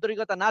শিক্ষকের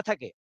আন্তরিকতা না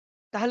থাকে,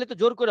 তাহলে তো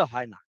জোর করে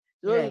হয় না।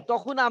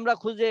 তখন আমরা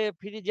খুঁজে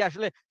ফিরি যে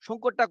আসলে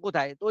সংকটটা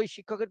কোথায়। তো ওই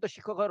শিক্ষকের তো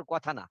শিক্ষক হওয়ার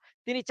কথা না,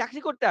 তিনি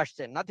চাকরি করতে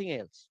আসছেন, নাথিং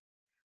এলস।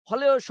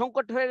 ফলে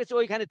সংকট হয়ে গেছে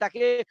ওইখানে,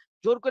 তাকে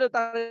জোর করে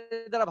তার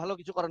দ্বারা ভালো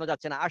কিছু করানো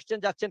যাচ্ছে না। আসছেন,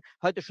 যাচ্ছেন,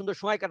 হয়তো সুন্দর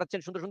সময়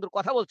কাটাচ্ছেন, সুন্দর সুন্দর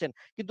কথা বলছেন,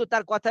 কিন্তু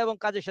তার কথা এবং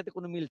কাজের সাথে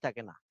কোনো মিল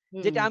থাকে না।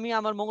 যেটা আমি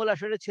আমার মঙ্গল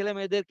আসরের ছেলে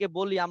মেয়েদেরকে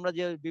বলি, আমরা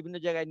যে বিভিন্ন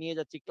জায়গায় নিয়ে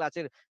যাচ্ছি,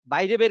 ক্লাসের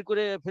বাইরে বের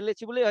করে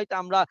ফেলেছি বলে হয়তো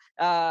আমরা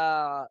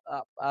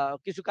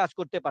কিছু কাজ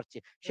করতে পারছি।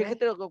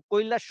 সেক্ষেত্রে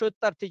কৈলাস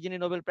সত্যার্থী, যিনি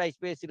নোবেল প্রাইজ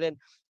পেয়েছিলেন,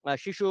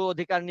 শিশু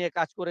অধিকার নিয়ে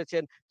কাজ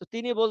করেছেন, তো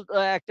তিনি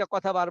একটা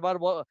কথা বারবার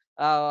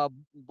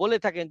বলে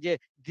থাকেন যে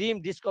dream,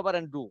 discover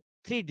and do,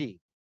 3D।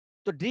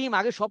 তো ড্রিম,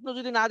 আগে স্বপ্ন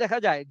যদি না দেখা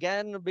যায়,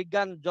 জ্ঞান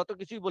বিজ্ঞান যত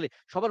কিছুই বলি,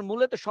 সবার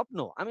মূলে তো স্বপ্ন।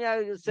 আমি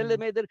ছেলে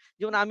মেয়েদের,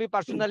 যেমন আমি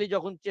পার্সোনালি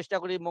যখন চেষ্টা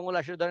করি, মঙ্গল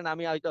আসরে ধরেন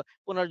আমি হয়তো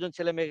 15 জন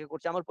ছেলে মেয়েকে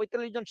করছি, আমার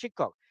 45 জন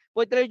শিক্ষক,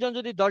 45 জন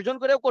যদি 10 জন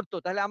করেও করতো,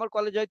 তাহলে আমার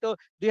কলেজে হয়তো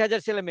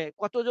 2000 ছেলে মেয়ে,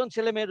 কতজন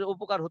ছেলে মেয়ের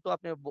উপকার হতো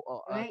আপনি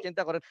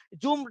চিন্তা করেন।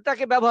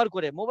 জুমটাকে ব্যবহার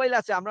করে, মোবাইল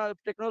আছে, আমরা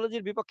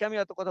টেকনোলজির বিপক্ষে আমি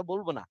এত কথা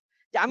বলবো না,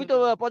 যে আমি তো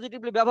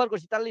পজিটিভলি ব্যবহার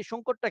করছি, তাহলে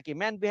সংকটটা কি?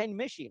 Man behind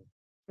machine.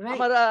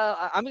 আমার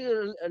আমি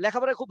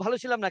লেখাপড়ায় খুব ভালো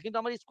ছিলাম না, কিন্তু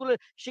আমার স্কুলের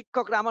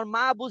শিক্ষকরা, আমার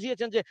মা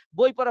বুঝিয়েছেন যে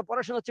বই পড়া,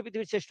 পড়াশোনা হচ্ছে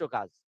পৃথিবীর শ্রেষ্ঠ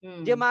কাজ।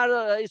 যে মার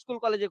স্কুল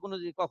কলেজে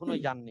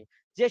কখনোই যাননি,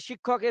 যে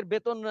শিক্ষকের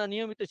বেতন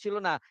নিয়মিত ছিল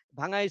না,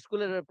 ভাঙা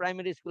স্কুলের,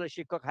 প্রাইমারি স্কুলের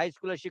শিক্ষক, হাই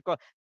স্কুলের শিক্ষক,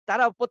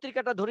 তারা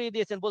পত্রিকাটা ধরিয়ে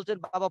দিয়েছেন, বলছেন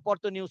বাবা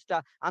পড়তো নিউজটা,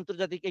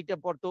 আন্তর্জাতিক এইটা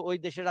পড়তো, ওই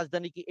দেশের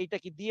রাজধানী কি, এইটা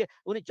কি, দিয়ে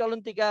উনি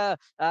চলন্তিকা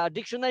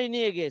ডিকশনারি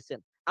নিয়ে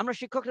গিয়েছেন। আমরা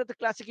শিক্ষকরা তো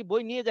ক্লাসে কি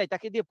বই নিয়ে যাই,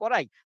 তাকে দিয়ে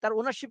পড়াই, তার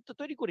ওনারশিপ তো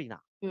তৈরি করি না।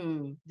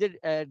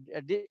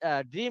 যে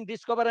ড্রিম,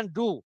 ডিসকভার এন্ড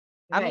ডু,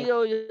 আমি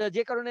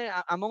যে কারণে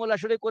মঙ্গল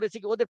আসরে করেছি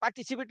কি, ওদের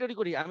পার্টিসিপেটরি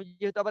করি। আমি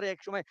যেহেতু আবার এক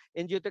সময়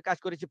এনজিও তে কাজ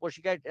করেছি,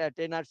 প্রশিক্ষক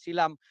ট্রেনার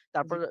ছিলাম,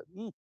 তারপর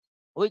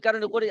ওই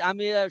কারণে করি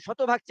আমি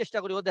শতভাগ চেষ্টা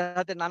করি, ওদের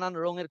হাতে নানান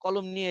রঙের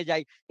কলম নিয়ে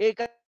যাই। এই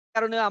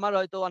কারণে আমার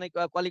হয়তো অনেক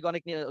কলিগ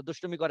অনেক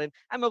দুষ্টুমি করেন,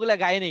 আমি ওগুলা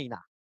গায়ে নেই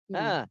না।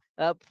 হ্যাঁ,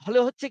 ফলে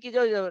হচ্ছে কি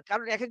যে,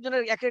 কারণ এক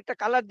একজনের এক একটা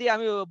কালার দিয়ে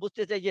আমি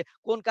বুঝতে চাই যে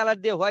কোন কালার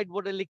দিয়ে হোয়াইট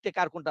বোর্ডে লিখতে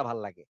কার কোনটা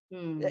ভালো লাগে।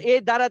 এই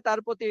দ্বারা তার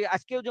প্রতি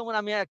আজকেও যেমন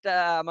আমি একটা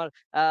আমার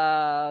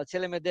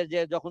ছেলে মেয়েদের যে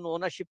যখন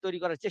ওনারশিপ তৈরি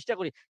করার চেষ্টা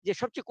করি, যে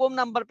সবচেয়ে কম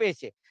নাম্বার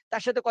পেয়েছে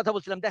তার সাথে কথা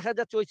বলছিলাম, দেখা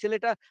যাচ্ছে ওই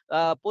ছেলেটা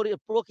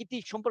প্রকৃতি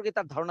সম্পর্কে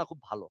তার ধারণা খুব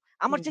ভালো,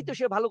 আমার চাইতে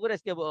সে ভালো করে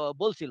আজকে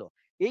বলছিল।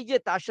 এই যে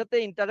তার সাথে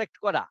ইন্টারাক্ট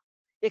করা,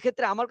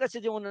 এক্ষেত্রে আমার কাছে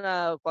যেমন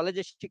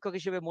কলেজের শিক্ষক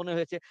হিসেবে মনে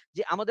হয়েছে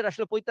যে আমাদের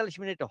আসলে 45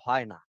 মিনিট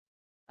হয় না,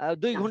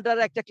 2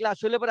 ঘন্টার একটা ক্লাস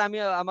হলে পরে আমি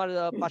আমার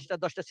 5টা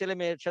 10টা ছেলে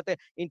মেয়ের সাথে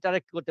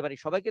ইন্টারেক্ট করতে পারি।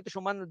 সবাইকে তো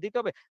সম্মান দিতে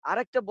হবে।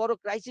 আরেকটা বড়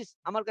ক্রাইসিস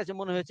আমার কাছে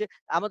মনে হয়েছে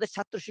আমাদের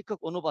ছাত্র শিক্ষক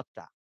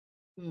অনুপাতটা।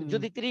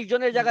 যদি 30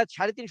 জনের জায়গায়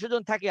 350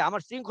 জন থাকে,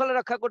 আমার শৃঙ্খলা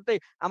রক্ষা করতে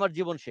আমার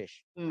জীবন শেষ।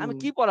 আমি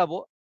কি পড়াবো?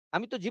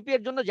 আমি তো জিপি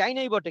এর জন্য যাই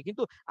নাই বটে,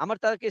 কিন্তু আমার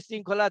তাকে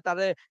শৃঙ্খলা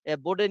তাদের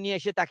বোর্ডে নিয়ে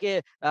এসে তাকে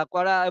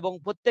করা, এবং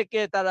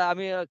প্রত্যেককে তারা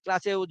আমি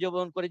ক্লাসে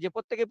উদযাপন করি যে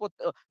প্রত্যেকে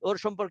ওর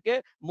সম্পর্কে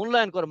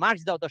মূল্যায়ন করে,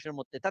 মার্কস দাও 10-এর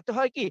মধ্যে। তাতে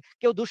হয় কি,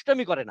 কেউ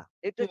দুষ্টামি করে না।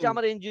 এটা হচ্ছে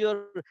আমার এনজিওর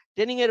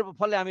ট্রেনিং এর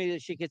ফলে আমি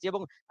শিখেছি।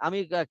 এবং আমি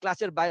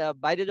ক্লাসের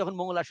বাইরে যখন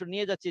মঙ্গল আসর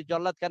নিয়ে যাচ্ছি,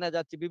 জল্লাদখানা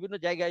যাচ্ছি, বিভিন্ন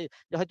জায়গায়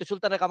হয়তো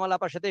সুলতানা কামাল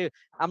আপার সাথে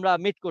আমরা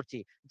মিট করছি,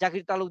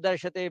 জাকির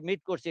তালুকদারের সাথে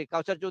মিট করছি,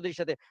 কাউসার চৌধুরীর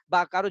সাথে, বা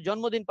কারো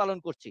জন্মদিন পালন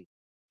করছি,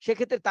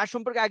 সেক্ষেত্রে তার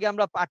সম্পর্কে আগে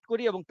আমরা পাঠ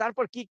করি, এবং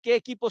তারপর কে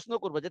কি প্রশ্ন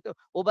করবো যাতে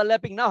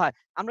ওভারল্যাপিং না হয়,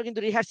 আমরা কিন্তু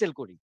রিহার্সেল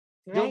করি।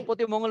 যেমন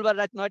প্রতি মঙ্গলবার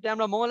রাত 9টায়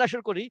আমরা মঙ্গল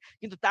আসর করি,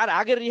 কিন্তু তার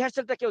আগের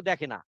রিহার্সেলটা কেউ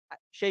দেখে না,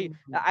 সেই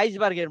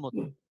আইসবার্গের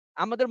মতো।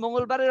 আমাদের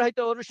মঙ্গলবারের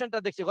হয়তো অনুষ্ঠানটা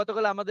দেখছি,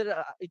 গতকাল আমাদের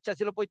ইচ্ছা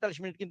ছিল 45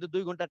 মিনিট, কিন্তু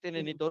 2 ঘন্টা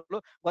টেনে নিতে হলো।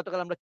 গতকাল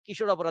আমরা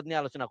কিশোর অপরাধ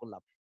নিয়ে আলোচনা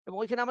করলাম, এবং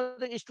ওইখানে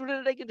আমাদের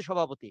স্টুডেন্টরাই কিন্তু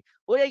সভাপতি।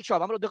 এই সব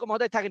আমরা অধ্যক্ষ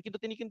মহোদয় থাকেন, কিন্তু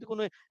তিনি কিন্তু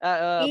কোনো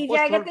এই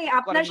জায়গাতে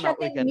আপনার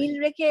সাথে মিল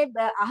রেখে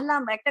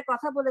আহলাম একটা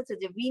কথা বলেছে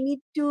যে we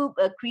need to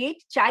create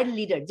child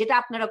leader, যেটা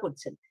আপনারা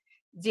করছেন,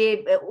 যে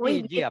ওই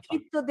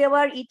নেতৃত্ব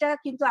দেওয়ার, এটা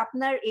কিন্তু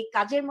আপনার এই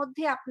কাজের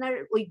মধ্যে আপনার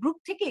ওই গ্রুপ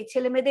থেকে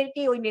ছেলে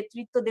মেয়েদেরকে ওই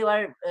নেতৃত্ব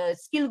দেওয়ার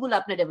স্কিল গুলো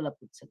আপনি ডেভেলপ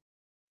করছেন।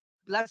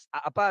 প্লাস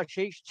আপা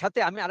সেই সাথে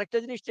আমি আরেকটা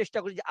জিনিস চেষ্টা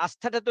করি যে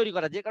আস্থাটা তৈরি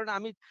করা, যে কারণে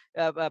আমি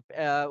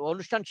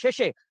অনুষ্ঠান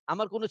শেষে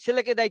আমার কোনো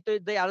ছেলেকে দায়িত্ব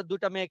দেয় আর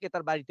 2টা মেয়েকে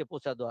তার বাড়িতে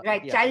পৌঁছা দেওয়া।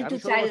 আমি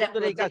 16 বছর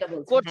ধরে এই কাজ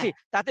করছি,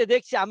 তাতে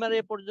দেখছি আমার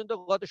এ পর্যন্ত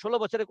গত 16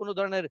 বছরে কোনো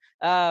ধরনের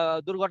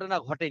দুর্ঘটনা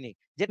ঘটেনি,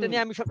 যেটা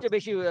নিয়ে আমি সবচেয়ে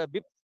বেশি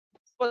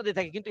বিপদে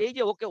থাকি। কিন্তু এই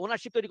যে ওকে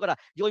ওনারশিপ তৈরি করা,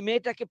 যে ওই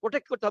মেয়েটাকে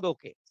প্রোটেক্ট করতে হবে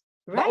ওকে,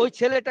 বা ওই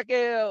ছেলেটাকে,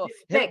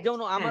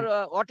 যেমন আমার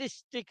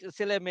অটিস্টিক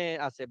ছেলে মেয়ে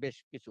আছে বেশ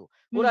কিছু,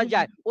 ওরা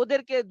যায়,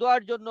 ওদেরকে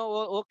দেওয়ার জন্য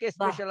ওকে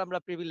স্পেশাল আমরা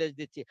প্রিভিলেজ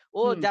দিচ্ছি।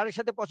 ও যার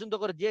সাথে পছন্দ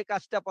করে, যে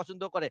কাজটা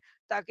পছন্দ করে,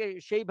 তাকে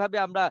সেইভাবে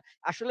আমরা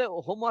আসলে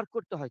হোমওয়ার্ক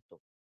করতে হয়। তো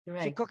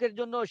শিক্ষকের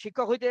জন্য,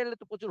 শিক্ষক হইতে গেলে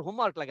তো প্রচুর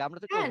হোমওয়ার্ক লাগে, আমরা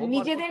তো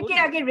নিজেদেরকে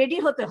আগে রেডি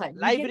হতে হয়,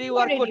 লাইব্রেরি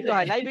ওয়ার্ক করতে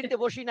হয়, লাইব্রেরিতে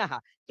বসি না,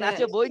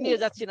 ক্লাসে বই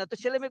নিয়ে যাচ্ছি না, তো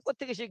ছেলে মেয়ে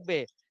কোত্থেকে শিখবে?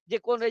 যে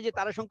কোন এই যে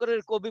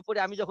তারাশঙ্করের কবি পড়ে,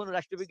 আমি যখন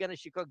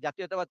রাষ্ট্রবিজ্ঞানের শিক্ষক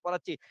জাতীয়তাবাদ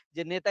পড়াচ্ছি,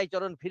 যে নেতাই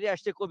চরণ ফিরে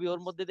আসছে কবি,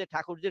 ওর মধ্যে যে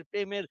ঠাকুরজির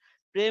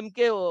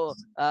প্রেমকে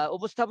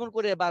উপস্থাপন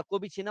করে, বা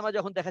কবি সিনেমা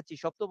যখন দেখাচ্ছি,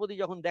 সপ্তপদী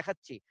যখন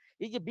দেখাচ্ছি,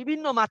 এই যে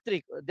বিভিন্ন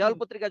মাত্রিক দেওয়াল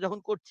পত্রিকা যখন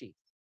করছি,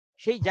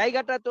 সেই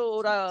জায়গাটা তো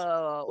ওরা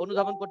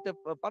অনুধাবন করতে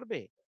পারবে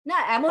না।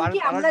 এমনকি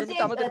আমরা যে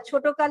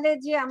ছোটকালে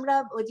যে আমরা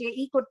ওই যে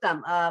করতাম,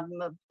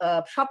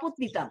 শপথ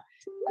নিতাম,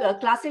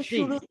 ক্লাসের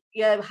শুরু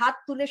হাত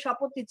তুলে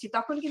শপথ নিচ্ছি,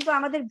 তখন কিন্তু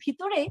আমাদের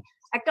ভিতরে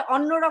একটা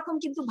অন্যরকম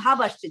কিন্তু ভাব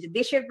আসছে, যে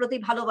দেশের প্রতি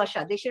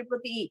ভালোবাসা, দেশের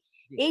প্রতি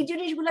এই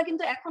জিনিসগুলা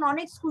কিন্তু এখন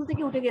অনেক স্কুল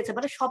থেকে উঠে গেছে।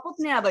 মানে শপথ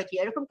নেওয়া আবার কি,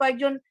 এরকম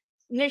কয়েকজন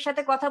এর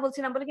সাথে কথা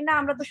বলছিলাম, বলে কি না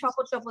আমরা তো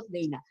শপথ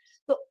নেই না।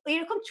 তো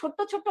এরকম ছোট্ট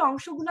ছোট্ট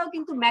অংশগুলাও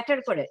কিন্তু ম্যাটার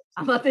করে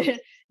আমাদের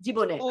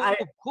জীবনে, আর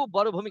খুব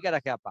বড় ভূমিকা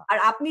রাখে আপা। আর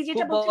আপনি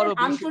যেটা বলছেন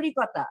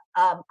আন্তরিকতা,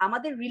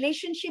 আমাদের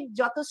রিলেশনশিপ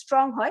যত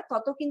স্ট্রং হয়,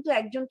 তত কিন্তু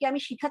একজনকে আমি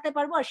শিখাতে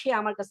পারবো আর সে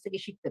আমার কাছ থেকে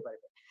শিখতে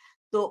পারবে।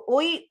 তো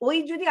ওই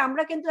যদি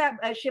আমরা কিন্তু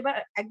সেবার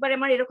একবার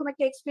আমার এরকম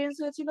একটা এক্সপিরিয়েন্স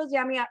হয়েছিল যে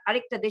আমি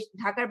আরেকটা দেশ,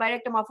 ঢাকার বাইরে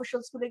একটা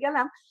মফস্বল স্কুলে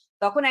গেলাম,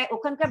 তখন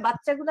ওখানকার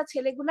বাচ্চাগুলা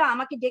ছেলেগুলা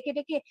আমাকে ডেকে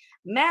ডেকে,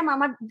 ম্যাম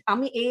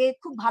আমি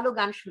খুব ভালো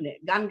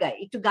গান গায়,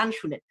 একটু গান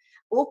শুনেন,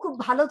 ও খুব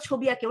ভালো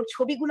ছবি আঁকে, ওর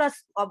ছবিগুলা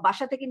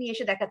বাসা থেকে নিয়ে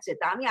এসে দেখাচ্ছে।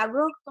 তা আমি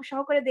আগ্রহ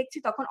সহকারে দেখছি,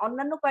 তখন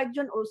অন্যান্য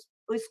কয়েকজন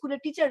ওই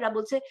স্কুলের টিচাররা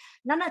বলছে,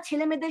 না না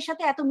ছেলে মেয়েদের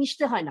সাথে এত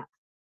মিশতে হয় না,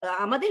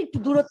 আমাদের একটু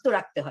দূরত্ব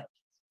রাখতে হয়।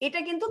 এটা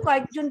কিন্তু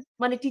কয়েকজন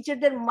মানে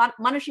টিচারদের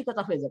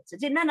মানসিকতা হয়ে যাচ্ছে,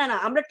 যে না না না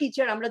আমরা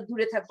টিচার, আমরা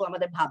দূরে থাকবো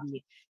আমাদের ভাব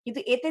নিয়ে। কিন্তু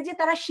এতে যে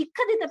তারা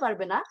শিক্ষা দিতে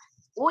পারবে না,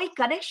 ওই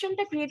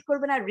কানেকশনটা ক্রিয়েট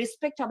করবে না,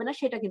 রেসপেক্ট হবে না,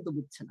 সেটা কিন্তু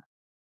বুঝছে না।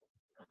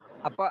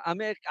 আপা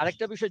আমি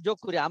আরেকটা বিষয় যোগ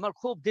করি, আমার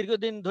খুব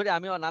দীর্ঘদিন ধরে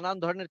আমি নানান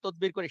ধরনের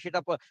তদবির করি, সেটা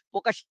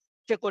প্রকাশ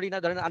করি না।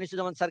 ধরেন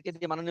আনিসুজ্জামান স্যারকে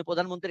দিয়ে মাননীয়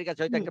প্রধানমন্ত্রীর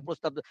কাছে হয়তো একটা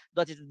প্রস্তাব,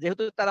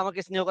 যেহেতু তারা আমাকে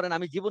স্নেহ করেন,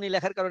 আমি জীবনী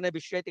লেখার কারণে,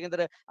 বিশ্ব সাহিত্য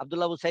কেন্দ্রে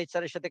আব্দুল্লাহ সাইদ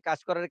স্যারের সাথে কাজ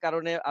করার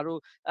কারণে, আরো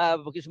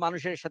কিছু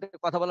মানুষের সাথে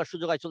কথা বলার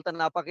সুযোগ হয়,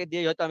 সুলতান আপাকে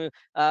দিয়ে হয়তো আমি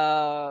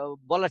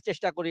বলার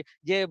চেষ্টা করি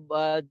যে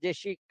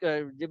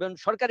যেমন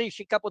সরকারি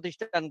শিক্ষা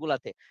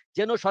প্রতিষ্ঠানগুলাতে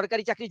যেন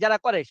সরকারি চাকরি যারা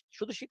করে,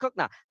 শুধু শিক্ষক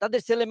না, তাদের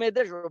ছেলে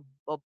মেয়েদের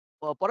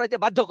পড়াইতে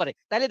বাধ্য করে,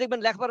 তাহলে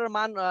দেখবেন লেখাপড়ার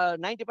মান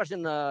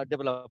 90%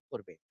 ডেভেলপ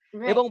করবে।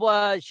 এবং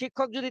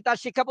শিক্ষক যদি তার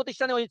শিক্ষা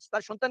প্রতিষ্ঠানে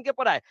তার সন্তানকে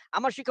পড়ায়,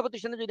 আমার শিক্ষা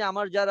প্রতিষ্ঠানে যদি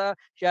আমার যারা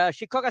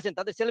শিক্ষক আছেন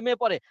তাদের ছেলে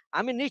মেয়ে পড়ে,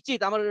 আমি নিশ্চিত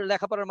আমার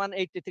লেখাপড়ার মান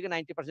 80 থেকে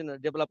 90%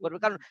 ডেভেলপ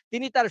করবে। কারণ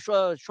তিনি তার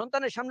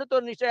সন্তানের সামনে তো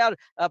নিশ্চয়ই আর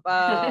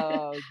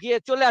গিয়ে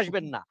চলে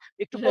আসবেন না,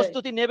 একটু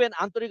প্রস্তুতি নেবেন,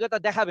 আন্তরিকতা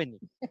দেখাবেন।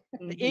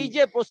 এই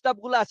যে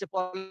প্রস্তাবগুলো আছে,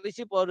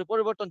 পলিসি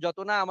পরিবর্তন যত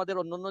না আমাদের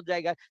অন্যান্য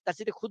জায়গায়, তার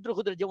সাথে ক্ষুদ্র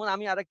ক্ষুদ্র, যেমন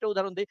আমি আরেকটা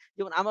উদাহরণ দিই,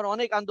 যেমন আমার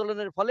অনেক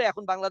আন্দোলনের ফলে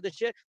এখন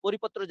বাংলাদেশে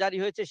পরিপত্র জারি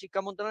হয়েছে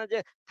শিক্ষা মন্ত্রণালয়, যে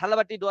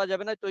থালাবাটি দেওয়া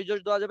যাবে না,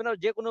 তৈজস দেওয়া যাবে না,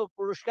 যে কোনো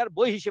পুরস্কার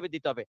বই হিসেবে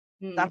দিতে হবে।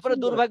 তারপরে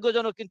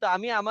দুর্ভাগ্যজনক, কিন্তু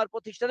আমি আমার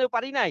প্রতিষ্ঠানেও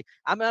পারি নাই,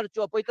 আমার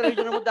 45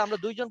 জনের মধ্যে আমরা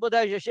 2 জন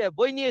বোধহয় এসে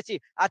বই নিয়েছি,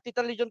 আর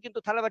 43 জন কিন্তু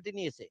থালাবাটি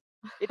নিয়েছে।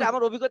 এটা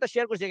আমার অভিজ্ঞতা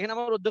শেয়ার করছি, এখানে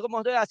আমার অধ্যক্ষ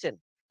মহোদয় আছেন।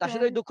 তার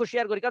সাথে ওই দুঃখ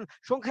শেয়ার করি, কারণ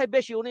সংখ্যায়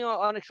বেশি, উনি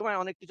অনেক সময়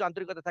অনেক কিছু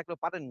আন্তরিকতা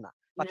থাকলেও পারেন না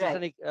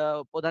প্রাতিষ্ঠানিক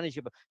প্রধান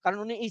হিসেবে, কারণ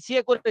উনি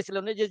ইসিএ করতেছিলেন,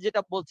 উনি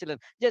যেটা বলছিলেন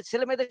যে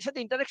ছেলে মেয়েদের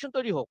সাথে ইন্টারাকশন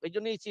তৈরি হোক, এই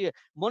জন্য ইসিএ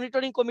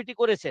মনিটরিং কমিটি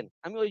করেছেন।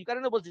 আমি ওই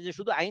কারণে বলছি যে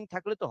শুধু আইন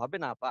থাকলে তো হবে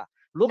না আপা,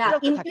 লোকটাও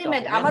তো থাকতে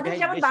হবে। আমাদের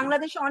যেমন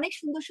বাংলাদেশে অনেক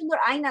সুন্দর সুন্দর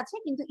আইন আছে,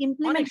 কিন্তু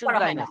ইমপ্লিমেন্ট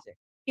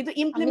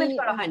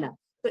করা হয় না,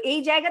 তো এই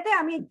জায়গাতে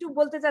আমি একটু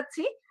বলতে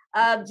চাচ্ছি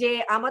যে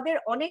আমাদের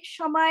অনেক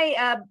সময়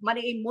মানে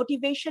এই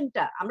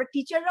মোটিভেশনটা, আমরা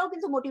টিচাররাও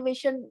কিন্তু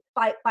মোটিভেশন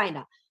পায়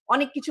না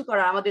অনেক কিছু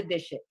করার আমাদের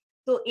দেশে।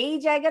 তো এই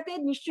জায়গাতে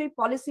নিশ্চয়ই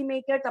পলিসি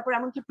মেকার, তারপর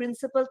এমনকি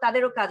প্রিন্সিপাল,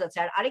 তাদেরও কাজ আছে।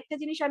 আর আরেকটা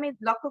জিনিস আমি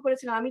লক্ষ্য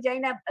করেছিলাম, আমি জানি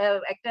না,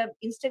 একটা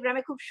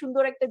ইনস্টাগ্রামে খুব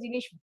সুন্দর একটা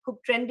জিনিস খুব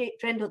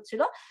ট্রেন্ড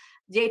হচ্ছিল,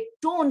 যে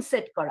টোন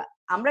সেট করা।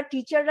 আমরা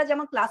টিচাররা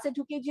যেমন ক্লাসে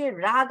ঢুকে যে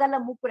রাগ আলা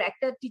মুখ করে,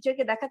 একটা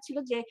টিচারকে দেখাচ্ছিল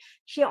যে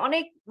সে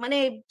অনেক মানে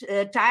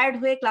টায়ার্ড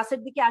হয়ে ক্লাসের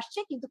দিকে আসছে,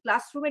 কিন্তু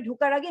ক্লাসরুমে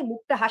ঢুকার আগে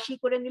মুখটা হাসি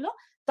করে নিল,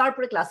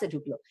 তারপরে ক্লাসে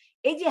ঢুকলো।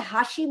 এই যে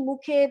হাসি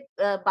মুখে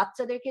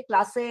বাচ্চাদেরকে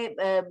ক্লাসে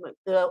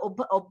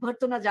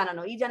অভ্যর্থনা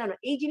জানানো,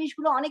 এই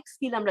জিনিসগুলো অনেক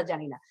স্কিল আমরা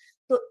জানি না।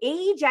 তো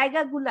এই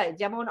জায়গাগুলায়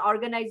যেমন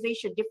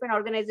অর্গানাইজেশন, ডিফারেন্ট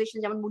অর্গানাইজেশন,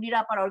 যেমন মুনিরা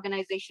আপার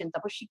অর্গানাইজেশন,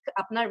 তারপর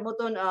আপনার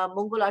মতন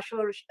মঙ্গল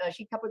আসর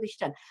শিক্ষা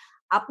প্রতিষ্ঠান,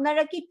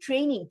 আপনারা কি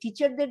ট্রেনিং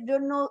টিচারদের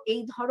জন্য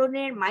এই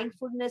ধরনের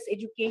মাইন্ডফুলনেস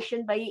এডুকেশন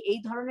বা এই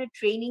ধরনের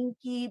ট্রেনিং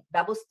কি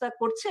ব্যবস্থা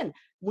করছেন?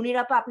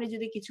 মুনিরা আপা, আপনি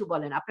যদি কিছু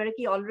বলেন, আপনারা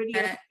কি অলরেডি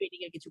ট্রেনিং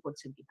এর কিছু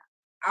করছেন কিনা?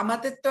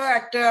 আমাদের তো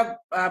একটা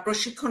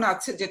প্রশিক্ষণ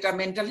আছে যেটা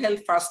mental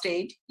health first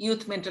aid,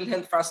 youth mental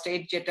health first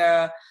aid, যেটা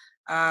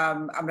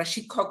আমরা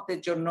শিক্ষকদের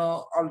জন্য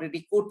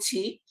অলরেডি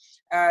করছি,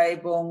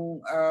 এবং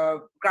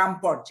গ্রাম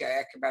পর্যায়ে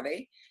একেবারে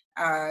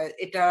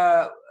এটা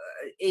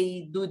এই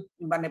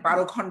মানে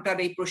 12 ঘন্টার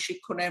এই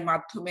প্রশিক্ষণের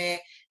মাধ্যমে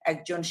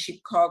একজন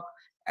শিক্ষক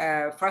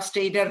ফার্স্ট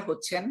এইডার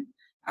হচ্ছেন,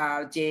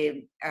 যে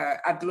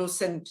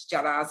অ্যাডোলেসেন্ট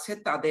যারা আছে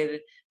তাদের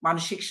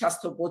মানসিক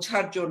স্বাস্থ্য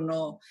বোঝার জন্য,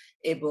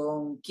 এবং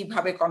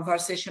কিভাবে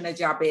কনভারসেশনে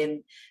যাবেন,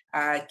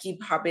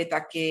 কিভাবে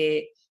তাকে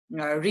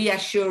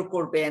রিঅ্যাসিওর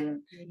করবেন,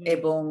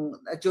 এবং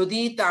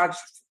যদি তার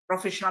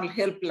প্রফেশনাল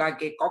হেল্প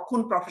লাগে কখন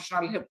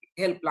প্রফেশনাল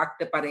হেল্প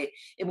লাগতে পারে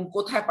এবং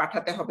কোথায়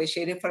পাঠাতে হবে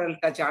সেই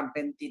রেফারেলটা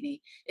জানবেন তিনি।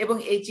 এবং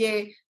এই যে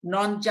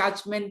নন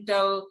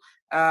জাজমেন্টাল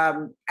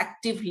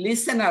অ্যাক্টিভ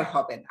লিসেনার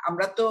হবেন।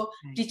 আমরা তো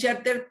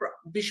টিচারদের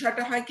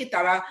বিষয়টা হয় কি,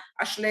 তারা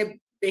আসলে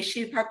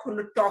বেশিরভাগ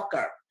হলো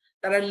টকার,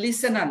 তারা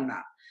লিসেনার না।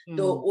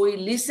 তো ওই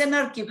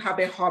লিসেনার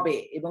কিভাবে হবে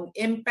এবং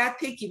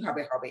এমপ্যাথি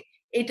কিভাবে হবে,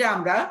 এটা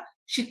আমরা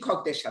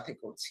শিক্ষকদের সাথে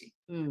করছি।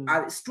 আর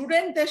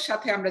স্টুডেন্টদের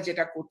সাথে আমরা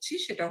যেটা করছি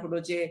সেটা হলো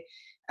যে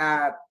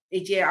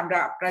এই যে আমরা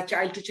আপনারা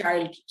চাইল্ড টু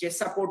চাইল্ড যে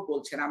সাপোর্ট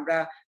বলছেন, আমরা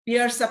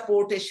পিয়ার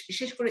সাপোর্ট,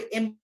 বিশেষ করে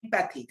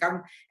এমপ্যাথি, কারণ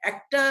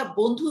একটা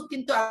বন্ধু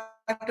কিন্তু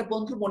একটা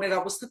বন্ধুর মনের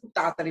অবস্থা খুব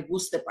তাড়াতাড়ি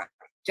বুঝতে পারে,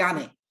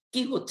 জানে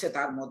কি হচ্ছে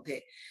তার মধ্যে,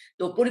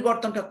 তো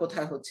পরিবর্তনটা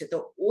কোথায় হচ্ছে। তো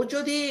ও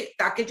যদি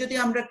তাকে যদি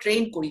আমরা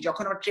ট্রেন করি,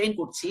 যখন আমরা ট্রেন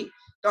করছি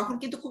তখন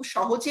কিন্তু খুব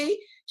সহজেই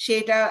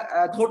সেটা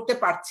ধরতে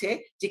পারছে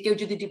যে কেউ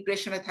যদি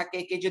ডিপ্রেশনে থাকে,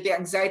 কেউ যদি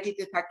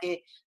অ্যাংজাইটিতে থাকে,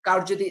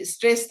 কারোর যদি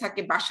স্ট্রেস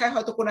থাকে, বাসায়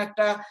হয়তো কোনো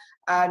একটা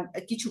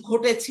কিছু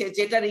ঘটেছে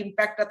যেটার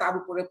ইম্প্যাক্টটা তার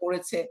উপরে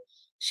পড়েছে,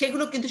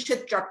 সেগুলো কিন্তু সে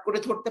চট করে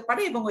ধরতে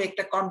পারে এবং ওই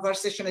একটা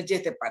কনভারসেশনে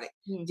যেতে পারে,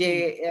 যে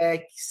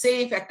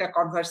সেফ একটা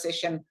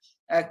কনভারসেশন,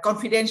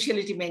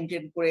 কনফিডেন্সিয়ালিটি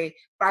মেনটেন করে,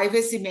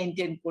 প্রাইভেসি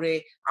মেনটেন করে,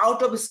 আউট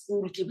অফ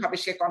স্কুল কিভাবে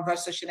সে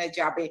কনভারসেশনে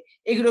যাবে,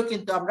 এগুলো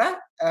কিন্তু আমরা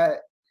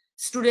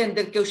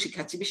স্টুডেন্টদেরকেও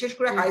শিখাচ্ছি। বিশেষ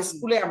করে হাই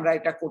স্কুলে আমরা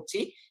এটা করছি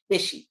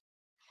বেশি,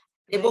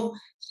 এবং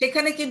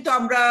সেখানে কিন্তু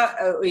আমরা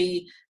ওই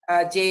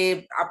যে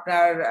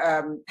আপনার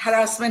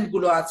হ্যারাসমেন্ট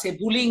গুলো আছে,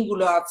 বুলিং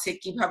গুলো আছে,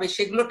 কিভাবে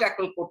সেগুলো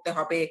ট্যাকল করতে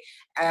হবে,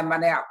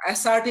 মানে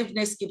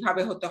অ্যাসার্টিভনেস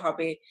কিভাবে হতে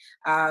হবে,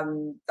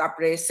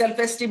 তারপরে সেলফ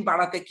এস্টিম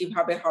বাড়াতে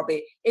কিভাবে হবে,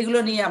 এগুলো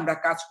নিয়ে আমরা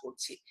কাজ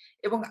করছি।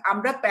 এবং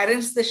আমরা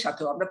প্যারেন্টসদের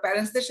সাথেও,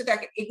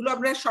 এগুলো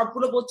আমরা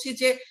সবগুলো বলছি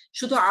যে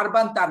শুধু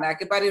আরবান তা না,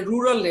 একেবারে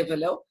রুরাল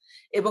লেভেলেও।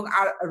 এবং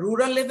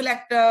রুরাল লেভেলে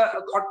একটা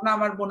ঘটনা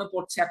আমার মনে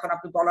পড়ছে এখন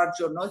আপনি বলার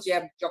জন্য, যে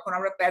যখন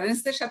আমরা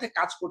প্যারেন্টসদের সাথে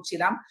কাজ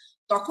করছিলাম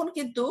তখন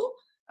কিন্তু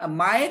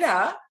মায়েরা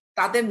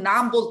তাদের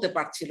নাম বলতে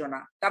পারছিল না,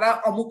 তারা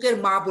অমুকের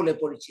মা বলে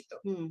পরিচিত,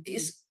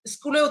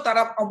 স্কুলেও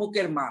তারা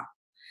অমুকের মা।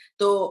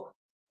 তো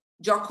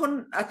যখন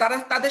তারা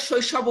তাদের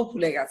শৈশবও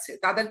ভুলে গেছে,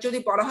 তাদের যদি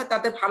বলা হয়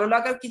তাদের ভালো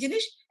লাগার কি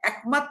জিনিস,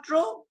 একমাত্র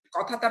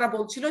কথা তারা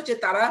বলছিল যে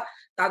তারা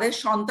তাদের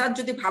সন্তান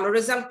যদি ভালো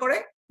রেজাল্ট করে,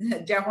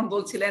 যেমন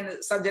বলছিলেন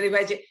সঞ্জারি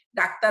ভাই যে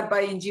ডাক্তার বা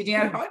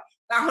ইঞ্জিনিয়ার হয়,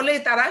 তাহলেই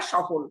তারা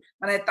সফল,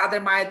 মানে তাদের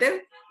মায়েদের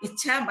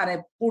ইচ্ছা মানে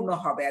পূর্ণ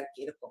হবে আর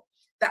কি, এরকম।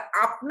 তা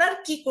আপনার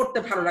কি করতে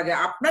ভালো লাগে,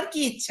 আপনার কি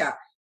ইচ্ছা,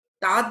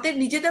 তাদের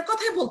নিজেদের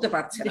কথাই বলতে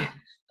পারছে না।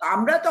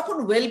 আমরা তখন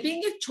ওয়েলবিং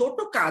এর ছোট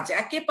কাজ,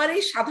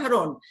 একেবারেই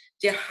সাধারণ,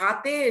 যে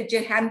হাতে যে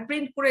হ্যান্ড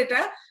প্রিন্ট করে,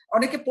 এটা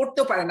অনেকে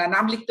পড়তেও পারে না,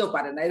 নাম লিখতেও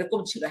পারে না, এরকম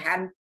ছিল,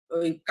 হ্যান্ড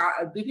ওই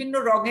বিভিন্ন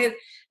রঙের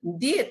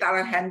দিয়ে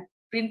তারা হ্যান্ড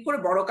প্রিন্ট করে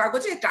বড়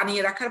কাগজে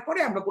টানিয়ে রাখার পরে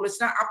আমরা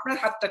বলেছিলাম আপনার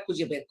হাতটা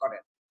খুঁজে বের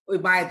করেন, ওই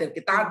মায়েদেরকে,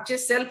 তার যে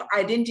সেলফ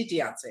আইডেন্টিটি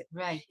আছে,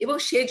 এবং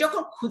সে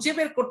যখন খুঁজে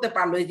বের করতে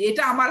পারলো যে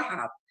এটা আমার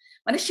হাত,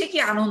 মানে সে কি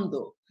আনন্দ।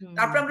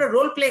 তারপর আমরা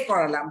রোল প্লে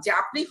করালাম যে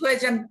আপনি হয়ে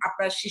যান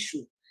আপনার শিশু,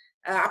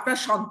 আপনার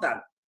সন্তান,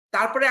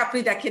 তারপরে আপনি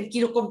দেখেন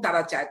কিরকম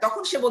তারা চায়,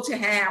 তখন সে বলছে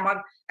হ্যাঁ আমার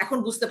এখন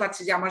বুঝতে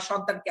পারছি যে আমার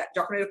সন্তানকে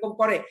যখন এরকম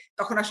করে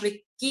তখন আসলে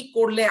কি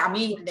করলে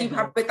আমি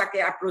কিভাবে তাকে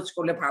অ্যাপ্রোচ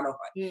করলে ভালো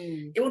হয়।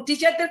 এবং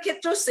টিচারদের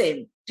ক্ষেত্রেও সেম,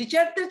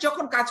 টিচারদের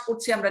যখন কাজ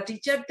করছি আমরা,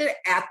 টিচারদের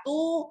এত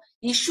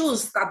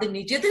ইস্যুস, তাদের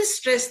নিজেদের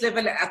স্ট্রেস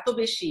লেভেল এত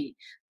বেশি।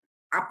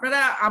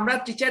 আমরা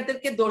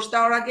টিচারদেরকে দোষ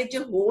দেওয়ার আগে যে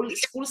হোল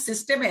স্কুল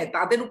সিস্টেমে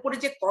তাদের উপরে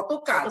যে কত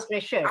কাজ,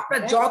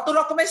 আপনার যত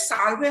রকমের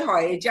সার্ভে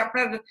হয়, এই যে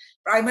আপনার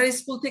প্রাইমারি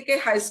স্কুল থেকে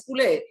হাই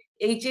স্কুলে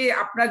এই যে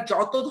আপনার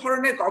যত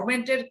ধরনের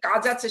গভর্নমেন্টের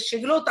কাজ আছে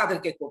সেগুলোও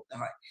তাদেরকে করতে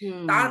হয়।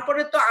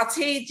 তারপরে তো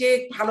আছেই যে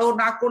ভালো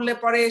না করলে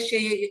পরে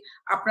সেই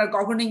আপনার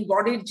গভর্নিং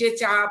বডির যে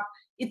চাপ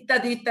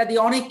ইত্যাদি ইত্যাদি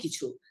অনেক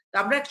কিছু।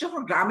 আমরা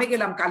যখন গ্রামে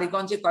গেলাম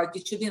কালীগঞ্জে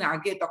কিছুদিন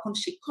আগে, তখন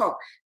শিক্ষক,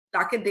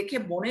 তাকে দেখে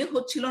মনে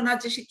হচ্ছিল না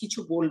যে সে কিছু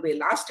বলবে।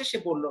 লাস্টে সে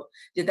বলল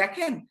যে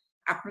দেখেন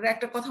আপনারা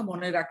একটা কথা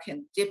মনে রাখেন,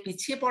 যে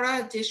পিছিয়ে পড়া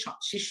যে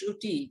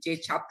শিশুটি, যে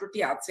ছাত্রটি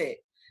আছে,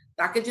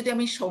 তাকে যদি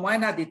আমি সময়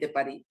না দিতে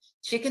পারি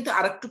সে কিন্তু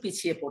আরেকটু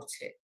পিছিয়ে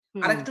পড়ছে,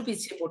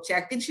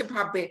 একদিন সে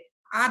ভাববে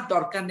আর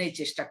দরকার নেই,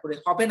 চেষ্টা করে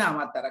হবে না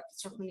আমার দ্বারা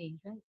কিছু।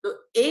 তো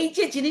এই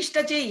যে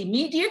জিনিসটা যে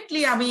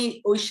ইমিডিয়েটলি আমি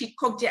ওই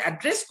শিক্ষক যে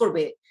অ্যাড্রেস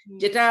করবে,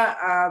 যেটা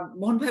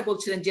মোহন ভাই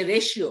বলছিলেন যে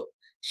রেশিও,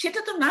 সেটা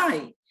তো নাই।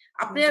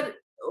 আপনার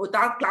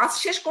তার ক্লাস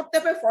শেষ করতে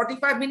হবে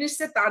 45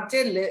 মিনিটসে, তার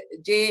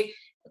যে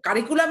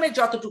কারিকুলামের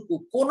যতটুকু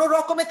কোন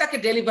রকমে তাকে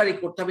ডেলিভারি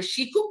করতে হবে,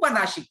 শিখুক বা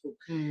না শিখুক।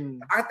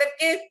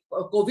 তাদেরকে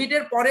কোভিড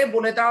এর পরে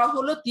বলে দেওয়া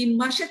হলো 3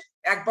 মাসে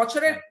 1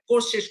 বছরের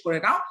কোর্স শেষ করে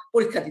নাও,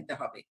 পরীক্ষা দিতে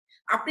হবে।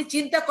 আপনি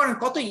চিন্তা করেন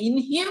কত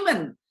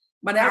ইনহিউম্যান,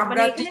 মানে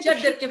আমরা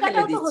টিচারদেরকে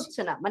ফেলে দিচ্ছি।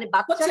 হচ্ছে না, মানে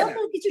বাচ্চারাও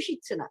তো কিছু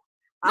শিখছে না।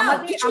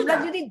 আমরা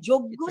যদি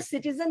যোগ্য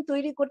সিটিজেন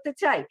তৈরি করতে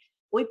চাই,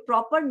 ওই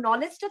প্রপার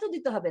নলেজটা তো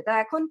দিতে হবে। তা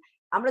এখন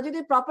আমরা যদি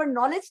প্রপার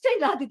নলেজটাই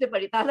না দিতে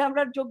পারি, তাহলে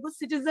আমরা যোগ্য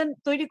সিটিজেন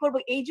তৈরি করব।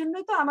 এই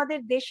জন্যই তো আমাদের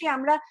দেশে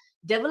আমরা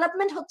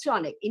ডেভেলপমেন্ট হচ্ছে,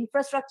 অনেক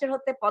ইনফ্রাস্ট্রাকচার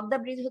হচ্ছে, পদ্মা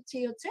ব্রিজ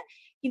হচ্ছে,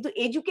 কিন্তু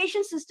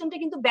এডুকেশন সিস্টেমটা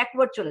কিন্তু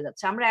ব্যাকওয়ার্ড চলে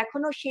যাচ্ছে। আমরা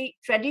এখনো সেই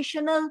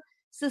ট্র্যাডিশনাল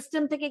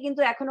সিস্টেম থেকে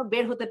কিন্তু এখনো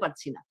বের হতে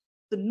পারছি না।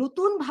 তো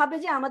নতুন ভাবে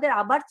যে আমাদের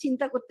আবার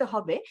চিন্তা করতে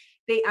হবে,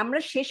 তাই আমরা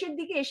শেষের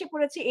দিকে এসে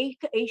পড়েছি।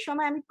 এই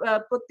সময় আমি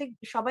প্রত্যেক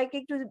সবাইকে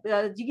একটু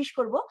জিজ্ঞেস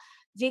করব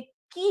যে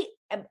কি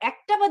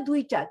একটা বা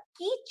দুইটা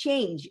কি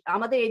চেঞ্জ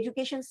আমাদের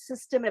এডুকেশন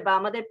সিস্টেমে বা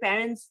আমাদের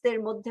প্যারেন্টসদের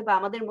মধ্যে বা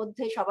আমাদের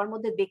মধ্যে সবার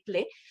মধ্যে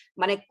দেখলে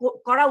মানে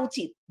করা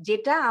উচিত,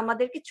 যেটা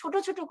আমাদেরকে ছোট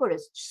ছোট করে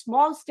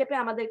স্মল স্টেপে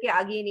আমাদেরকে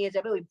আগিয়ে নিয়ে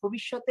যাবে ওই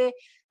ভবিষ্যতে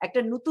একটা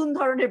নতুন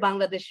ধরনের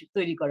বাংলাদেশ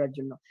তৈরি করার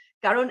জন্য।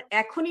 কারণ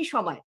এখনই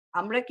সময়,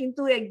 আমরা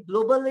কিন্তু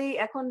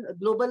এখন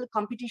গ্লোবাল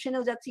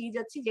কম্পিটিশনেও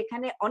যাচ্ছি,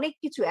 যেখানে অনেক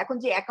কিছু এখন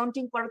যে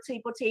অ্যাকাউন্টিং পড়াচ্ছে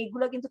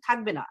এইগুলো কিন্তু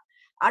থাকবে না।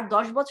 আর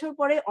 10 বছর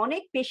পরে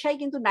অনেক পেশাই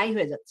কিন্তু নাই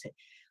হয়ে যাচ্ছে।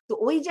 তো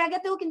ওই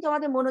জায়গাতেও কিন্তু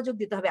আমাদের মনোযোগ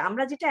দিতে হবে।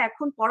 আমরা যেটা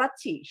এখন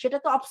পড়াচ্ছি সেটা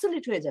তো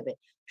অবসলিট হয়ে যাবে।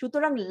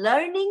 সুতরাং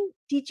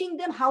teaching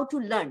them how to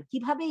learn,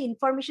 কিভাবে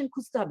ইনফরমেশন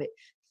খুঁজতে হবে।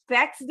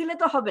 ফ্যাক্টস দিলে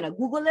তো হবে না,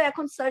 গুগলে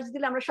এখন সার্চ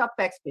দিলে আমরা সব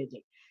ফ্যাক্টস পেয়ে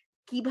যাই।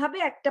 কিভাবে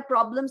একটা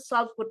প্রবলেম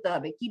সলভ করতে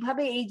হবে,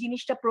 কিভাবে এই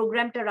জিনিসটা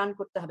প্রোগ্রামটা রান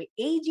করতে হবে,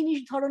 এই জিনিস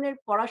ধরনের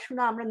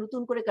পড়াশোনা আমরা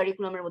নতুন করে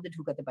কারিকুলামের মধ্যে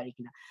ঢুকাতে পারি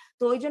কিনা।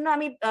 তো ওই জন্য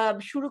আমি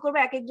শুরু করবো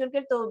এক একজনকে।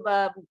 তো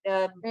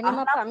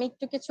আমি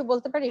একটু কিছু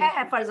বলতে পারি?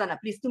 হ্যাঁ ফারজানা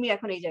প্লিজ, তুমি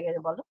এখন এই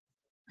জায়গায় বলো।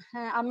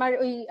 হ্যাঁ,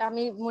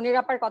 আমি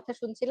মনির আপার কথা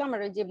শুনছিলাম,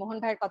 আর ওই যে মোহন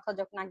ভাইয়ের কথা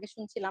যখন আগে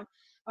শুনছিলাম,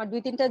 আমার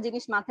 2-3টা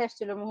জিনিস মাথায়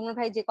আসছিল। মোহন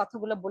ভাই যে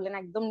কথাগুলো বললেন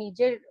একদম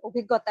নিজের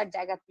অভিজ্ঞতার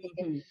জায়গা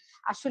থেকে।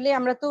 আসলে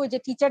আমরা তো ওই যে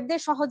টিচারদের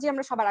সহজে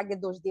আমরা সবার আগে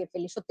দোষ দিয়ে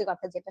ফেলি, সত্যি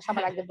কথা যেটা,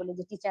 সবার আগে বলি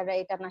যে টিচাররা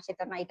এটা না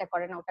সেটা না, এটা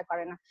করে না ওটা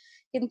করে না।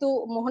 কিন্তু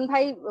মোহন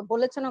ভাই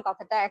বলেছেন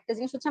কথাটা, একটা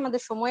জিনিস হচ্ছে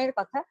আমাদের সময়ের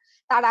কথা।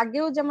 তার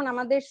আগেও যেমন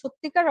আমাদের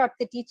সত্যিকার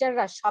অর্থে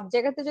টিচাররা সব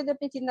জায়গাতে, যদি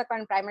আপনি চিন্তা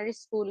করেন প্রাইমারি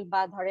স্কুল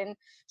বা ধরেন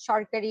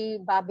সরকারি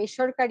বা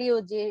বেসরকারিও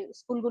যে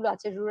স্কুলগুলো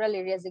আছে রুরাল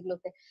এরিয়া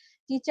যেগুলোতে,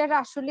 টিচাররা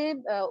আসলে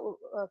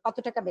কত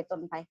টাকা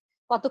বেতন পায়,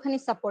 কতখানি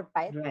সাপোর্ট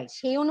পায়,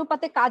 সেই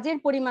অনুপাতে কাজের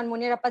পরিমাণ,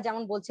 মনির আপা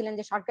যেমন বলছিলেন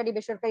যে সরকারি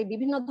বেসরকারি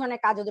বিভিন্ন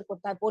ধরনের কাজ ওদের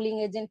করতে হয়, পোলিং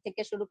এজেন্ট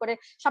থেকে শুরু করে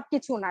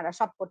সবকিছু ওনারা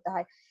সব করতে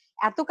হয়।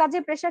 এত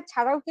কাজের প্রেশার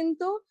ছাড়াও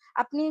কিন্তু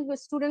আপনি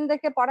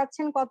স্টুডেন্টদেরকে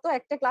পড়াচ্ছেন, কত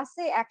একটা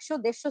ক্লাসে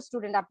 100-150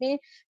 স্টুডেন্ট, আপনি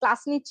ক্লাস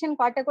নিচ্ছেন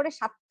কয়টা করে,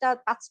 7টা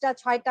 5টা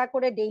 6টা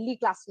করে ডেইলি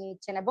ক্লাস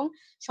নিচ্ছেন, এবং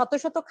শত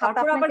শত খাতা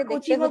আপনাকে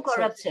দেখতে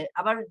হচ্ছে,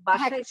 আবার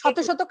শত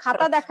শত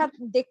খাতা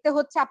দেখতে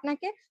হচ্ছে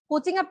আপনাকে,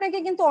 কোচিং আপনাকে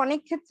কিন্তু অনেক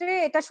ক্ষেত্রে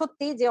এটা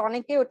সত্যি যে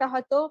অনেকে ওটা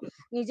হয়তো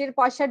নিজের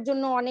পয়সার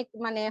জন্য অনেক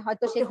মানে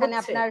হয়তো সেখানে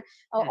আপনার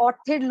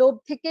অর্থের লোভ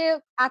থেকে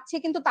আছে,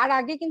 কিন্তু তার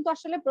আগে কিন্তু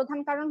আসলে প্রধান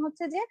কারণ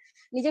হচ্ছে যে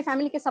নিজের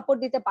ফ্যামিলিকে সাপোর্ট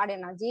দিতে পারে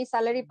না, যে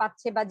স্যালারি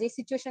পাচ্ছে বা যে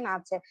সিচুয়েশন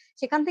আছে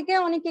সেখান থেকে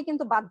অনেকে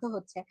কিন্তু বাধ্য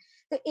হচ্ছে।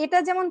 তো এটা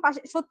যেমন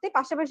সত্যি,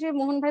 পাশাপাশি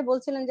মোহন ভাই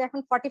বলছিলেন যে এখন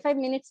 45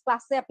 মিনিটস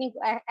ক্লাসে আপনি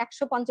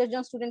 150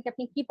 জন স্টুডেন্টকে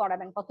আপনি কি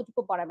পড়াবেন,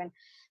 কতটুকু পড়াবেন।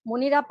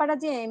 মনির আপারা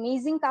যে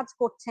অ্যামেজিং কাজ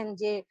করছেন,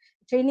 যে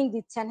ট্রেনিং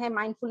দিচ্ছেন, হ্যাঁ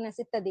মাইন্ডফুলনেস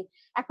ইত্যাদি,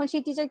 এখন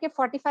সেই টিচারকে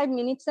 45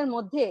 মিনিটস এর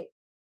মধ্যে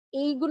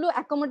এইগুলো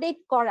অ্যাকোমোডেট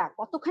করা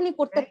কতখানি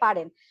করতে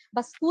পারেন,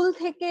 বা স্কুল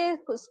থেকে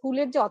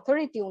স্কুলের যে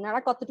অথরিটি ওনারা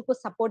কতটুকু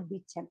সাপোর্ট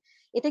দিচ্ছেন,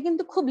 এটা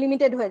কিন্তু খুব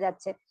লিমিটেড হয়ে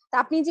যাচ্ছে। তা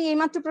আপনি যে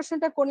এইমাত্র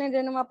প্রশ্নটা করলেন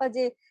রেনুমাপা,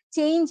 যে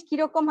চেঞ্জ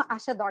কিরকম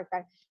আসা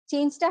দরকার,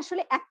 চেঞ্জটা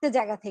আসলে একটা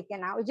জায়গা থেকে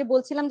না, ওই যে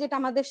বলছিলাম যেটা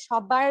আমাদের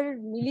সবার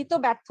মিলিত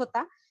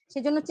ব্যর্থতা,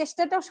 সেজন্য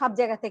চেষ্টাটাও সব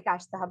জায়গা থেকে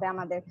আসতে হবে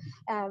আমাদের,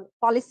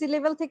 পলিসি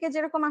লেভেল থেকে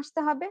যেরকম আসতে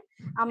হবে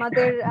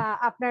আমাদের,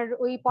 আপনার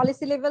ওই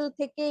পলিসি লেভেল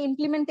থেকে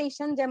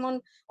ইমপ্লিমেন্টেশন, যেমন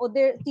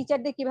ওদের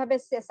টিচারদের কিভাবে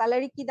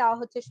স্যালারি কি দেওয়া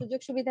হচ্ছে, সুযোগ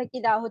সুবিধা কি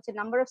দেওয়া হচ্ছে,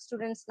 number of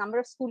students, number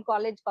of school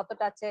college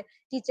কতটা আছে,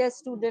 টিচার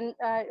স্টুডেন্ট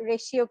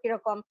রেশিও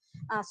কিরকম,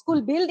 স্কুল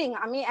বিল্ডিং।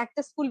 আমি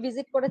একটা স্কুল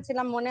ভিজিট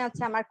করেছিলাম, মনে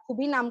আছে আমার,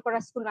 খুবই নামকরা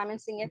স্কুল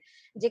ময়মনসিংহ এর,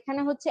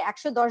 যেখানে হচ্ছে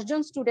 110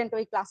 জন স্টুডেন্ট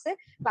ওই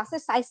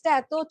ক্লাসের সাইজটা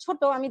এত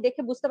ছোট, আমি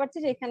দেখে বুঝতে পারছি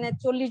যে এখানে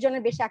 40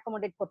 জনের বেশি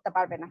অ্যাকোমোডেট করতে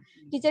পারবে না।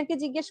 টিচারকে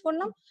জিজ্ঞেস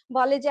করলাম,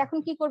 বলে যে এখন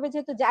কি করবে,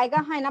 যেহেতু জায়গা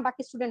হয় না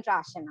বাকি স্টুডেন্টরা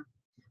আসে না।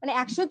 মানে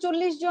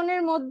 140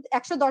 জনের মধ্যে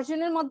 110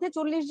 জনের মধ্যে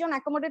 40 জন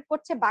অ্যাকোমোডেট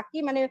করছে, বাকি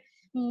মানে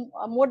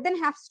মোর দেন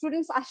হাফ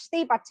স্টুডেন্টস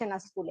আসতেই পারছে না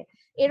স্কুলে।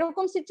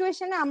 এরকম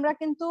সিচুয়েশনে আমরা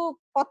কিন্তু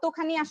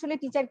কতখানি আসলে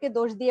টিচারকে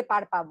দোষ দিয়ে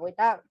পার পাবো?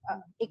 এটা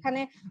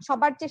এখানে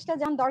সবার চেষ্টা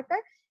যেমন দরকার।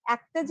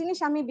 একটা জিনিস,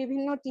 আমি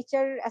বিভিন্ন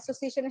টিচার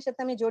অ্যাসোসিয়েশনের সাথে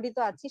আমি জড়িত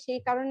আছি,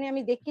 সেই কারণে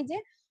আমি দেখি যে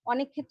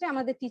অনেক ক্ষেত্রে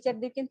আমাদের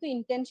টিচারদের কিন্তু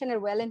ইন্টেনশনের,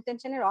 ওয়েল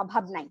ইন্টেনশনের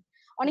অভাব নাই,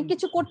 অনেক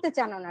কিছু করতে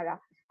চান ওনারা।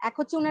 এক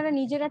হচ্ছে ওনারা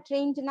নিজেরা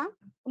ট্রেইনড না।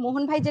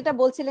 মোহন ভাই যেটা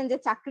বলছিলেন যে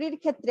চাকরির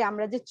ক্ষেত্রে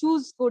আমরা যে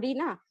চুজ করি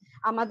না,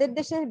 আমাদের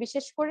দেশে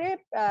বিশেষ করে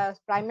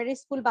প্রাইমারি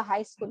স্কুল বা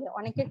হাই স্কুলে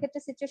অনেকের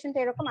ক্ষেত্রে সিচুয়েশনটা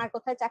এরকম, আর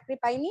কোথায় চাকরি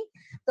পাইনি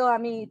তো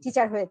আমি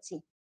টিচার হয়েছি,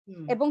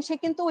 এবং সে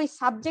কিন্তু ওই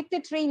সাবজেক্টে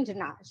ট্রেইনড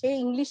না, সে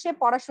ইংলিশে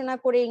পড়াশোনা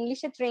করে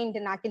ইংলিশে ট্রেইনড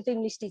না, কিন্তু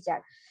ইংলিশ টিচার,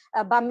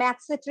 বা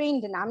ম্যাথসে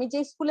ট্রেইনড না। আমি যে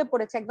স্কুলে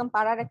পড়েছি, একদম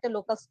পাড়ার একটা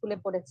লোকাল স্কুলে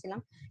পড়েছিলাম,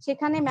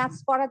 সেখানে ম্যাথস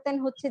পড়াতেন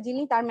হচ্ছে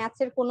যিনি, তার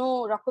ম্যাথসের কোনো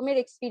রকমের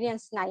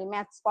এক্সপিরিয়েন্স নাই,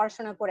 ম্যাথস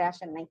পড়াশোনা করে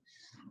আসেন নাই।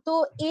 তো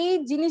এই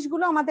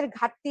জিনিসগুলো আমাদের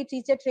ঘাটতি,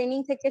 টিচার ট্রেনিং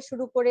থেকে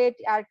শুরু করে।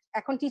 আর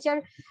এখন টিচার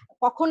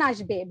কখন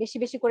আসবে, বেশি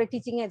বেশি করে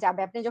টিচিং এ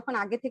যাবে, আপনি যখন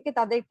আগে থেকে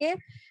তাদেরকে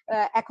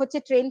এক হচ্ছে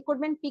ট্রেন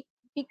করবেন,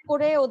 পিক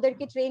করে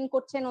ওদেরকে ট্রেন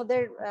করছেন,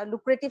 ওদের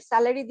লুক্রেটিভ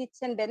স্যালারি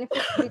দিচ্ছেন,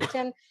 বেনিফিট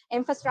দিচ্ছেন,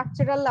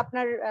 ইনফ্রাস্ট্রাকচারাল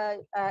আপনার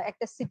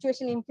একটা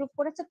সিচুয়েশন ইমপ্রুভ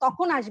করেছে,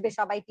 তখন আসবে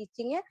সবাই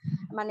টিচিং এ,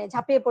 মানে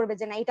ঝাঁপিয়ে পড়বে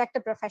যে না এটা একটা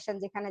প্রফেশন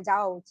যেখানে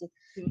যাওয়া উচিত।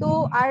 তো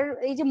আর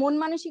এই যে মন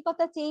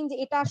মানসিকতা চেঞ্জ,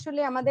 এটা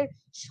আসলে আমাদের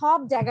সব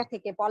জায়গা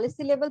থেকে,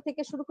 পলিসি লেভেল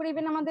থেকে শুরু করে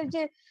ইভেন আমাদের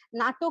যে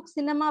নাটক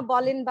সিনেমা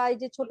বলেন বা এই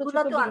যে ছোট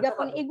ছোট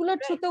বিজ্ঞাপন,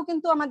 এগুলোর থ্রুতেও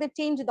কিন্তু আমাদের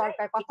চেঞ্জ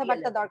দরকার,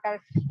 কথাবার্তা দরকার,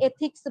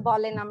 এথিক্স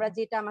বলেন, আমরা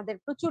যেটা আমাদের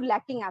প্রচুর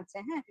ল্যাকিং আছে।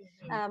 হ্যাঁ,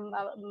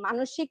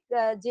 মানসিক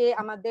যে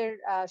আমাদের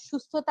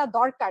সুস্থতা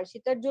দরকার,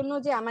 সেটার জন্য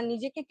যে আমার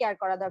নিজেকে কেয়ার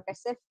করা দরকার,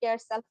 সেলফ কেয়ার,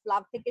 সেলফ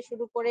লাভ থেকে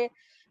শুরু করে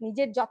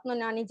নিজের যত্ন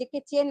নেওয়া, নিজেকে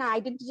চেনা,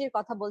 আইডেন্টিটির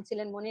কথা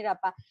বলছিলেন মনির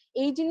আপা,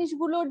 এই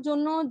জিনিসগুলোর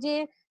জন্য যে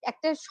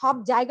একটা সব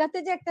জায়গাতে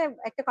যে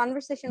একটা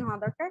কনভারসেশন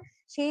হওয়া দরকার,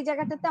 সেই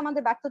জায়গাটাতে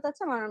আমাদের ব্যর্থতা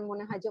আছে। আমার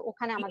মনে হয় যে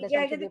ওখানে আমাদের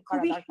কন্ট্রিবিউট করা দরকার।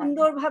 খুবই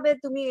সুন্দরভাবে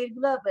তুমি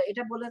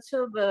এটা বলেছো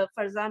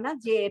ফারজানা,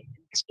 যে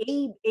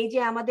এই যে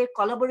আমাদের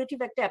কোলাবোরেটিভ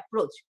একটা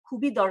অ্যাপ্রোচ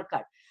খুবই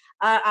দরকার।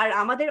 আর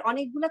আমাদের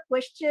অনেকগুলা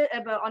কোয়েশ্চেন,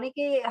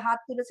 অনেকে হাত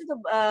তুলেছে, তো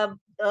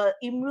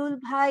ইমরুল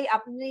ভাই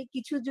আপনি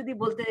কিছু যদি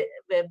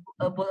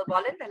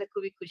বলেন তাহলে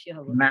খুবই খুশি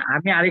হব। না,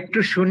 আমি আরেকটু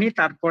শুনি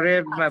তারপরে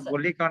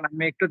বলি, কারণ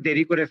আমি একটু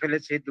দেরি করে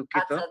ফেলেছি,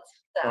 দুঃখিত।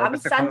 আমি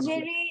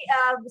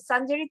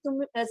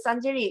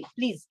সঞ্জরি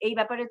প্লিজ এই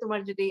ব্যাপারে তোমার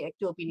যদি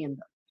একটু ওপিনিয়ন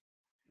দাও।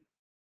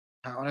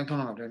 হ্যাঁ, অনেক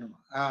ধন্যবাদ রেনুমা।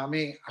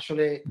 আমি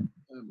আসলে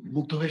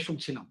মুগ্ধ হয়ে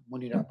শুনছিলাম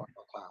মনিরা আপার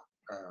কথা,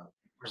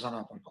 ফারজানা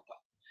আপার কথা।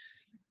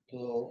 তো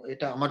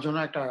এটা আমার জন্য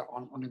একটা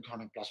অনেক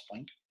ধরনের প্লাস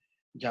পয়েন্ট,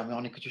 যে আমি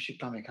অনেক কিছু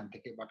শিখলাম এখান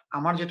থেকে। বাট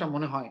আমার যেটা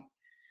মনে হয়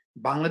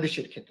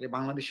বাংলাদেশের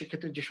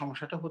ক্ষেত্রে যে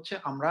সমস্যাটা হচ্ছে,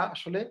 আমরা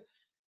আসলে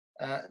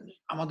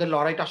আমাদের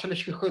লড়াইটা আসলে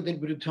শিক্ষকদের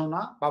বিরুদ্ধেও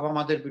না, বাবা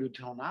মাদের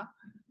বিরুদ্ধেও না,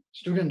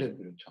 স্টুডেন্টের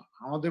বিরুদ্ধে,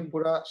 আমাদের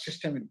পুরো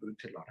সিস্টেমের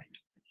বিরুদ্ধে লড়াই।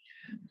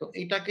 তো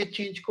এটাকে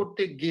চেঞ্জ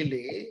করতে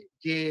গেলে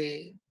যে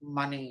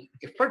মানে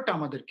এফর্টটা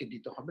আমাদেরকে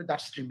দিতে হবে,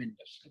 দ্যাটস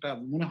ট্রিমেন্ডাস। এটা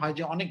মনে হয়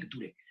যে অনেক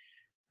দূরে,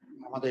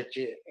 আমাদের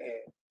যে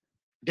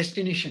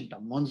ডেস্টিনেশনটা,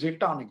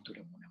 মঞ্জিলটা অনেক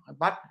দূরে মনে হয়।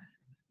 বাট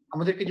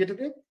আমাদেরকে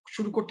যেটাতে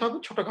শুরু করতে হবে,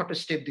 ছোটখাটো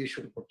স্টেপ দিয়ে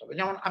শুরু করতে হবে।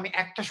 যেমন আমি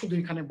একটা শুধু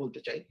এখানে বলতে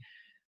চাই,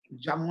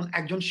 যেমন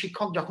একজন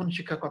শিক্ষক যখন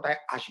শিক্ষকতায়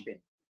আসবেন,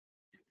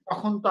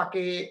 তখন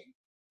তাকে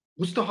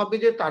বুঝতে হবে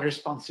যে তার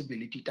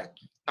রেসপন্সিবিলিটিটা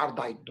কি, তার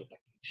দায়িত্বটা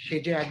কি। সে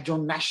যে একজন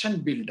ন্যাশন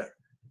বিল্ডার,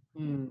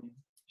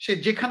 সে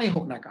যেখানেই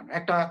হোক না কেন,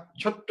 একটা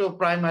ছোট্ট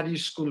প্রাইমারি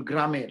স্কুল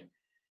গ্রামের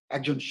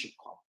একজন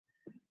শিক্ষক,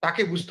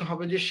 তাকে বুঝতে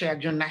হবে যে সে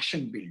একজন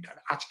ন্যাশন বিল্ডার।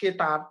 আজকে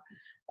তার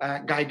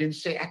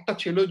গাইডেন্সে একটা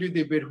ছেলেও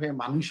যদি বের হয়ে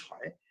মানুষ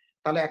হয়,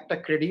 তাহলে একটা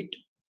ক্রেডিট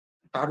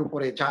তার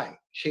উপরে যায়।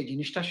 সেই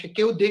জিনিসটা সে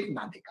কেউ দেখ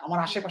না দেখ, আমার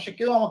আশেপাশে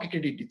কেউ আমাকে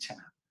ক্রেডিট দিচ্ছে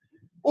না,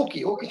 ও কি,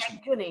 ও কিছু,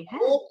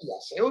 ও কি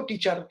আছে, ও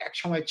টিচার এক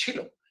সময় ছিল,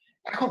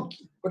 এখন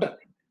কি, ওটা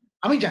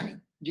আমি জানি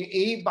যে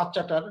এই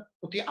বাচ্চাটার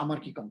প্রতি আমার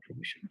কি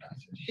কন্ট্রিবিউশনটা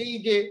আছে। সেই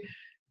যে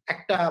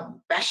একটা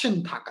প্যাশন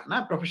থাকা না,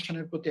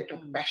 প্রফেশনের প্রতি একটা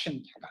প্যাশন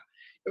থাকা।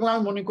 এবং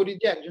আমি মনে করি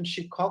যে একজন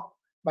শিক্ষক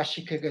বা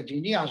শিক্ষিকা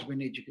যিনি আসবেন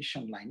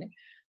এডুকেশন লাইনে,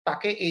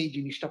 তাকে এই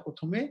জিনিসটা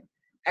প্রথমে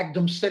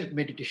একদম সেলফ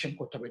মেডিটেশন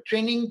করতে হবে।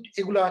 ট্রেনিং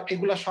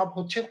এগুলা সব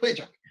হয়ে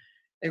যাবে,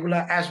 এগুলা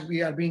as we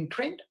are being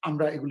trend,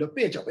 আমরা এগুলো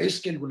পেয়ে যাবো, এই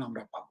স্কিলগুলো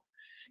আমরা পাবো।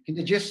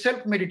 কিন্তু যে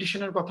সেলফ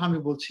মেডিটেশনের কথা আমি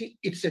বলছি,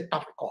 ইটস এ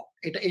টাফ কল,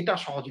 এটা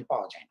সহজে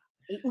পাওয়া যায় না।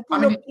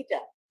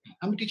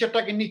 আমি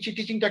টিচারটাকে নিচ্ছি,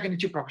 টিচিংটাকে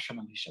নিচ্ছি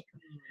প্রফেশনাল হিসেবে।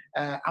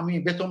 আমি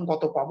বেতন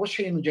কত পাবো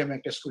সেই অনুযায়ী আমি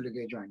একটা স্কুলে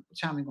গিয়ে জয়েন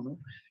করছি। আমি কোনো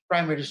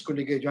প্রাইমারি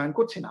স্কুলে গিয়ে জয়েন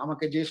করছি না,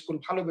 আমাকে যে স্কুল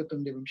ভালো বেতন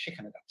দেবে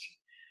সেখানে যাচ্ছি।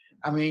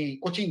 আমি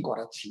কোচিং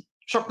করাচ্ছি,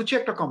 সবকিছু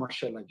একটা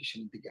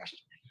কমার্শিয়ালাইজেশনের দিকে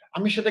আসছে।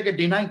 আমি সেটাকে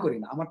ডিনাই করি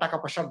না, আমার টাকা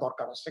পয়সার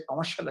দরকার আছে,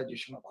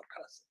 কমার্শিয়ালাইজেশনের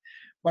দরকার আছে।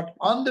 But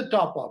on the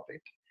top of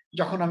it,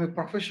 যখন আমি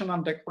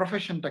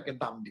প্রফেশনটাকে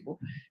দাম দিব,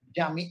 যে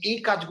আমি এই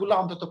কাজগুলো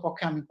অন্তত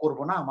পক্ষে আমি করব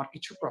না, আমার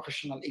কিছু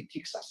প্রফেশনাল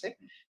এথিক্স আছে।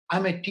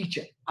 আমি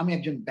টিচার, আমি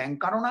একজন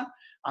ব্যাংকারও না,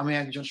 আমি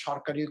একজন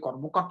সরকারি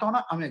কর্মকর্তাও না,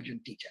 আমি একজন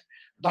টিচার।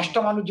 10টা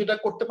মানুষ যেটা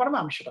করতে পারবে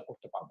আমি সেটা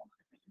করতে পারবো না।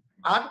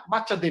 আর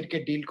বাচ্চাদেরকে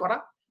ডিল করা,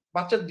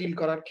 বাচ্চাদের ডিল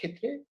করার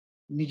ক্ষেত্রে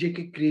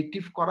নিজেকে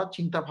ক্রিয়েটিভ করা,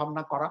 চিন্তা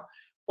ভাবনা করা,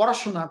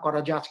 পড়াশোনা করা,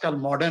 যে আজকাল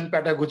মডার্ন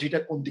প্যাডাগজিটা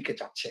কোন দিকে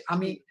যাচ্ছে।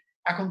 আমি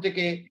এখন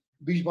থেকে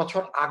 20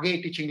 বছর আগে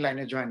টিচিং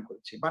লাইনে জয়েন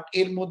করেছি, বাট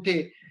এর মধ্যে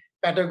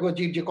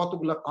প্যাডাগজির যে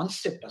কতগুলো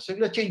কনসেপ্ট আছে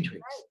সেগুলো চেঞ্জ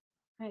হয়ে গেছে।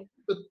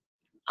 তো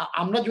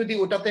আমরা যদি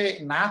ওটাতে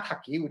না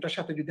থাকি, ওটার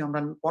সাথে যদি আমরা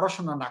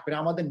পড়াশোনা না করি,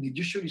 আমাদের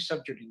নিজস্ব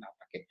রিসার্চ যদি না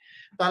থাকে,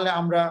 তাহলে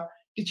আমরা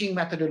টিচিং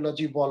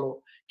মেথডোলজি বলো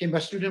কিংবা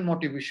স্টুডেন্ট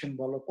মোটিভেশন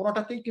বলো,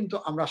 কোনোটাতেই কিন্তু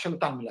আমরা আসলে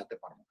তাল মিলাতে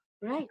পারবো না।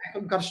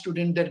 এখনকার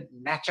স্টুডেন্টদের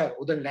নেচার,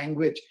 ওদের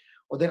ল্যাঙ্গুয়েজ,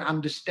 ওদের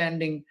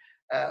understanding,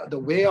 the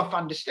way of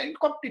understanding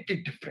completely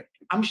different.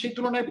 আমি সেই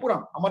তুলনায়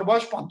পুরান, আমার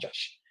বয়স 50,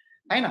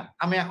 তাই না?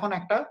 আমি এখন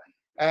একটা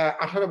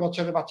 18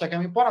 বছরের বাচ্চাকে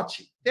আমি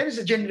পড়াচ্ছি। There is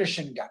a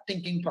generation gap,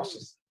 thinking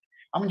process.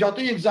 আমি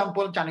যতই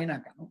এক্সাম্পল জানি না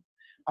কেন,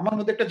 আমার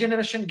মধ্যে একটা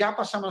জেনারেশন গ্যাপ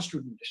আছে আমার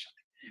স্টুডেন্টের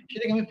সাথে।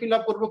 সেটাকে আমি ফিল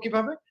আপ করবো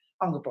কিভাবে?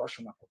 আমাকে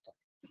পড়াশোনা করতে হবে।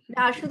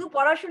 না শুধু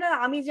পড়াশোনা,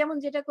 আমি যেমন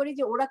যেটা করি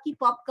যে ওরা কি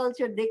পপ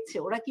কালচার দেখছে,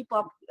 ওরা কি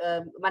পপ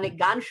মানে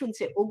গান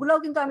শুনছে,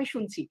 ওগুলোও কিন্তু আমি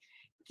শুনছি।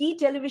 কি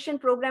টেলিভিশন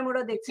প্রোগ্রাম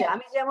ওরা দেখছে।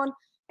 আমি যেমন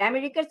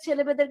আমেরিকার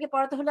ছেলেমেয়েদেরকে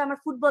পড়াতে হলে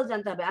আমার ফুটবল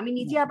জানতে হবে, আমি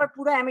নিজে আবার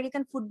পুরো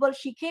আমেরিকান ফুটবল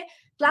শিখে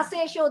ক্লাসে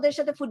এসে ওদের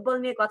সাথে ফুটবল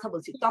নিয়ে কথা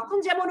বলছি। তখন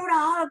যেমন ওরা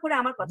হা করে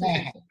আমার কথা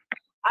শুনছে।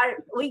 আর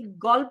ওই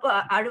গল্প,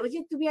 আর ওই যে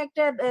তুমি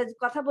একটা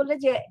কথা বললে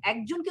যে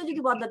একজনকে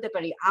যদি বদলাতে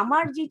পারি,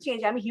 আমার যে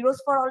চেঞ্জ, আমি হিরোজ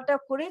ফর অলটা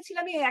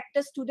করেছিলাম, একটা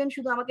স্টুডেন্ট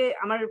শুধু আমাকে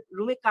আমার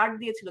রুমে কার্ড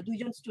দিয়েছিল,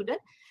 2জন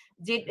স্টুডেন্ট,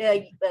 যে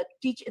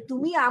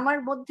তুমি আমার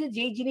মধ্যে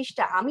যেই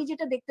জিনিসটা আমি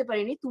যেটা দেখতে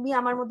পারিনি, তুমি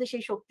আমার মধ্যে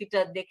সেই শক্তিটা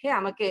দেখে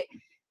আমাকে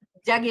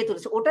জাগিয়ে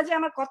তুলেছে। ওটা যে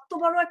আমার কত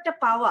বড় একটা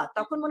পাওয়া,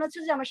 তখন মনে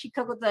হচ্ছে যে আমার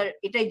শিক্ষকতার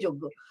এটাই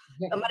যোগ্য।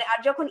 মানে আর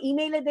যখন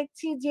ইমেইলে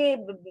দেখছি যে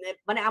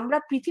মানে আমরা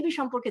পৃথিবী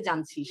সম্পর্কে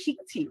জানছি,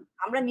 শিখছি,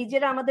 আমরা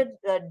নিজেরা আমাদের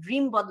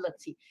ড্রিম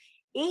বদলাচ্ছি,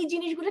 এই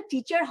জিনিসগুলো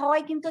টিচার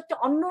হওয়ায় কিন্তু একটা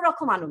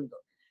অন্যরকম আনন্দ।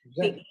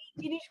 এই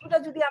জিনিসগুলো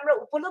যদি আমরা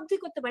উপলব্ধি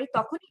করতে পারি,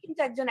 তখনই কিন্তু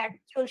একজন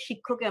অ্যাকচুয়াল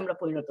শিক্ষকে আমরা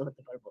পরিণত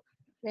হতে পারবো।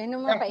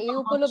 এই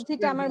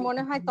উপলব্ধিটা আমার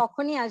মনে হয়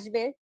তখনই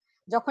আসবে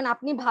যখন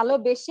আপনি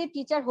ভালোবেসে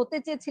টিচার হতে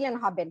চেয়েছিলেন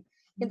হবেন,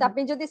 কিন্তু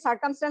আপনি যদি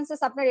সার্কামস্ট্যান্সেস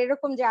আপনার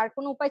এরকম যে আর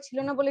কোনো উপায় ছিল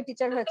না বলে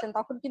টিচার হয়েছেন,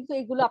 তখন কিন্তু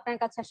এগুলো আপনার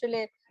কাছে আসলে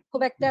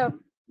খুব একটা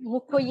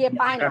মুখ্য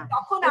পায় না।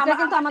 তখন এটা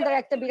কিন্তু আমাদের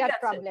একটা বিরাট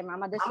প্রবলেম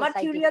আমাদের সোসাইটিতে। আমার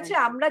থিওরি আছে,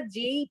 আমরা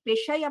যেই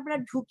পেশায় আমরা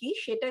ঢুকি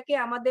সেটাকে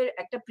আমাদের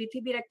একটা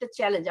পৃথিবীর একটা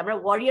চ্যালেঞ্জ, আমরা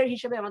ওয়ারিয়র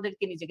হিসেবে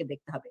আমাদেরকে নিজেকে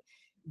দেখতে হবে।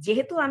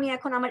 যেহেতু আমি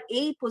এখন আমার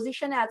এই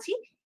পজিশনে আছি,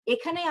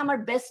 এখানে আমার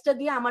বেস্টটা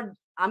দিয়ে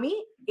আমি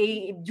এই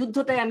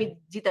যুদ্ধটায় আমি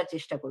জিতার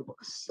চেষ্টা করব।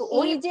 তো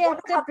ওই যে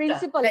একটা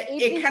প্রিন্সিপাল, এই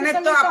এখানে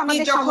তো আপনি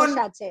যখন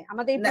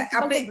আমাদের এই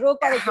প্রিন্সিপালকে গ্রো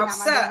করে কিনা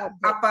আমাদের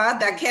মধ্যে। আপা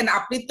দেখেন,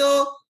 আপনি তো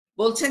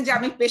বলছেন যে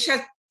আমি পেশা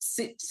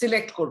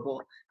সিলেক্ট করব।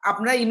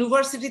 আমরা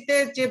ইউনিভার্সিটিতে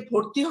যে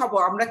ভর্তি হব,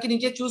 আমরা কি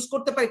নিজে চুজ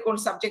করতে পারি কোন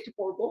সাবজেক্টে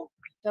পড়বো?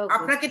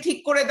 আপনাকে ঠিক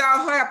করে দেওয়া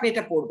হয়, আপনি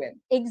এটা পড়বেন।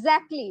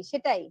 এক্স্যাক্টলি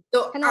সেটাই। তো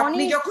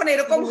আপনি যখন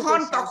এরকম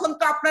হন, তখন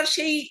তো আপনার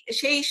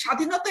সেই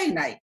স্বাধীনতাই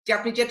নাই যে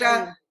আপনি যেটা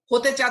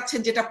হতে চাচ্ছেন,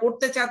 যেটা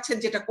পড়তে চাচ্ছেন,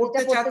 যেটা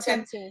করতে চাচ্ছেন,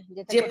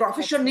 যে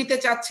প্রফেশন নিতে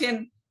চাচ্ছেন,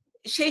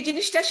 সেই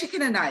জিনিসটা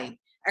সেখানে নাই।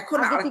 এখন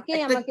আমাকে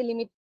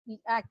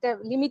একটা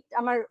লিমিট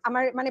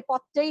আমার মানে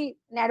পথটাই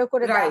ন্যারো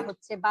করে দেওয়া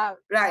হচ্ছে বা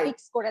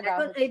ফিক্স করে দেওয়া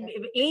হচ্ছে।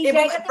 এই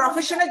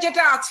প্রফেশনে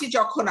যেটা আছি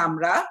যখন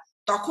আমরা,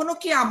 তখনও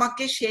কি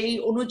আমাকে সেই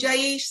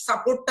অনুযায়ী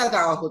সাপোর্টটা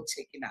দেওয়া হচ্ছে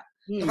কিনা?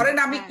 ধরেন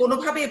আমি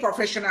কোনোভাবে এই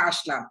প্রফেশনে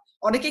আসলাম,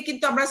 অনেকে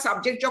কিন্তু আমরা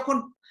সাবজেক্ট যখন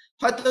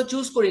হয়তো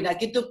চুজ করি না,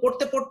 কিন্তু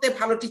পড়তে পড়তে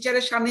ভালো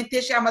টিচারের সান্নিধ্যে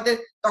এসে আমাদের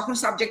তখন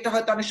সাবজেক্টটা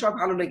হয়তো অনেক সময়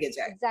ভালো লেগে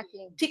যায়।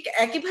 ঠিক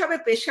একইভাবে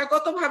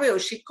পেশাগতভাবেও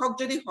শিক্ষক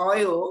যদি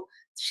হয়ও,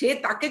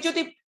 তাকে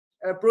যদি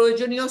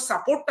প্রয়োজনীয়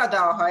সাপোর্টটা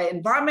দেওয়া হয়,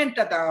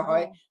 এনভায়রনমেন্টটা দেওয়া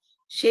হয়,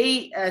 সেই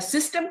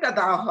সিস্টেমটা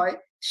দেওয়া হয়,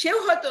 সেও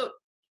হয়তো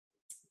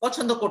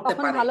পছন্দ করতে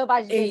পারে,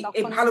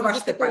 এই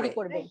ভালোবাসতে পারে।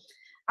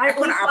 আর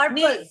এখন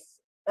আপনি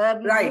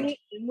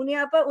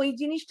মুনিয়া আপা, ওই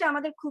জিনিসটা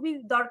আমাদের খুবই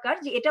দরকার,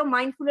 যে এটাও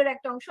মাইন্ডফুলের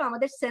একটা অংশ।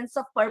 আমাদের সেন্স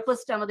অফ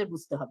পারপাসটা আমাদের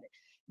বুঝতে হবে,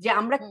 যে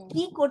আমরা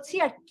কি করছি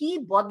আর কি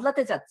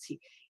বদলাতে চাচ্ছি।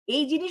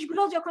 এই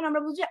জিনিসগুলো যখন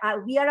আমরা বুঝি,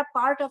 we are a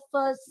part of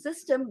a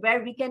system wire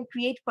we can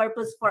create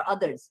purpose for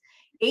others,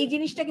 এই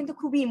জিনিসটা কিন্তু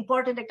খুবই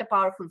ইম্পর্টেন্ট, একটা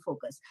পাওয়ারফুল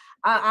ফোকাস।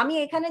 আমি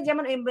এখানে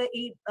যেমন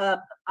এই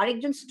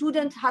আরেকজন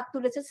স্টুডেন্ট হাত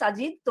তুলেছে,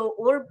 সাজিদ, তো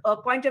ওর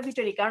পয়েন্ট অফ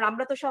ভিউটারি, কারণ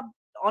আমরা তো সব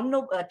অন্য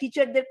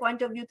টিচারদের পয়েন্ট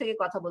অফ ভিউ থেকে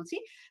কথা বলছি।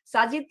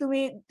 সাজিদ, তুমি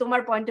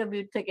তোমার পয়েন্ট অফ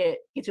ভিউ থেকে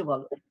কিছু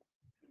বলো।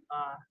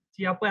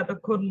 জি আপু,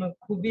 এতক্ষণ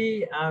খুবই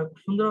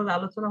সুন্দর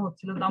আলোচনা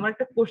হচ্ছিল। তো আমার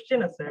একটা কোশ্চেন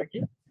আছে আর কি,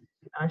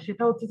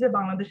 সেটা হচ্ছে যে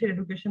বাংলাদেশের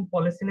এডুকেশন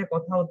পলিসি নিয়ে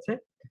কথা হচ্ছে।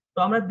 তো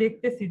আমরা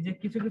দেখতেছি যে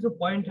কিছু কিছু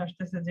পয়েন্ট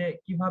আসতেছে যে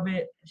কিভাবে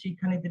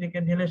শিক্ষানীতিকে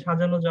ঢেলে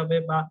সাজানো যাবে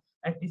বা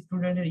একটা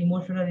স্টুডেন্টের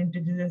ইমোশনাল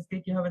ইন্টেলিজেন্স কে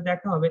কিভাবে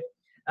দেখা হবে।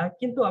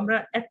 কিন্তু আমরা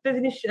একটা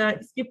জিনিস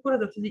স্কিপ করে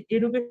যাচ্ছি যে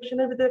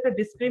এডুকেশনের ভিতরে একটা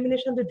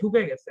ডিসক্রিমিনেশন যে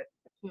ঢুকে গেছে,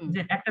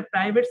 যে একটা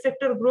প্রাইভেট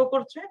সেক্টর গ্রো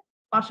করছে,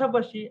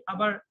 পাশাপাশি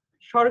আবার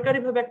সরকারি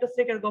ভাবে একটা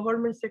সেক্টর,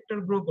 গভর্নমেন্ট সেক্টর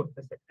গ্রো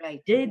করতেছে।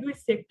 এই দুই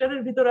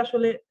সেক্টরের ভিতর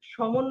আসলে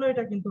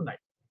সমন্বয়টা কিন্তু নাই।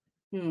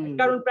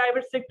 কারণ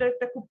প্রাইভেট সেক্টর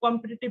একটা খুব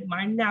কম্পিটিটিভ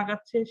মাইন্ড নিয়ে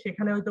আগাচ্ছে,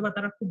 সেখানে হয়তো বা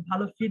তারা খুব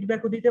ভালো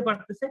ফিডব্যাকও দিতে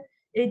পারতেছে,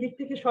 এই দিক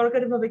থেকে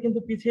সরকারি ভাবে কিন্তু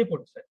পিছিয়ে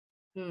পড়ছে।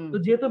 তো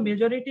যেহেতু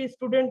মেজরিটি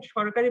স্টুডেন্ট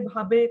সরকারি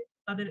ভাবে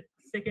তাদের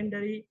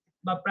সেকেন্ডারি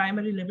বা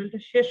প্রাইমারি লেভেলটা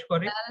শেষ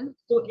করে,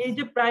 তো এই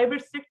যে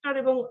প্রাইভেট সেক্টর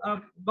এবং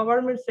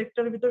গভর্নমেন্ট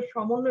সেক্টরের ভিতর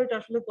সমন্বয়টা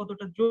আসলে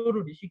কতটা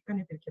জরুরি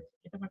শিক্ষানীতির ক্ষেত্রে,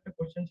 এটা একটা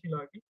কোশ্চেন ছিল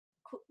আর কি।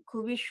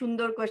 খুবই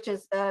সুন্দর কোশ্চেন।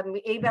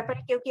 এই ব্যাপারে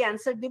কেউ কি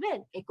অ্যানসার দিবেন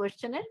এই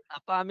কোশ্চেনের?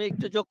 আপা আমি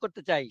একটু যোগ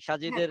করতে চাই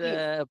সাজিদের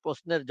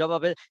প্রশ্নের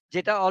জবাবে,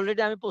 যেটা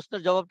অলরেডি আমি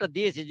প্রশ্নের জবাবটা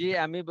দিয়েছি। যে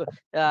আমি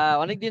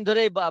অনেকদিন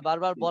ধরেই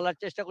বারবার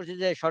বলার চেষ্টা করছি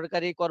যে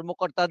সরকারি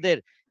কর্মকর্তাদের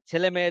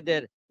ছেলে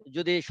মেয়েদের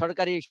যদি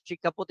সরকারি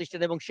শিক্ষা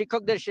প্রতিষ্ঠান এবং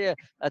শিক্ষকদের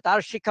তার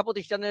শিক্ষা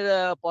প্রতিষ্ঠানের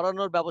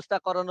পড়ানোর ব্যবস্থা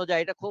করানো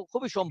যায়, এটা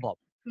খুবই সম্ভব,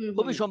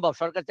 খুবই সম্ভব।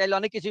 সরকার চাইলে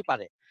অনেক কিছুই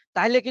পারে,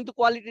 তাহলে কিন্তু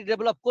কোয়ালিটি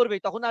ডেভেলপ করবে।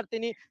 তখন আর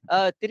তিনি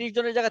 30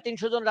 জনের জায়গায়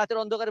 300 জন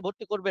রাতের অন্ধকারে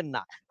ভর্তি করবেন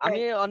না।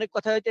 আমি অনেক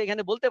কথা হয়তো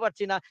এখানে বলতে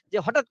পারছি না, যে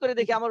হঠাৎ করে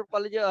দেখি আমার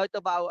কলেজে হয়তো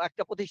বা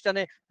একটা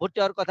প্রতিষ্ঠানে ভর্তি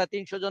হওয়ার কথা,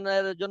 300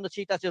 জনের জন্য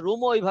সিট আছে,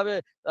 রুমও ওইভাবে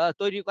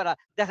তৈরি করা,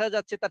 দেখা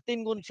যাচ্ছে তার 3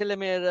 গুণ ছেলে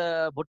মেয়ের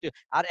ভর্তি।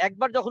 আর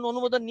একবার যখন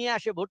অনুমোদন নিয়ে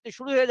আসে, ভর্তি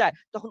শুরু হয়ে যায়,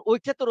 তখন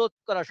ওইটা তো রোধ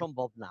করা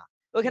সম্ভব না।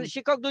 ওইখানে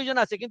শিক্ষক 2 জন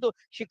আছে, কিন্তু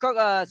শিক্ষক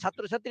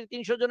ছাত্রছাত্রী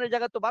 300 জনের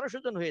জায়গায় তো 1200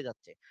 জন হয়ে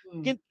যাচ্ছে।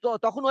 কিন্তু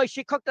তখন ওই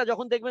শিক্ষকটা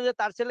যখন দেখবেন যে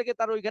তার ছেলেকে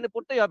তার ওইখানে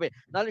পড়তেই হবে,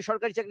 নাহলে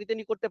সরকারি চাকরি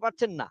তিনি করতে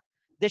পারছেন না।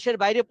 দেশের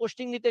বাইরে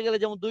পোস্টিং নিতে গেলে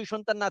যেমন 2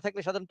 সন্তান না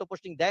থাকলে সাধারণত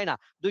পোস্টিং দেয় না,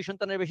 2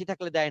 সন্তানের বেশি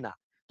থাকলে দেয় না।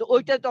 তো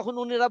ওইটা তখন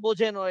উনিরা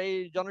বোঝেন, এই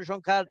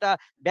জনসংখ্যাটা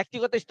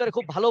ব্যক্তিগত স্তরে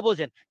খুব ভালো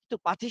বোঝেন, কিন্তু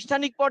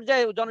প্রাতিষ্ঠানিক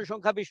পর্যায়ে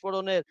জনসংখ্যা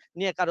বিস্ফোরণের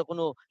নিয়ে কারো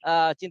কোনো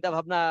চিন্তা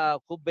ভাবনা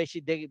খুব বেশি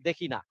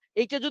দেখি না।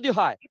 এইটা যদি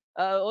হয়,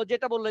 ও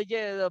যেটা বললো যে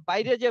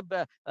বাইরে যে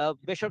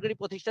বেসরকারি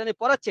প্রতিষ্ঠানে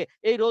পড়াচ্ছে,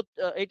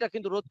 এইটা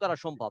কিন্তু রোধ করা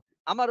সম্ভব।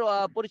 আমার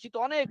পরিচিত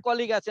অনেক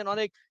কলিগ আছেন,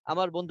 অনেক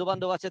আমার বন্ধু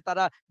বান্ধব আছে,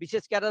 তারা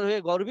বিশেষ ক্যাডার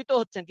হয়ে গর্বিত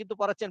হচ্ছেন, কিন্তু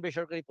পড়াচ্ছেন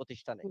বেসরকারি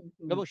প্রতিষ্ঠানে।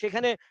 এবং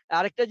সেখানে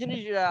আরেকটা জিনিস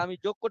আমি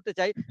যোগ করতে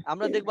চাই,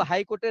 আমরা দেখবো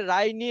হাইকোর্টের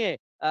রায় নিয়ে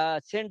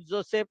সেন্ট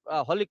জোসেফ,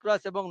 হলি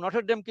ক্রস এবং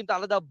নটরডেম কিন্তু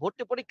আলাদা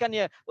ভর্তি পরীক্ষা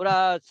নিয়ে ওরা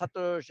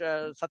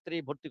ছাত্রী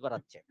ভর্তি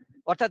করাচ্ছে।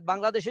 অর্থাৎ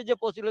বাংলাদেশের যে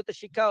প্রচলিত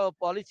শিক্ষা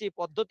পলিসি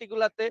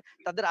পদ্ধতিগুলোতে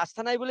তাদের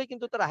আস্থা নাই বলেই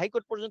কিন্তু তারা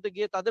হাইকোর্ট পর্যন্ত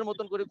গিয়ে তাদের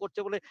মতন করে করছে,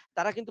 বলে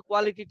তারা কিন্তু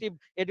কোয়ালিটেটিভ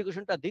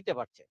এডুকেশনটা দিতে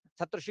পারছে,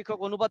 ছাত্র শিক্ষক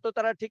অনুপাতও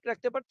তারা ঠিক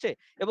রাখতে পারছে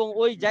এবং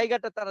ওই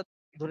জায়গাটা তারা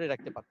ধরে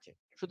রাখতে পারছে।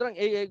 সুতরাং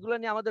এইগুলো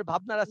নিয়ে আমাদের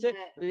ভাবনার আছে,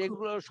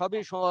 এগুলো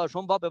সবই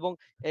সম্ভব। এবং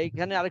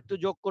এইখানে আরেকটু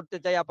যোগ করতে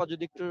চাই আপা,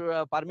 যদি একটু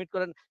পারমিট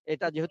করেন।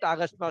 এটা যেহেতু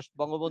আগস্ট মাস,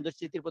 বঙ্গবন্ধুর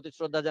স্মৃতির প্রতি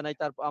শ্রদ্ধা জানাই,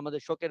 তার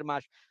আমাদের শোকের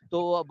মাস। তো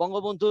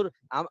বঙ্গবন্ধুর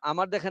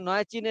আমার দেখা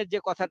নয়া চীনের যে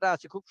কথাটা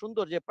আছে খুব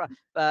সুন্দর, যে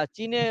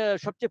চীনে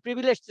সবচেয়ে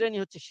প্রিভিলেজ শ্রেণী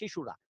হচ্ছে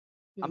শিশুরা।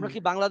 আমরা কি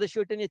বাংলাদেশে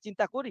ওইটা নিয়ে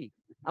চিন্তা করি?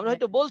 আমরা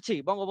হয়তো বলছি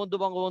বঙ্গবন্ধু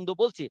বঙ্গবন্ধু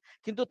বলছি,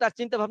 কিন্তু তার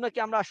চিন্তা ভাবনা কি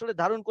আমরা আসলে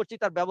ধারণ করছি,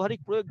 তার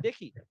ব্যবহারিক প্রয়োগ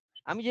দেখি?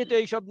 আমি যেহেতু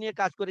এইসব নিয়ে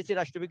কাজ করেছি,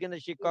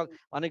 রাষ্ট্রবিজ্ঞানের শিক্ষক,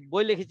 অনেক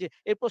বই লিখেছি,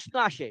 এই প্রশ্ন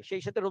আসে।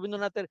 সেই সাথে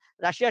রবীন্দ্রনাথের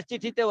রাশিয়ার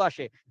চিঠিতেও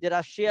আসে যে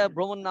রাশিয়া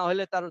ভ্রমণ না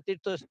হলে তার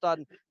তীর্থস্থান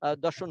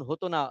দর্শন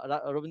হতো না,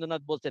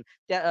 রবীন্দ্রনাথ বলছেন।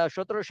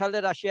 17 সালে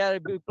রাশিয়ার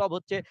বিপ্লব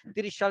হচ্ছে,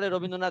 30 সালে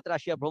রবীন্দ্রনাথ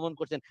রাশিয়া ভ্রমণ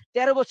করছেন।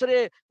 13 বছরে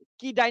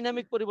কি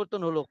ডাইনামিক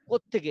পরিবর্তন হলো,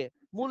 কোত্থেকে?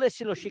 মূলে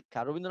ছিল শিক্ষা,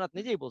 রবীন্দ্রনাথ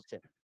নিজেই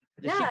বলছেন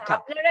যে শিক্ষা,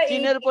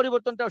 চীনের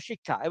পরিবর্তনটাও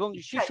শিক্ষা এবং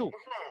শিশু।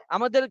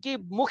 আমাদের কি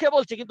মুখে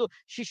বলছে, কিন্তু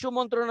শিশু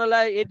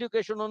মন্ত্রণালয়,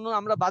 এডুকেশন, অন্য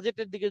আমরা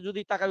বাজেটের দিকে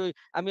যদি তাকাই,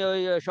 আমি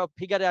ওই সব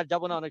ফিগারে আর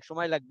যাবো না, অনেক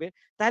সময় লাগবে,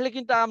 তাহলে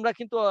কিন্তু আমরা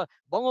কিন্তু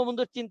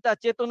বঙ্গবন্ধুর চিন্তা,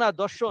 চেতনা,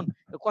 দর্শন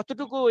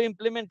কতটুকু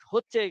ইমপ্লিমেন্ট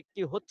হচ্ছে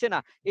কি হচ্ছে না,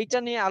 এইটা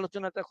নিয়ে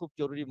আলোচনাটা খুব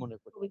জরুরি মনে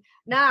করি।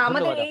 না,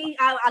 আমাদের এই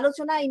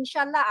আলোচনা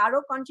ইনশাআল্লাহ আরো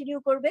কন্টিনিউ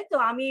করবে। তো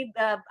আমি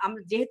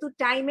যেহেতু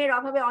টাইমের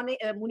অভাবে অনেক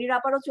মুনিরা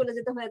আপারও চলে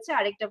যেতে হয়েছে,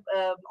 আরেকটা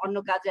অন্য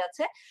কাজে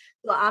আছে।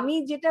 তো আমি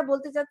যেটা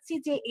বলতে চাচ্ছি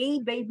যে এই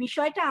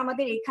বিষয়টা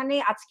আমাদের এখানে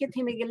আজকে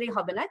থেমে গেলেই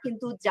হবে না,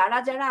 কিন্তু যারা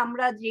যারা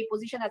আমরা যে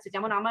পজিশন আছে,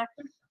 যেমন আমার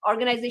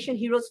অর্গানাইজেশন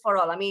হিরোজ ফর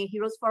অল, আমি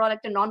হিরোজ ফর অল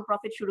একটা নন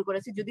প্রফিট শুরু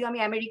করেছি, যদিও আমি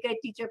আমেরিকায়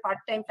টিচার, পার্ট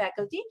টাইম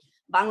ফ্যাকাল্টি,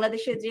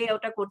 বাংলাদেশে যে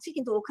ওটা করছি,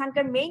 কিন্তু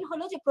ওখানকার মেইন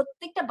হলো যে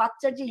প্রত্যেকটা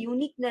বাচ্চার যে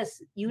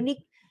ইউনিক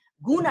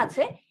গুণ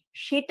আছে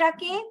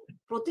সেটাকে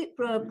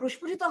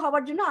প্রস্ফুটিত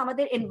হওয়ার জন্য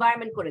আমাদের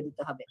এনভায়রনমেন্ট করে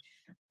দিতে হবে।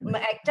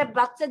 একটা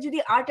বাচ্চা যদি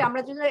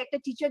আমরা যদি একটা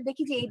টিচার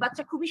দেখি যে এই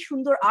বাচ্চা খুবই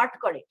সুন্দর আর্ট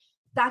করে,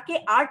 তাকে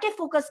আর্টে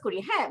ফোকাস করি,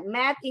 হ্যাঁ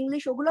ম্যাথ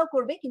ইংলিশ ওগুলোও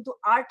করবে, কিন্তু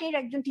আর্টের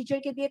একজন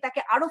টিচারকে দিয়ে তাকে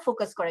আরো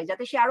ফোকাস করে,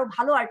 যাতে সে আরো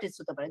ভালো আর্টিস্ট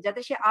হতে পারে, যাতে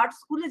সে আর্ট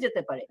স্কুলে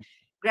যেতে পারে,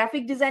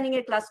 গ্রাফিক ডিজাইনিং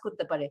এর ক্লাস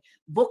করতে পারে,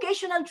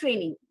 ভোকেশনাল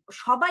ট্রেনিং।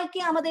 সবাইকে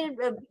আমাদের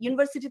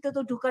ইউনিভার্সিটিতে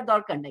তো ঢোকার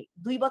দরকার নাই,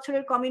 2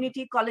 বছরের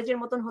কমিউনিটি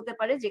কলেজের মতন হতে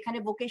পারে, যেখানে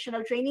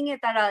ভোকেশনাল ট্রেনিং এ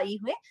তারা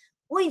হয়ে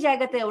ওই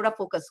জায়গাতে ওরা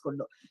ফোকাস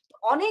করলো।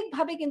 অনেক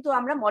ভাবে কিন্তু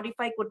আমরা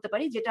মডিফাই করতে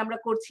পারি, যেটা আমরা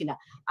করছি না।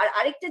 আর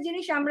আরেকটা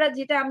জিনিস আমরা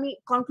যেটা আমি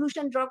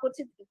কনক্লুশন ড্র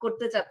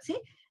করতে চাচ্ছি,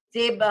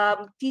 যে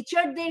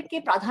টিচারদেরকে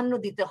প্রাধান্য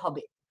দিতে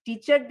হবে।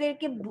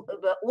 টিচারদেরকে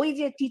ওই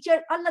যে টিচার,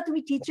 আল্লাহ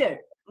তুমি টিচার,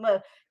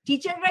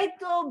 টিচাররাই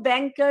তো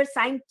ব্যাংকার,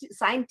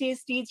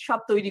 সায়েন্টিস্ট সব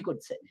তৈরি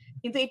করছে,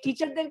 কিন্তু এই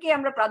টিচারদেরকে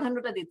আমরা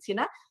প্রাধান্যটা দিচ্ছি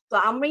না। তো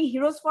আমি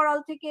হিরোজ ফর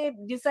অল থেকে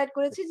ডিসাইড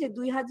করেছি যে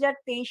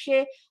 2023-এ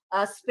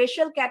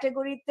স্পেশাল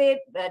ক্যাটাগরিতে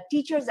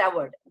টিচার্স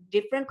অ্যাওয়ার্ড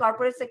ডিফারেন্ট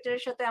কর্পোরেট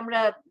সেক্টরের সাথে আমরা,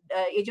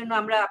 এই জন্য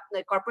আমরা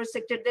কর্পোরেট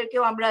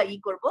সেক্টরদেরকেও আমরা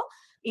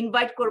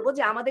ইনভাইট করব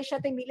যে আমাদের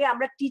সাথে মিলে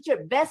আমরা টিচার,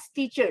 বেস্ট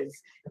টিচার্স,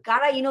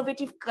 কারা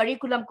ইনোভেটিভ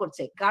কারিকুলাম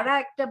করছে, কারা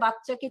একটা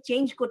বাচ্চাকে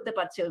চেঞ্জ করতে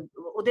পারছে,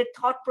 ওদের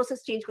থট প্রসেস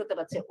চেঞ্জ করতে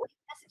পারছে, ওই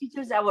বেস্ট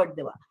টিচার্স অ্যাওয়ার্ড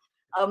দেওয়া।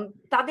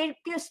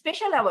 তাদেরকে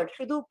স্পেশাল অ্যাওয়ার্ড,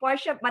 শুধু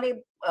পয়সা, মানে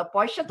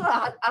পয়সা তো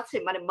আছে,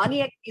 মানে money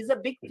is a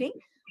big thing,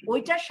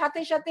 ওইটার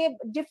সাথে সাথে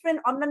ডিফারেন্ট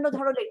অন্যান্য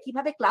ধরনের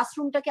কিভাবে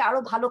ক্লাসরুমটাকে আরো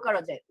ভালো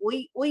করা যায়,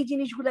 ওই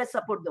জিনিসগুলো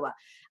সাপোর্ট দেওয়া।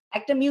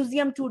 একটা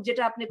মিউজিয়াম ট্যুর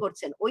যেটা আপনি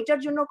করছেন, ওইটার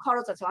জন্য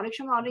খরচ আছে, অনেক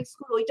সময় অনেক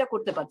স্কুল ওইটা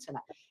করতে পারছে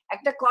না।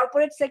 একটা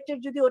কর্পোরেট সেক্টর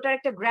যদি ওটার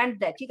একটা গ্র্যান্ট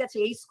দেয়, ঠিক আছে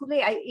এই স্কুলে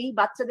এই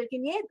বাচ্চাদেরকে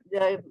নিয়ে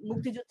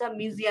মুক্তিযোদ্ধা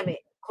মিউজিয়ামে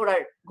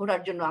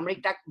ঘোরার জন্য আমরা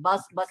একটা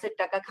বাসের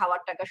টাকা,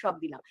 খাওয়ার টাকা সব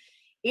দিলাম।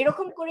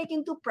 এরকম করে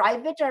কিন্তু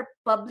প্রাইভেট আর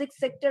পাবলিক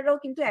সেক্টররাও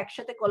কিন্তু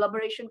একসাথে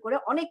কোলাবোরেশন করে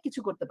অনেক কিছু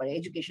করতে পারে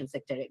এডুকেশন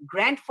সেক্টরে।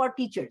 গ্র্যান্ট ফর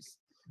টিচার্স,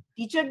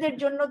 টিচারদের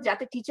জন্য,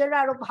 যাতে টিচাররা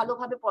আরো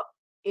ভালোভাবে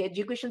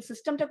এডুকেশন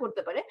সিস্টেমটা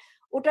করতে পারে,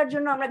 ওটার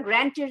জন্য আমরা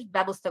গ্র্যান্টের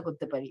ব্যবস্থা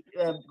করতে পারি,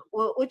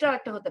 ওইটাও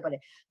একটা হতে পারে।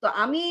 তো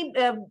আমি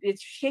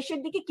শেষের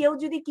দিকে কেউ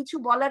যদি কিছু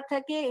বলার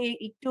থাকে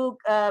একটু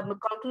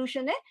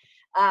কনক্লুশনে,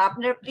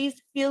 আপনারা please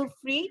feel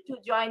free to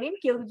join in.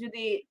 কেউ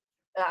যদি,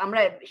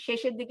 আমরা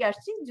শেষের দিকে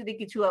আসছি, যদি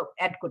কিছু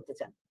অ্যাড করতে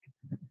চান।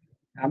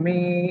 আমি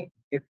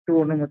একটু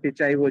অনুমতি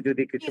চাইবো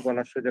যদি কিছু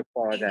বলার সুযোগ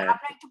পাওয়া যায়।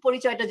 আপনার একটু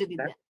পরিচয়টা যদি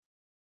দেন।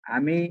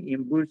 আমি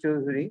ইমবুল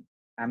চৌধুরী,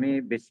 আমি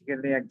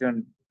বেসিক্যালি একজন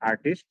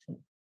আর্টিস্ট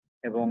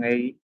এবং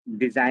এই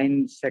ডিজাইন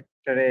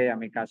সেক্টরে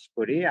আমি কাজ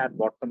করি। আর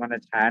বর্তমানে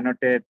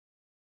ছায়ানটের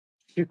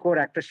শিকড়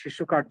একটা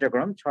শিশু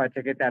কার্যক্রম, 6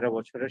 থেকে 13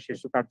 বছরের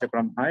শিশু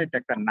কার্যক্রম হয়। এটা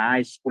একটা না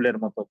স্কুলের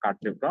মতো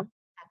কার্যক্রম,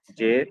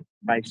 যে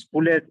বা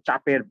স্কুলের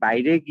চাপের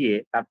বাইরে গিয়ে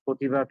তার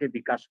প্রতিভাকে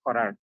বিকাশ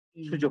করার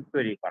সুযোগ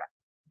তৈরি করা।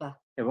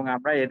 এবং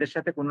আমরা এদের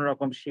সাথে কোনো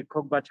রকম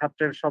শিক্ষক বা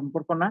ছাত্রের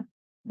সম্পর্ক না,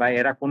 বা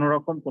এরা কোনো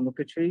রকম কোনো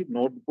কিছুই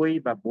নোট বই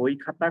বা বই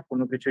খাতা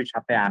কোনো কিছুই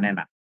সাথে আনে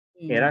না।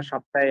 এরা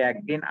সপ্তাহে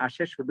একদিন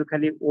আসে শুধু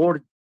খালি ওর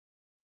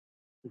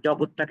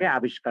জগৎটাকে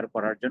আবিষ্কার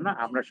করার জন্য।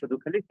 আমরা শুধু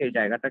খালি সেই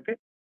জায়গাটাকে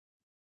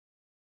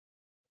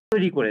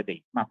তৈরি করে দেই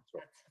মাত্র।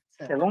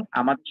 এবং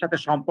আমাদের সাথে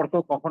সম্পর্ক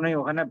কখনোই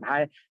ওখানে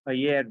ভাই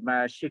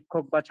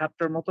শিক্ষক বা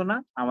ছাত্রের মতো না,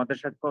 আমাদের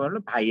সাথে হলো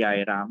ভাইয়া।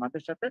 এরা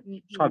আমাদের সাথে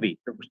সবই,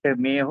 সে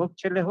মেয়ে হোক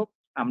ছেলে হোক,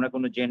 আমরা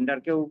কোনো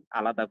জেন্ডারকেও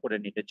আলাদা করে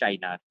নিতে চাই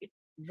না আর কি।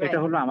 এটা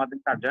হলো আমাদের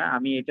কার্য।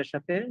 আমি এটার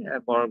সাথে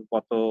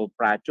গত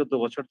প্রায় 14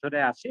 বছর ধরে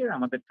আছি।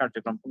 আমাদের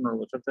কার্যক্রম 15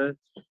 বছর ধরে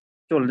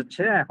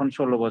চলছে, এখন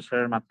 16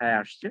 বছরের মাথায়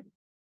আসছে।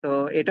 তো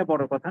এটা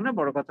বড় কথা না,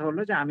 বড় কথা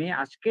হলো যে আমি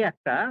আজকে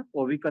একটা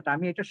অভিজ্ঞতা,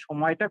 আমি এটা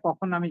সময়টা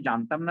কখন আমি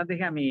জানতাম না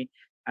দেখে আমি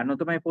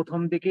নতুবা প্রথম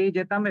দিকেই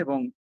যেতাম। এবং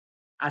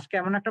আজকে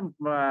এমন একটা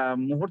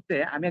মুহূর্তে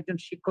আমি একজন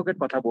শিক্ষকের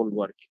কথা বলবো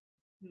আর কি,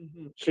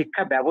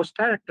 শিক্ষা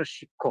ব্যবস্থার একটা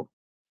শিক্ষক।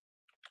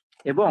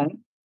 এবং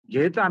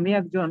যেহেতু আমি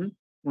একজন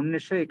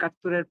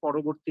 1971-এর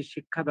পরবর্তী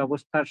শিক্ষা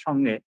ব্যবস্থার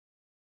সঙ্গে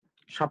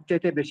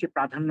সবচেয়ে বেশি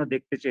প্রাধান্য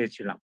দেখতে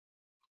চেয়েছিলাম,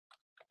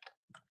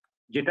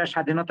 যেটা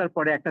স্বাধীনতার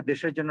পরে একটা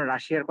দেশের জন্য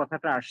রাশিয়ার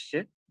কথাটা আসছে,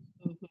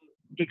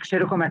 ঠিক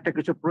সেরকম একটা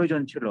কিছু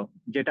প্রয়োজন ছিল,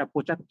 যেটা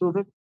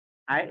 75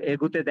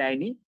 এগুতে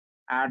দেয়নি।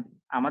 আর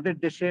আমাদের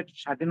দেশের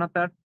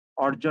স্বাধীনতার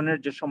অর্জনের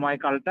যে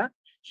সময়কালটা,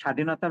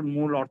 স্বাধীনতার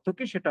মূল অর্থ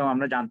কি সেটাও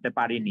আমরা জানতে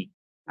পারিনি।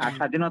 আর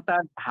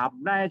স্বাধীনতার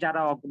ভাবনায়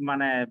যারা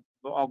মানে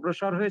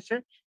অগ্রসর হয়েছে,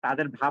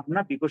 তাদের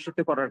ভাবনা বিকশিত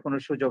করার কোনো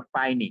সুযোগ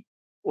পায়নি।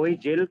 ওই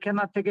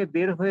জেলখানা থেকে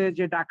বের হয়ে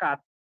যে ডাকাত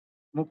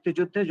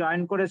মুক্তিযুদ্ধে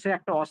জয়েন করেছে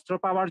একটা অস্ত্র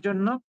পাওয়ার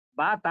জন্য,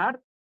 বা তার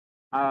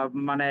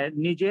মানে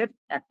নিজের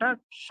একটা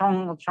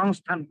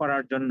সংস্থান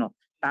করার জন্য,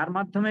 তার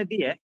মাধ্যমে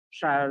দিয়ে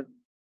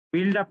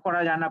বিল্ড আপ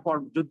করা যায় না পর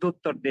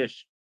যুদ্ধোত্তর দেশ।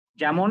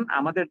 যেমন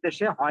আমাদের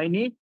দেশে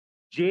হয়নি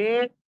যে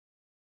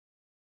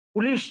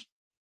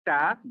পুলিশটা,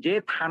 যে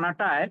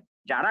থানাটায়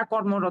যারা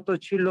কর্মরত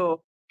ছিল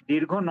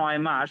দীর্ঘ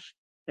 9 মাস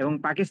এবং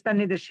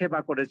পাকিস্তানিদের সেবা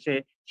করেছে,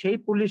 সেই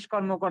পুলিশ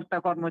কর্মকর্তা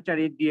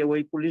কর্মচারী দিয়ে,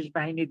 ওই পুলিশ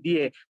বাহিনী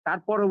দিয়ে তার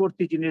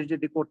পরবর্তী জিনিস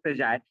যদি করতে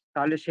যায়,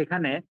 তাহলে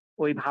সেখানে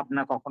ওই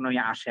ভাবনা কখনোই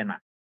আসে না।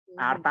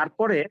 আর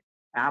তারপরে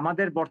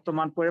আমাদের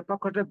বর্তমান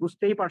পরিপ্রেক্ষিতে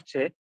বুঝতেই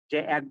পারছে যে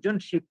একজন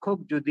শিক্ষক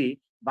যদি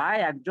বা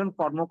একজন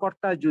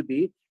কর্মকর্তা যদি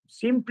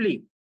সিম্পলি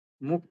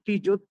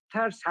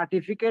মুক্তিযোদ্ধার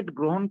সার্টিফিকেট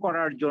গ্রহণ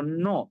করার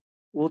জন্য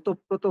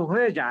ওতপ্রোত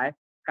হয়ে যায়,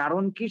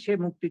 কারণ কি সে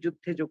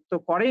মুক্তিযুদ্ধে যুক্ত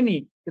করেনি,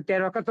 কিন্তু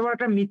এর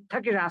একটা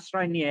মিথ্যাকে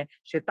আশ্রয় নিয়ে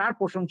সে তার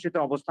প্রশংসিত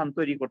অবস্থান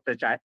তৈরি করতে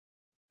চায়,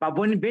 বা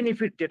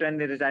বেনিফিট যেটা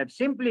নিতে চায়,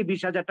 সিম্পলি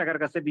 20,000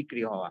 টাকার কাছে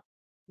বিক্রি হওয়া,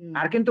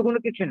 আর কিন্তু কোনো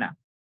কিছু না।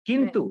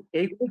 কিন্তু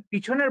এইগুলোর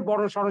পিছনের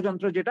বড়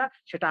ষড়যন্ত্র যেটা,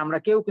 সেটা আমরা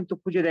কেউ কিন্তু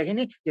খুঁজে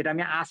দেখিনি, যেটা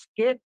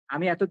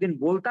আমি এতদিন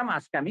বলতাম,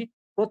 আজকে আমি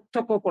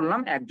প্রত্যক্ষ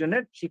করলাম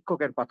একজনের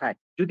শিক্ষকের কথায়।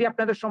 যদি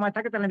আপনাদের সময়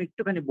থাকে তাহলে আমি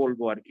একটুখানি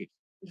বলবো আর কি।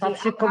 সব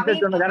শিক্ষকদের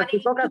জন্য যারা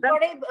শিক্ষক আছেন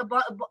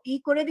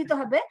করে দিতে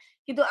হবে,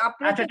 কিন্তু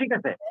আপনারা, আচ্ছা ঠিক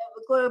আছে,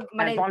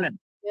 মানে বলেন।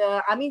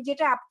 আমি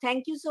যেটা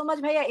থ্যাংক ইউ সো মাচ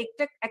ভাইয়া,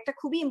 একটা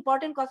খুবই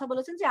ইম্পর্টেন্ট কথা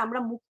বলেছেন যে আমরা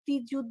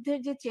মুক্তিযুদ্ধের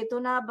যে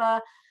চেতনা বা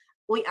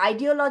ওই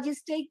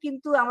আইডিওলজিসটাই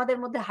কিন্তু আমাদের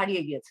মধ্যে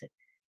হারিয়ে গিয়েছে,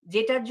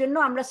 যেটার জন্য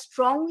আমরা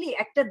স্ট্রংলি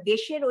একটা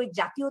দেশের ওই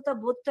জাতীয়তা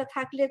বোধটা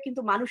থাকলে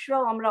কিন্তু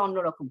মানুষরাও আমরা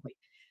অন্যরকম হই।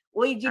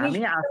 ওই জিনিস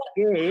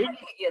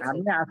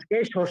আমি আজকে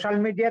সোশ্যাল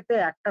মিডিয়াতে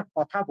একটা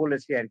কথা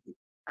বলেছি আর কি,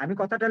 আমি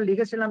কথাটা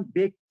লিখেছিলাম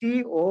ব্যক্তি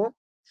ও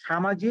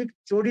সামাজিক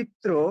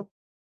চরিত্র,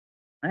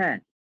 হ্যাঁ,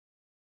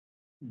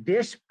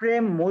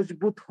 দেশপ্রেম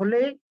মজবুত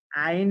হলে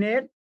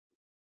আইনের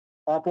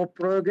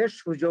অপপ্রয়োগের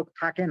সুযোগ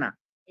থাকে না।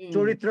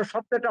 চরিত্র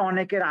শব্দটা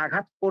অনেকের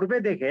আঘাত করবে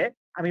দেখে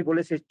আমি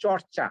বলেছি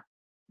চর্চা,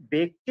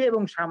 ব্যক্তি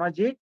এবং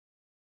সামাজিক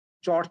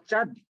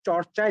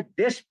চর্চায়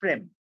দেশপ্রেম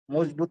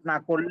মজবুত না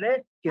করলে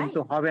কিন্তু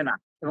হবে না,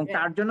 এবং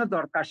তার জন্য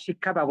দরকার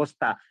শিক্ষা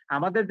ব্যবস্থা।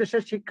 আমাদের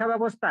দেশের শিক্ষা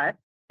ব্যবস্থায়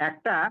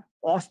একটা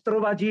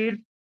অস্ত্রবাজির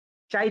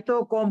চাইতেও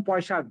কম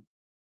পয়সা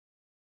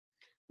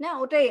না,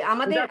 ওটাই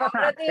আমাদের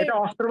এটা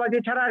অস্ত্রবাজি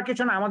ছাড়া আর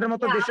কিছু না আমাদের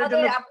মতো দেশের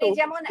জন্য। আপনি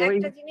যেমন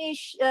একটা জিনিস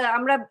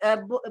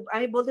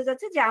আমি বলতে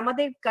চাচ্ছি যে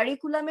আমাদের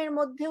কারিকুলামের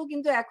মধ্যেও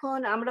কিন্তু এখন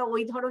আমরা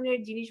ওই ধরনের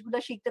জিনিসগুলো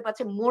শিখতে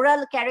পাচ্ছি,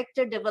 moral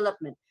character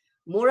development,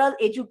 moral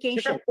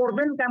education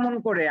করবেন কেমন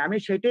করে, আমি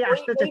সেটাই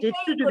আসতে চাচ্ছি,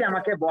 একটু যদি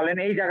আমাকে বলেন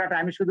এই জায়গাটা।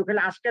 আমি শুধু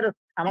খেলে আজকের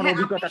আমার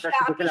অভিজ্ঞতাটা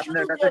শুধু খেলে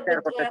আপনার কাছে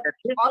শেয়ার করতে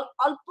চাচ্ছি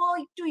অল্প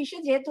একটু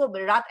যেহেতু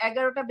রাত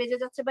 11টা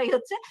বেজে যাচ্ছে ভাই,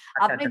 হচ্ছে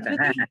আপনি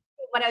যদি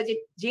মানে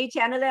যেই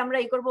চ্যানেলে আমরা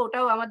করবো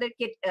ওটাও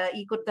আমাদেরকে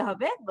করতে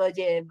হবে,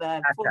 যে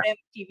 4M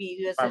টিভি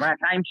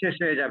টাইম শেষ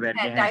হয়ে যাবে,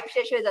 টাইম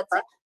শেষ হয়ে যাচ্ছে।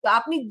 তো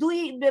আপনি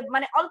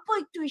মানে অল্প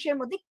একটু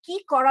মধ্যে কি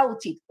করা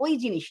উচিত ওই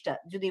জিনিসটা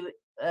যদি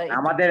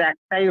আমাদের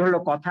একটাই হলো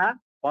কথা,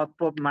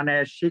 মানে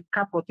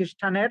শিক্ষা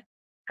প্রতিষ্ঠানের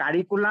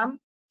কারিকুলাম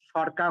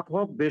সরকার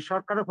হোক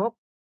বেসরকার হোক,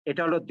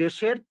 এটা হলো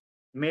দেশের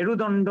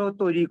মেরুদণ্ড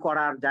তৈরি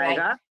করার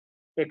জায়গা,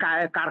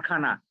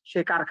 কারখানা, সে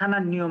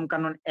কারখানার নিয়ম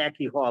কানুন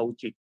একই হওয়া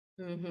উচিত।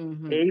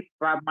 এই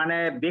মানে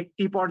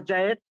ব্যক্তি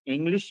পর্যায়ের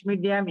English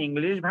medium,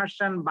 English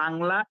version,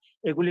 Bangla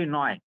এগুলি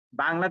নয়,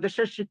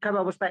 বাংলাদেশের শিক্ষা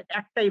ব্যবস্থায়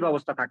একটাই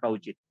ব্যবস্থা থাকা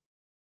উচিত।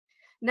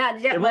 না,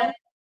 এবং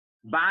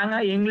বাংলা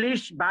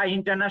ইংলিশ বা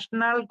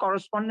ইন্টারন্যাশনাল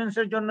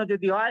করসপন্ডেন্সের জন্য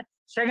যদি হয়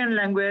সেকেন্ড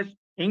ল্যাঙ্গুয়েজ,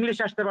 ইংলিশ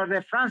আসতে পারে,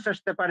 ফ্রান্স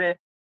আসতে পারে,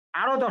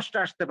 আরো 10টা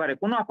আসতে পারে,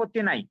 কোনো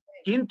আপত্তি নাই,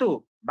 কিন্তু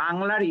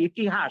বাংলার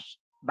ইতিহাস,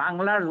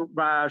 বাংলার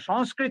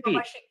সংস্কৃতি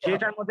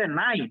যেটার মধ্যে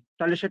নাই,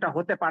 তাহলে সেটা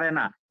হতে পারে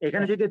না।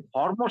 এখানে যদি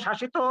ধর্ম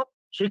শাসিত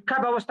শিক্ষা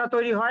ব্যবস্থা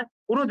তৈরি হয়,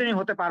 কোনোদিনই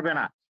হতে পারবে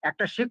না।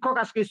 একটা শিক্ষক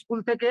আজকে স্কুল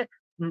থেকে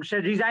সে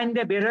রিজাইন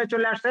দিয়ে বের হয়ে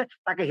চলে আসছে,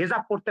 তাকে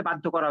হিজাব করতে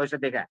বাধ্য করা হয়েছে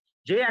দেখে,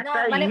 যে একটা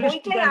ইংলিশ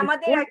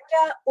আমাদের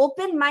একটা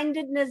ওপেন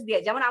মাইন্ডেডনেস দিয়ে,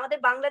 যেমন আমাদের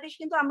বাংলাদেশ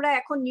কিন্তু আমরা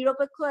এখন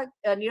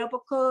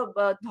নিরপেক্ষ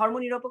ধর্ম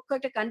নিরপেক্ষ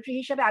একটা কান্ট্রি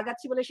হিসেবে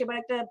আগাচ্ছি বলে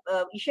সেবার একটা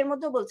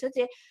মধ্যে বলছে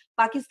যে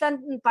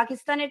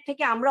পাকিস্তানের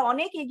থেকে আমরা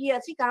অনেক এগিয়ে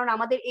আছি, কারণ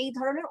আমাদের এই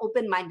ধরনের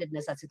ওপেন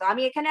মাইন্ডেডনেস আছে। তো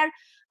আমি এখানে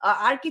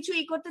আর কিছু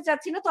করতে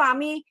চাচ্ছি না। তো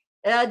আমি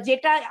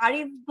যেটা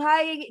আরিফ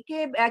ভাইকে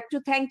একটু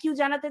থ্যাংক ইউ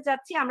জানাতে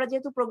চাচ্ছি, আমরা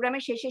যেহেতু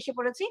প্রোগ্রামের শেষে এসে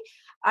পড়েছি।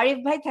 আরিফ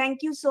ভাই, thank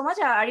you so much.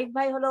 Arif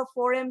ভাই হলো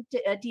 4M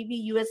টিভি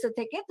ইউএসএ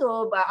থেকে, তো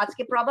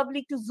আজকে প্রবাবলি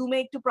একটু জুমে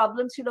একটু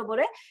প্রবলেম ছিল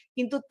বলে,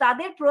 কিন্তু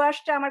তাদের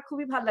প্রয়াসটা আমার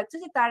খুবই ভালো লাগছে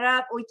যে তারা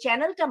ওই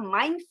চ্যানেলটা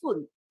মাইন্ডফুল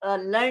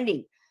লার্নিং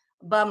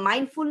বা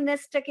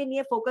মাইন্ডফুলনেসটাকে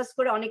নিয়ে ফোকাস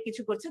করে অনেক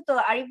কিছু করছে। তো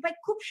আরিফ ভাই,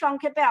 খুব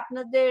সংক্ষেপে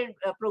আপনাদের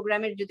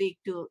প্রোগ্রামের যদি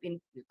একটু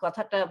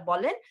কথাটা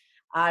বলেন,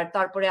 আর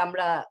তারপরে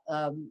আমরা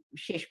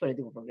শেষ করে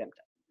দেব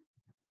প্রোগ্রামটা।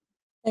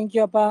 থ্যাংক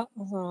ইউ আপা।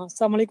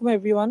 আসসালামু আলাইকুম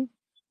এভরিওয়ান।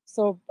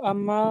 সো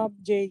আমরা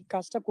যে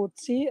কাজটা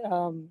করছি,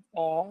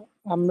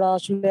 আমরা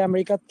আসলে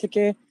আমেরিকা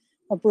থেকে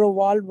পুরো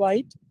ওয়ার্ল্ড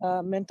ওয়াইড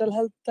মেন্টাল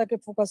হেলথটাকে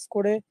ফোকাস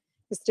করে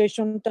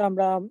স্টেশনটা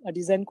আমরা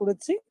ডিজাইন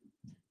করেছি।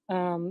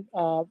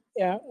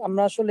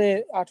 আমরা আসলে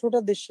 18টা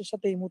দেশের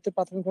সাথে এই মুহূর্তে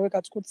প্রাথমিকভাবে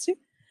কাজ করছি।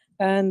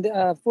 And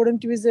 4M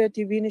TV is a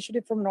TV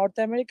initiative from North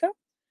America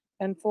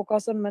and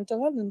focus on mental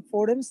health. And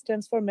 4M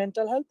stands for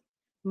mental health,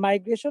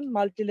 migration,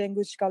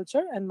 multi-language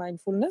culture, and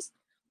mindfulness.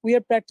 We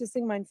are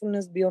practicing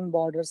mindfulness beyond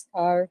borders.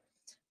 আর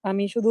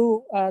আমি শুধু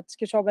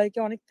আজকে সবাইকে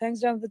অনেক thanks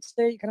জানাতে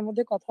চাই এখানের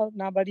মধ্যে কথা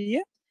না বাড়িয়ে,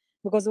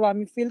 বিকজ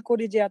আমি ফিল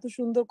করি যে এত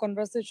সুন্দর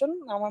কনভারসেশন,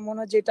 আমার মনে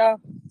হয় যেটা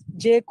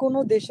যে কোনো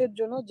দেশের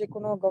জন্য, যে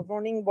কোনো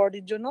গভর্নিং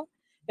বডির জন্য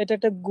এটা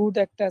একটা গুড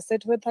একটা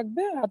অ্যাসেট হয়ে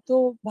থাকবে। এত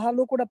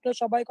ভালো করে আপনারা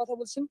সবাই কথা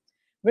বলছেন।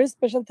 ভেরি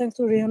স্পেশাল থ্যাঙ্কস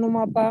টু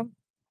রেহানুমা আপা,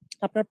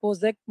 আপনার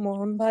প্রজেক্ট,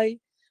 মোহন ভাই,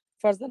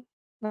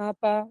 ফারজানা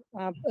আপা,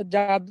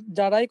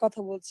 যারাই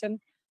কথা বলছেন,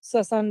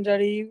 হাসান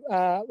জারি,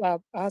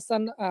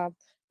 হাসান,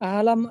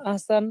 আহলাম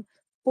আহসান,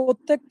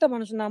 প্রত্যেকটা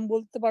মানুষের নাম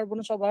বলতে পারবো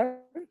না সবার,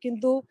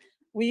 কিন্তু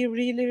we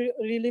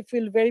really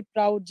feel very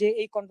proud যে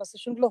এই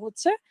কনভারসেশন গুলো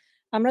হচ্ছে।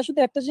 আমরা শুধু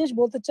একটা জিনিস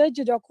বলতে চাই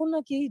যে যখন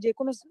নাকি যে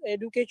কোনো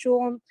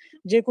এডুকেশন,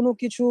 যে কোনো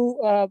কিছু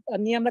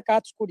নিয়ে আমরা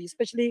কাজ করি,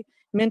 স্পেশালি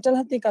মেন্টাল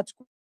হেলথ নিয়ে কাজ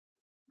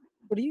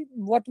করি,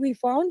 হোয়াট উই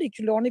ফাউন্ড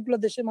অ্যাকচুয়ালি অনেকগুলো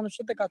দেশের মানুষের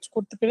সাথে কাজ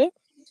করতে পেরে,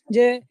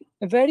 যে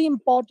ভেরি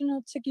ইম্পর্টেন্ট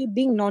হচ্ছে কি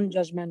being non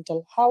judgmental,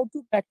 how to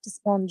practice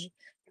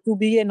to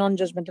B A non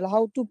judgmental,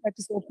 how to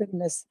practice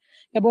openness,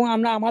 এবং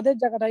আমরা আমাদের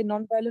জায়গাটায়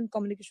নন ভায়োলেন্ট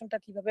কমিউনিকেশনটা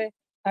কিভাবে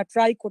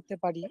ট্রাই করতে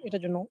পারি।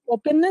 এটার জন্য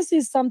ওপেননেস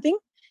ইজ সামথিং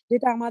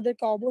যেটা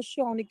আমাদেরকে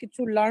অবশ্যই অনেক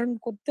কিছু লার্ন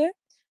করতে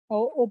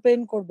ওপেন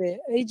করবে।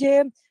 এই যে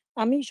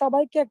আমি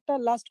সবাইকে একটা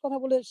লাস্ট কথা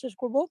বলে শেষ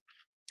করব।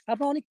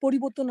 আমরা অনেক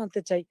পরিবর্তন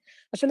আনতে চাই।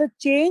 আসলে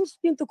চেঞ্জ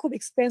কিন্তু খুব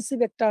এক্সপেন্সিভ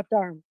একটা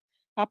টার্ম।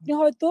 আপনি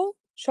হয়তো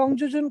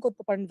সংযোজন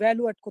করতে পারেন,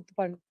 ভ্যালু অ্যাড করতে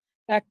পারেন।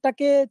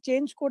 একটাকে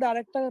চেঞ্জ করে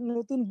আরেকটা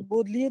নতুন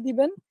বদলিয়ে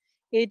দিবেন।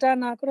 এটা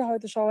না করে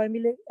হয়তো সবাই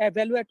মিলে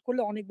ভ্যালু অ্যাড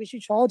করলে অনেক বেশি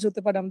সহজ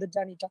হতে পারে আমাদের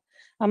জার্নিটা।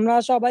 আমরা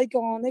সবাইকে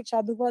অনেক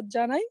সাধুবাদ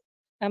জানাই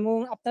এবং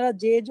আপনারা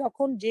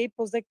যখন যে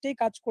প্রজেক্টেই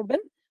কাজ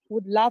করবেন,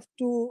 would love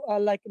to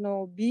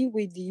be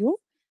with you.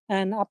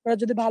 And আপনারা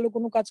যদি ভালো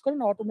কোনো কাজ করেন,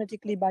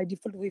 automatically by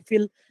default we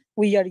feel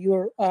we are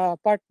your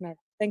partner.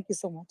 Thank you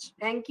so much.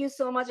 Thank you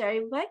so much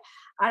Arif ভাই।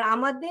 আর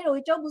আমাদের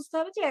ওইটাও বুঝতে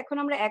হবে যে এখন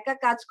আমরা একা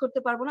কাজ করতে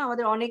পারবো না,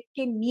 আমাদের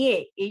অনেককে নিয়ে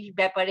এই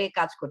ব্যাপারে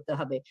কাজ করতে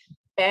হবে।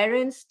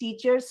 প্যারেন্টস,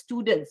 টিচার,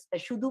 স্টুডেন্টস,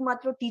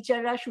 শুধুমাত্র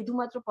টিচাররা,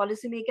 শুধুমাত্র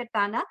পলিসি মেকার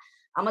তা না,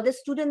 আমাদের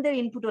স্টুডেন্টদের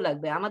ইনপুটও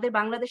লাগবে। আমাদের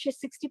বাংলাদেশের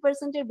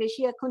 60%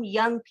 বেশি এখন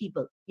ইয়াং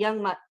পিপল, ইয়াং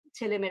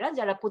ছেলেমেয়েরা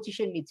যারা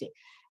 25-এর নিচে।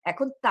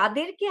 এখন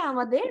তাদেরকে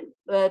আমাদের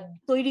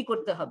তৈরি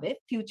করতে হবে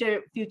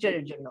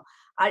ফিউচারের জন্য।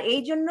 আর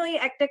এই জন্যই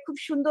একটা খুব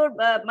সুন্দর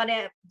মানে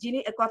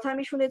কথা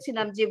আমি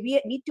শুনেছিলাম যে we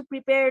need to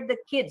prepare the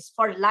kids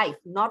for life,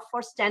 not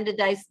for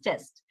standardized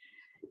test.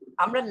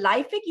 আমরা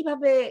লাইফে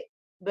কিভাবে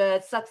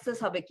সাকসেস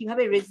হবে,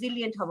 কিভাবে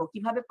রেজিলিয়েন্ট হব,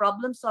 কিভাবে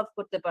প্রবলেম সলভ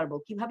করতে পারবো,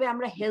 কিভাবে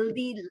আমরা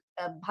হেলদি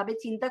ভাবে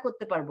চিন্তা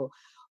করতে পারবো,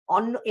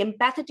 অন্য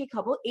এমপ্যাথেটিক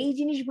হব, এই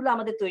জিনিসগুলো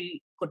আমাদের তৈরি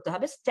করতে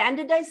হবে।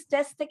 স্ট্যান্ডার্ডাইজড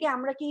টেস্ট থেকে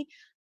আমরা কি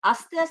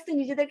আস্তে আস্তে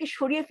নিজেদেরকে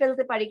সরিয়ে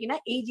ফেলতে পারি কিনা,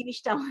 এই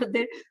জিনিসটা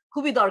আমাদের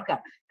খুবই দরকার।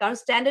 কারণ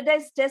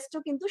স্ট্যান্ডার্ডাইজড টেস্টও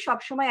কিন্তু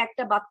সবসময়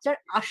একটা বাচ্চার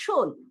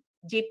আসল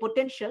যে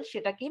পোটেনশিয়াল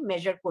সেটাকে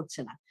মেজার করছে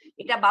না।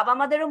 এটা বাবা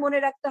মাদেরও মনে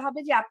রাখতে হবে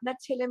যে আপনার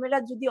ছেলেমেয়েরা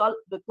যদি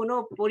কোনো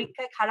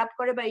পরীক্ষায় খারাপ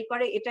করে বা এই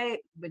করে, এটা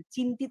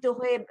চিন্তিত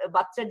হয়ে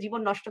বাচ্চার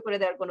জীবন নষ্ট করে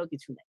দেওয়ার কোনো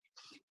কিছু নেই।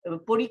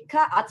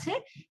 পরীক্ষা আছে,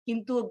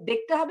 কিন্তু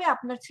দেখতে হবে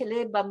আপনার ছেলে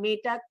বা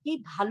মেয়েটা কি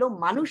ভালো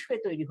মানুষ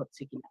হয়ে তৈরি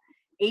হচ্ছে কিনা,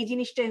 এই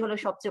জিনিসটাই হলো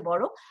সবচেয়ে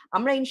বড়।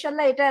 আমরা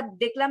ইনশাল্লাহ এটা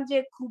দেখলাম যে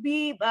খুবই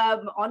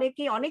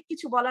অনেক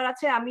কিছু বলার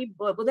আছে। আমি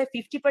বোধহয়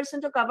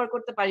 50%ও কভার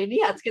করতে পারিনি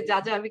আজকে যা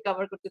যা আমি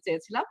কভার করতে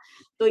চেয়েছিলাম।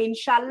 তো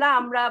ইনশাল্লাহ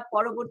আমরা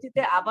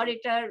পরবর্তীতে আবার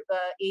এটার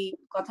এই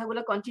কথাগুলো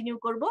কন্টিনিউ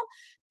করব।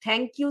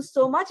 Thank you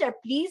so much. R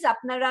please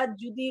আপনারা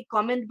যদি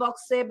কমেন্ট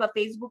বক্সে বা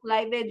ফেসবুক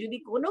লাইভে যদি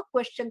কোনো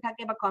কোয়েশ্চেন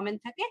থাকে বা কমেন্ট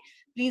থাকে,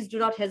 please do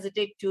not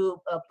hesitate to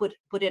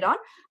put it on.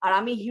 আর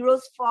আমি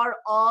হিরোজ ফর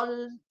অল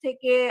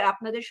থেকে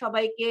আপনাদের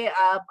সবাইকে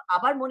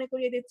আবার মনে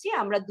করিয়ে দিচ্ছি,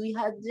 আমরা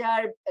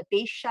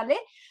 2023 সালে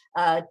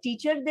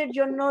টিচারদের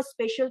জন্য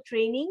স্পেশাল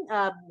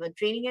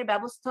ট্রেনিং এর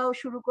ব্যবস্থাও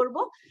শুরু করব,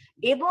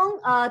 এবং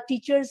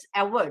teachers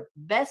award,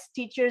 best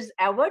teachers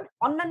award,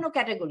 অন্যান্য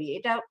ক্যাটাগরি,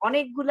 এটা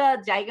অনেকগুলা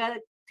জায়গা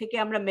থেকে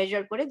আমরা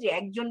মেজার করে, যে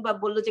একজন বা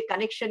বললো যে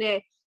কানেকশনে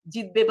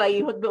জিতবে বা ই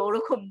হবে,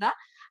 ওরকম না।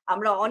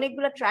 আমরা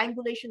অনেকগুলা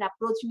ট্রায়াঙ্গুলেশন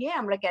অ্যাপ্রোচ নিয়ে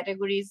আমরা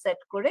ক্যাটাগরি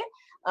সেট করে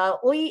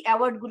ওই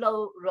অ্যাওয়ার্ড গুলো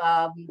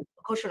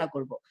ঘোষণা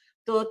করব।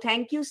 তো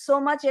thank you so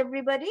much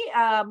everybody.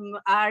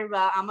 আর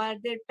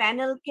আমাদের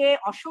প্যানেলকে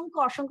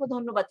অসংখ্য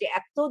ধন্যবাদ যে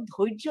এত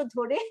ধৈর্য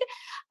ধরে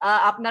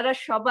আপনারা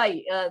সবাই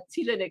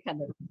ছিলেন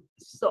এখানে।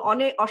 তো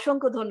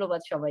অসংখ্য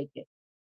ধন্যবাদ সবাইকে।